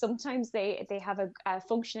 sometimes they have a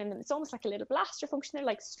function, and it's almost like a little blaster function. They're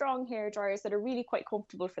like strong hair dryers that are really quite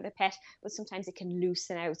comfortable for the pet, but sometimes it can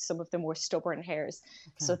loosen out some of the more stubborn hairs.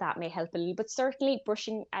 Okay. So that may help a little, but certainly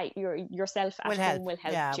brushing yourself at home will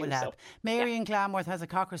help. Yeah, too, will help. Mary in Glamworth has a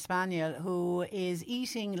Cocker Spaniel who is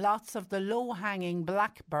eating lots of the low-hanging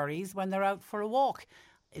blackberries when they're out for a walk.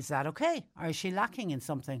 Is that okay? Or is she lacking in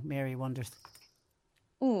something? Mary wonders.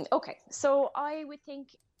 Okay, so I would think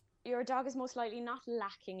your dog is most likely not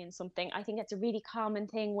lacking in something. I think it's a really common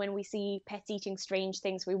thing when we see pets eating strange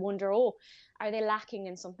things. We wonder, are they lacking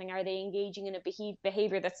in something? Are they engaging in a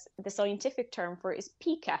behaviour that's the scientific term for is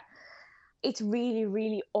pica? It's really,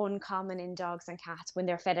 really uncommon in dogs and cats when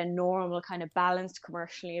they're fed a normal kind of balanced,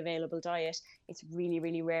 commercially available diet. It's really,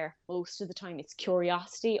 really rare. Most of the time it's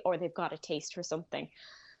curiosity or they've got a taste for something.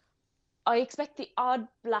 I expect the odd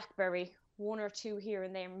blackberry, 1 or 2 here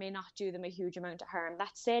and there, may not do them a huge amount of harm.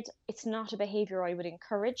 That said, it's not a behaviour I would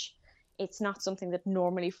encourage. It's not something that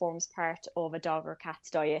normally forms part of a dog or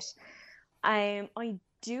cat's diet. I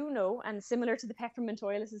do know, and similar to the peppermint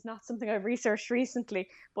oil, this is not something I've researched recently,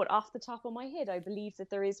 but off the top of my head, I believe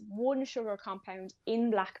that there is one sugar compound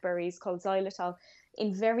in blackberries called xylitol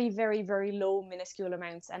in very, very, very low, minuscule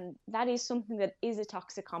amounts. And that is something that is a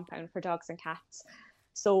toxic compound for dogs and cats.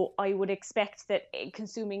 So I would expect that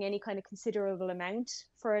consuming any kind of considerable amount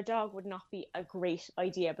for a dog would not be a great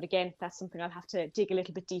idea. But again, that's something I'll have to dig a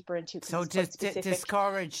little bit deeper into. So just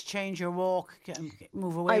discourage, change your walk,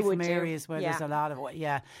 move away from areas where there's a lot of,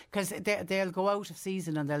 because they'll go out of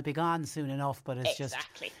season and they'll be gone soon enough. But it's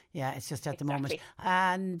it's just at the moment.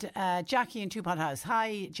 And Jackie in Tupon House.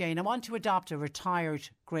 Hi, Jane. I want to adopt a retired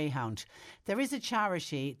greyhound. There is a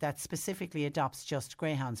charity that specifically adopts just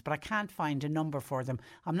greyhounds, but I can't find a number for them.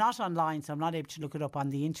 I'm not online, so I'm not able to look it up on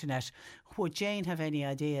the internet. Would Jane have any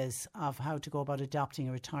ideas of how to go about adopting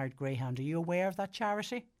a retired greyhound? Are you aware of that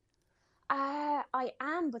charity? I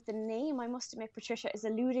am, but the name, I must admit, Patricia, is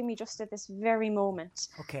eluding me just at this very moment.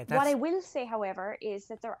 Okay. What I will say, however, is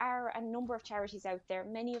that there are a number of charities out there,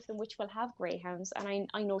 many of them which will have greyhounds. And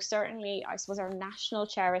I know certainly, I suppose our national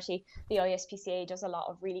charity, the ISPCA, does a lot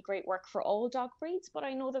of really great work for all dog breeds, but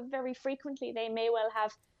I know that very frequently they may well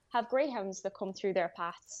have greyhounds that come through their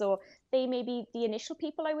path. So they may be the initial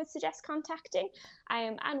people I would suggest contacting.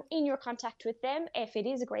 And in your contact with them, if it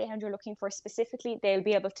is a greyhound you're looking for specifically, they'll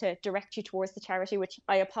be able to direct you towards the charity, which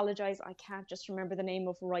I apologise, I can't just remember the name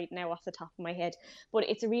of right now off the top of my head. But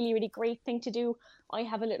it's a really, really great thing to do. I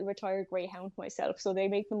have a little retired greyhound myself, so they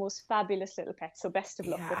make the most fabulous little pets. So best of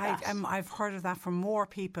luck with that. I've heard of that from more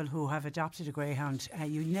people who have adopted a greyhound.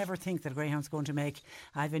 You never think that a greyhound's going to make.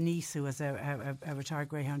 I have a niece who has a retired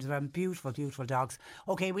greyhound as well. Beautiful, beautiful dogs.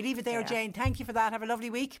 Okay, we leave it there, Jane. Thank you for that. Have a lovely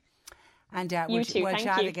week. And we'll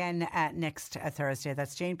chat again next Thursday.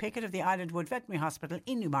 That's Jane Pickett of the Islandwood Veterinary Hospital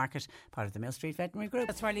in Newmarket, part of the Mill Street Veterinary Group.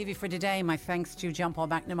 That's where I leave you for today. My thanks to John Paul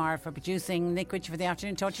McNamara for producing, Nick Ritchie for the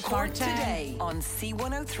afternoon. Talk to you tomorrow. Today on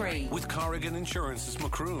C103. With Corrigan Insurance's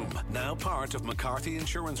Macroom, now part of McCarthy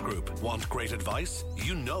Insurance Group. Want great advice?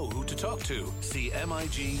 You know who to talk to. See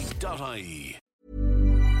MIG.ie.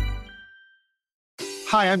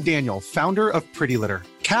 Hi, I'm Daniel, founder of Pretty Litter.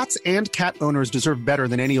 Cats and cat owners deserve better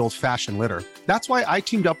than any old-fashioned litter. That's why I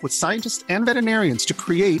teamed up with scientists and veterinarians to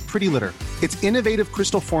create Pretty Litter. Its innovative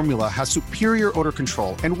crystal formula has superior odor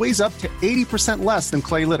control and weighs up to 80% less than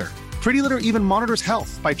clay litter. Pretty Litter even monitors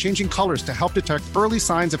health by changing colors to help detect early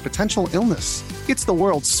signs of potential illness. It's the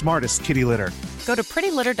world's smartest kitty litter. Go to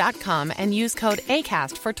prettylitter.com and use code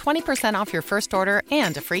ACAST for 20% off your first order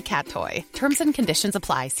and a free cat toy. Terms and conditions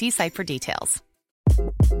apply. See site for details.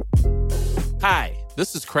 Hi,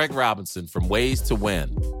 this is Craig Robinson from Ways to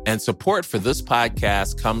Win, and support for this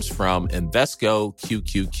podcast comes from Invesco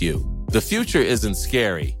QQQ. The future isn't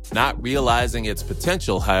scary. Not realizing its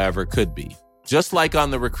potential, however, could be. Just like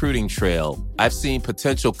on the recruiting trail, I've seen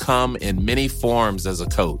potential come in many forms as a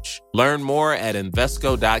coach. Learn more at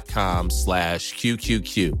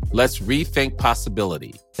Invesco.com/QQQ. Let's rethink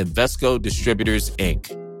possibility. Invesco Distributors,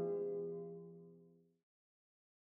 Inc.